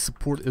any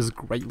support is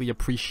greatly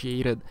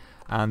appreciated.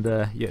 And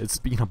yeah, it's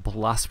been a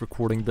blast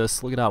recording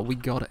this. Look at that, we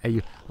got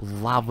a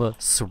lava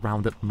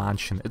surrounded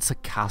mansion. It's a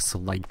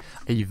castle, like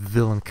a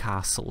villain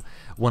castle.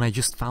 When I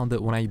just found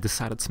it, when I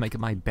decided to make it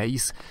my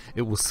base,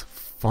 it was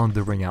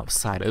thundering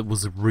outside. It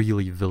was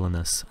really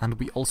villainous. And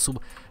we also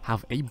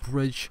have a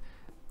bridge,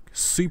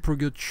 super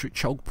good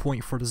choke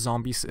point for the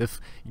zombies.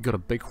 If you got a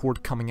big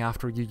horde coming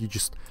after you, you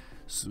just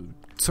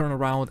turn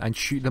around and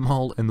shoot them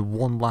all in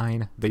one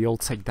line. They all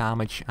take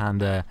damage.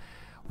 And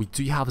we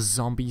do have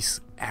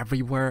zombies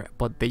everywhere,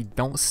 but they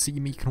don't see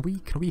me. Can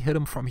we hit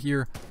them from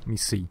here? Let me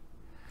see.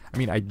 I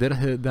mean, I did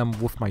hit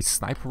them with my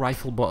sniper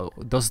rifle,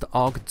 but does the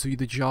AUG do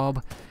the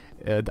job?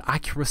 The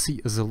accuracy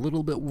is a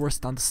little bit worse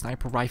than the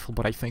sniper rifle,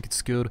 but I think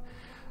it's good.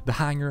 The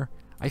hangar,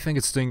 I think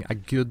it's doing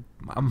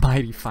a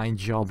mighty fine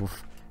job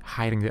of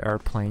hiding the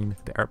airplane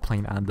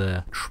and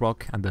the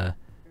truck and the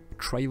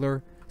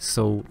trailer.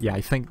 So yeah,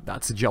 I think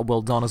that's a job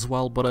well done as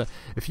well. But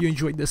if you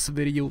enjoyed this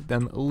video,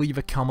 then leave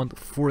a comment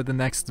for the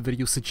next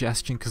video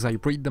suggestion, because I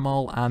read them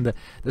all, and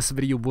this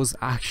video was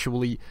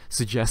actually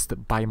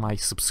suggested by my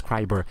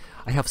subscriber.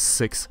 I have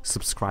 6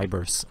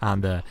 subscribers,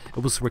 and it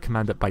was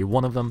recommended by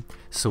one of them.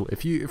 So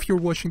if you're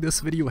watching this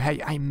video,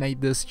 hey, I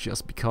made this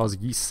just because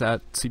you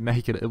said to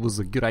make it. It was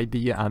a good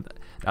idea, and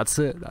that's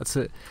it.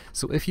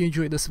 So if you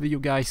enjoyed this video,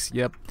 guys,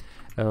 yep,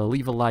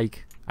 leave a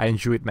like. I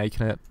enjoyed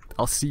making it.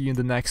 I'll see you in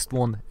the next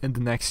one, in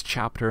the next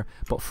chapter,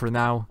 but for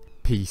now,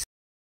 peace.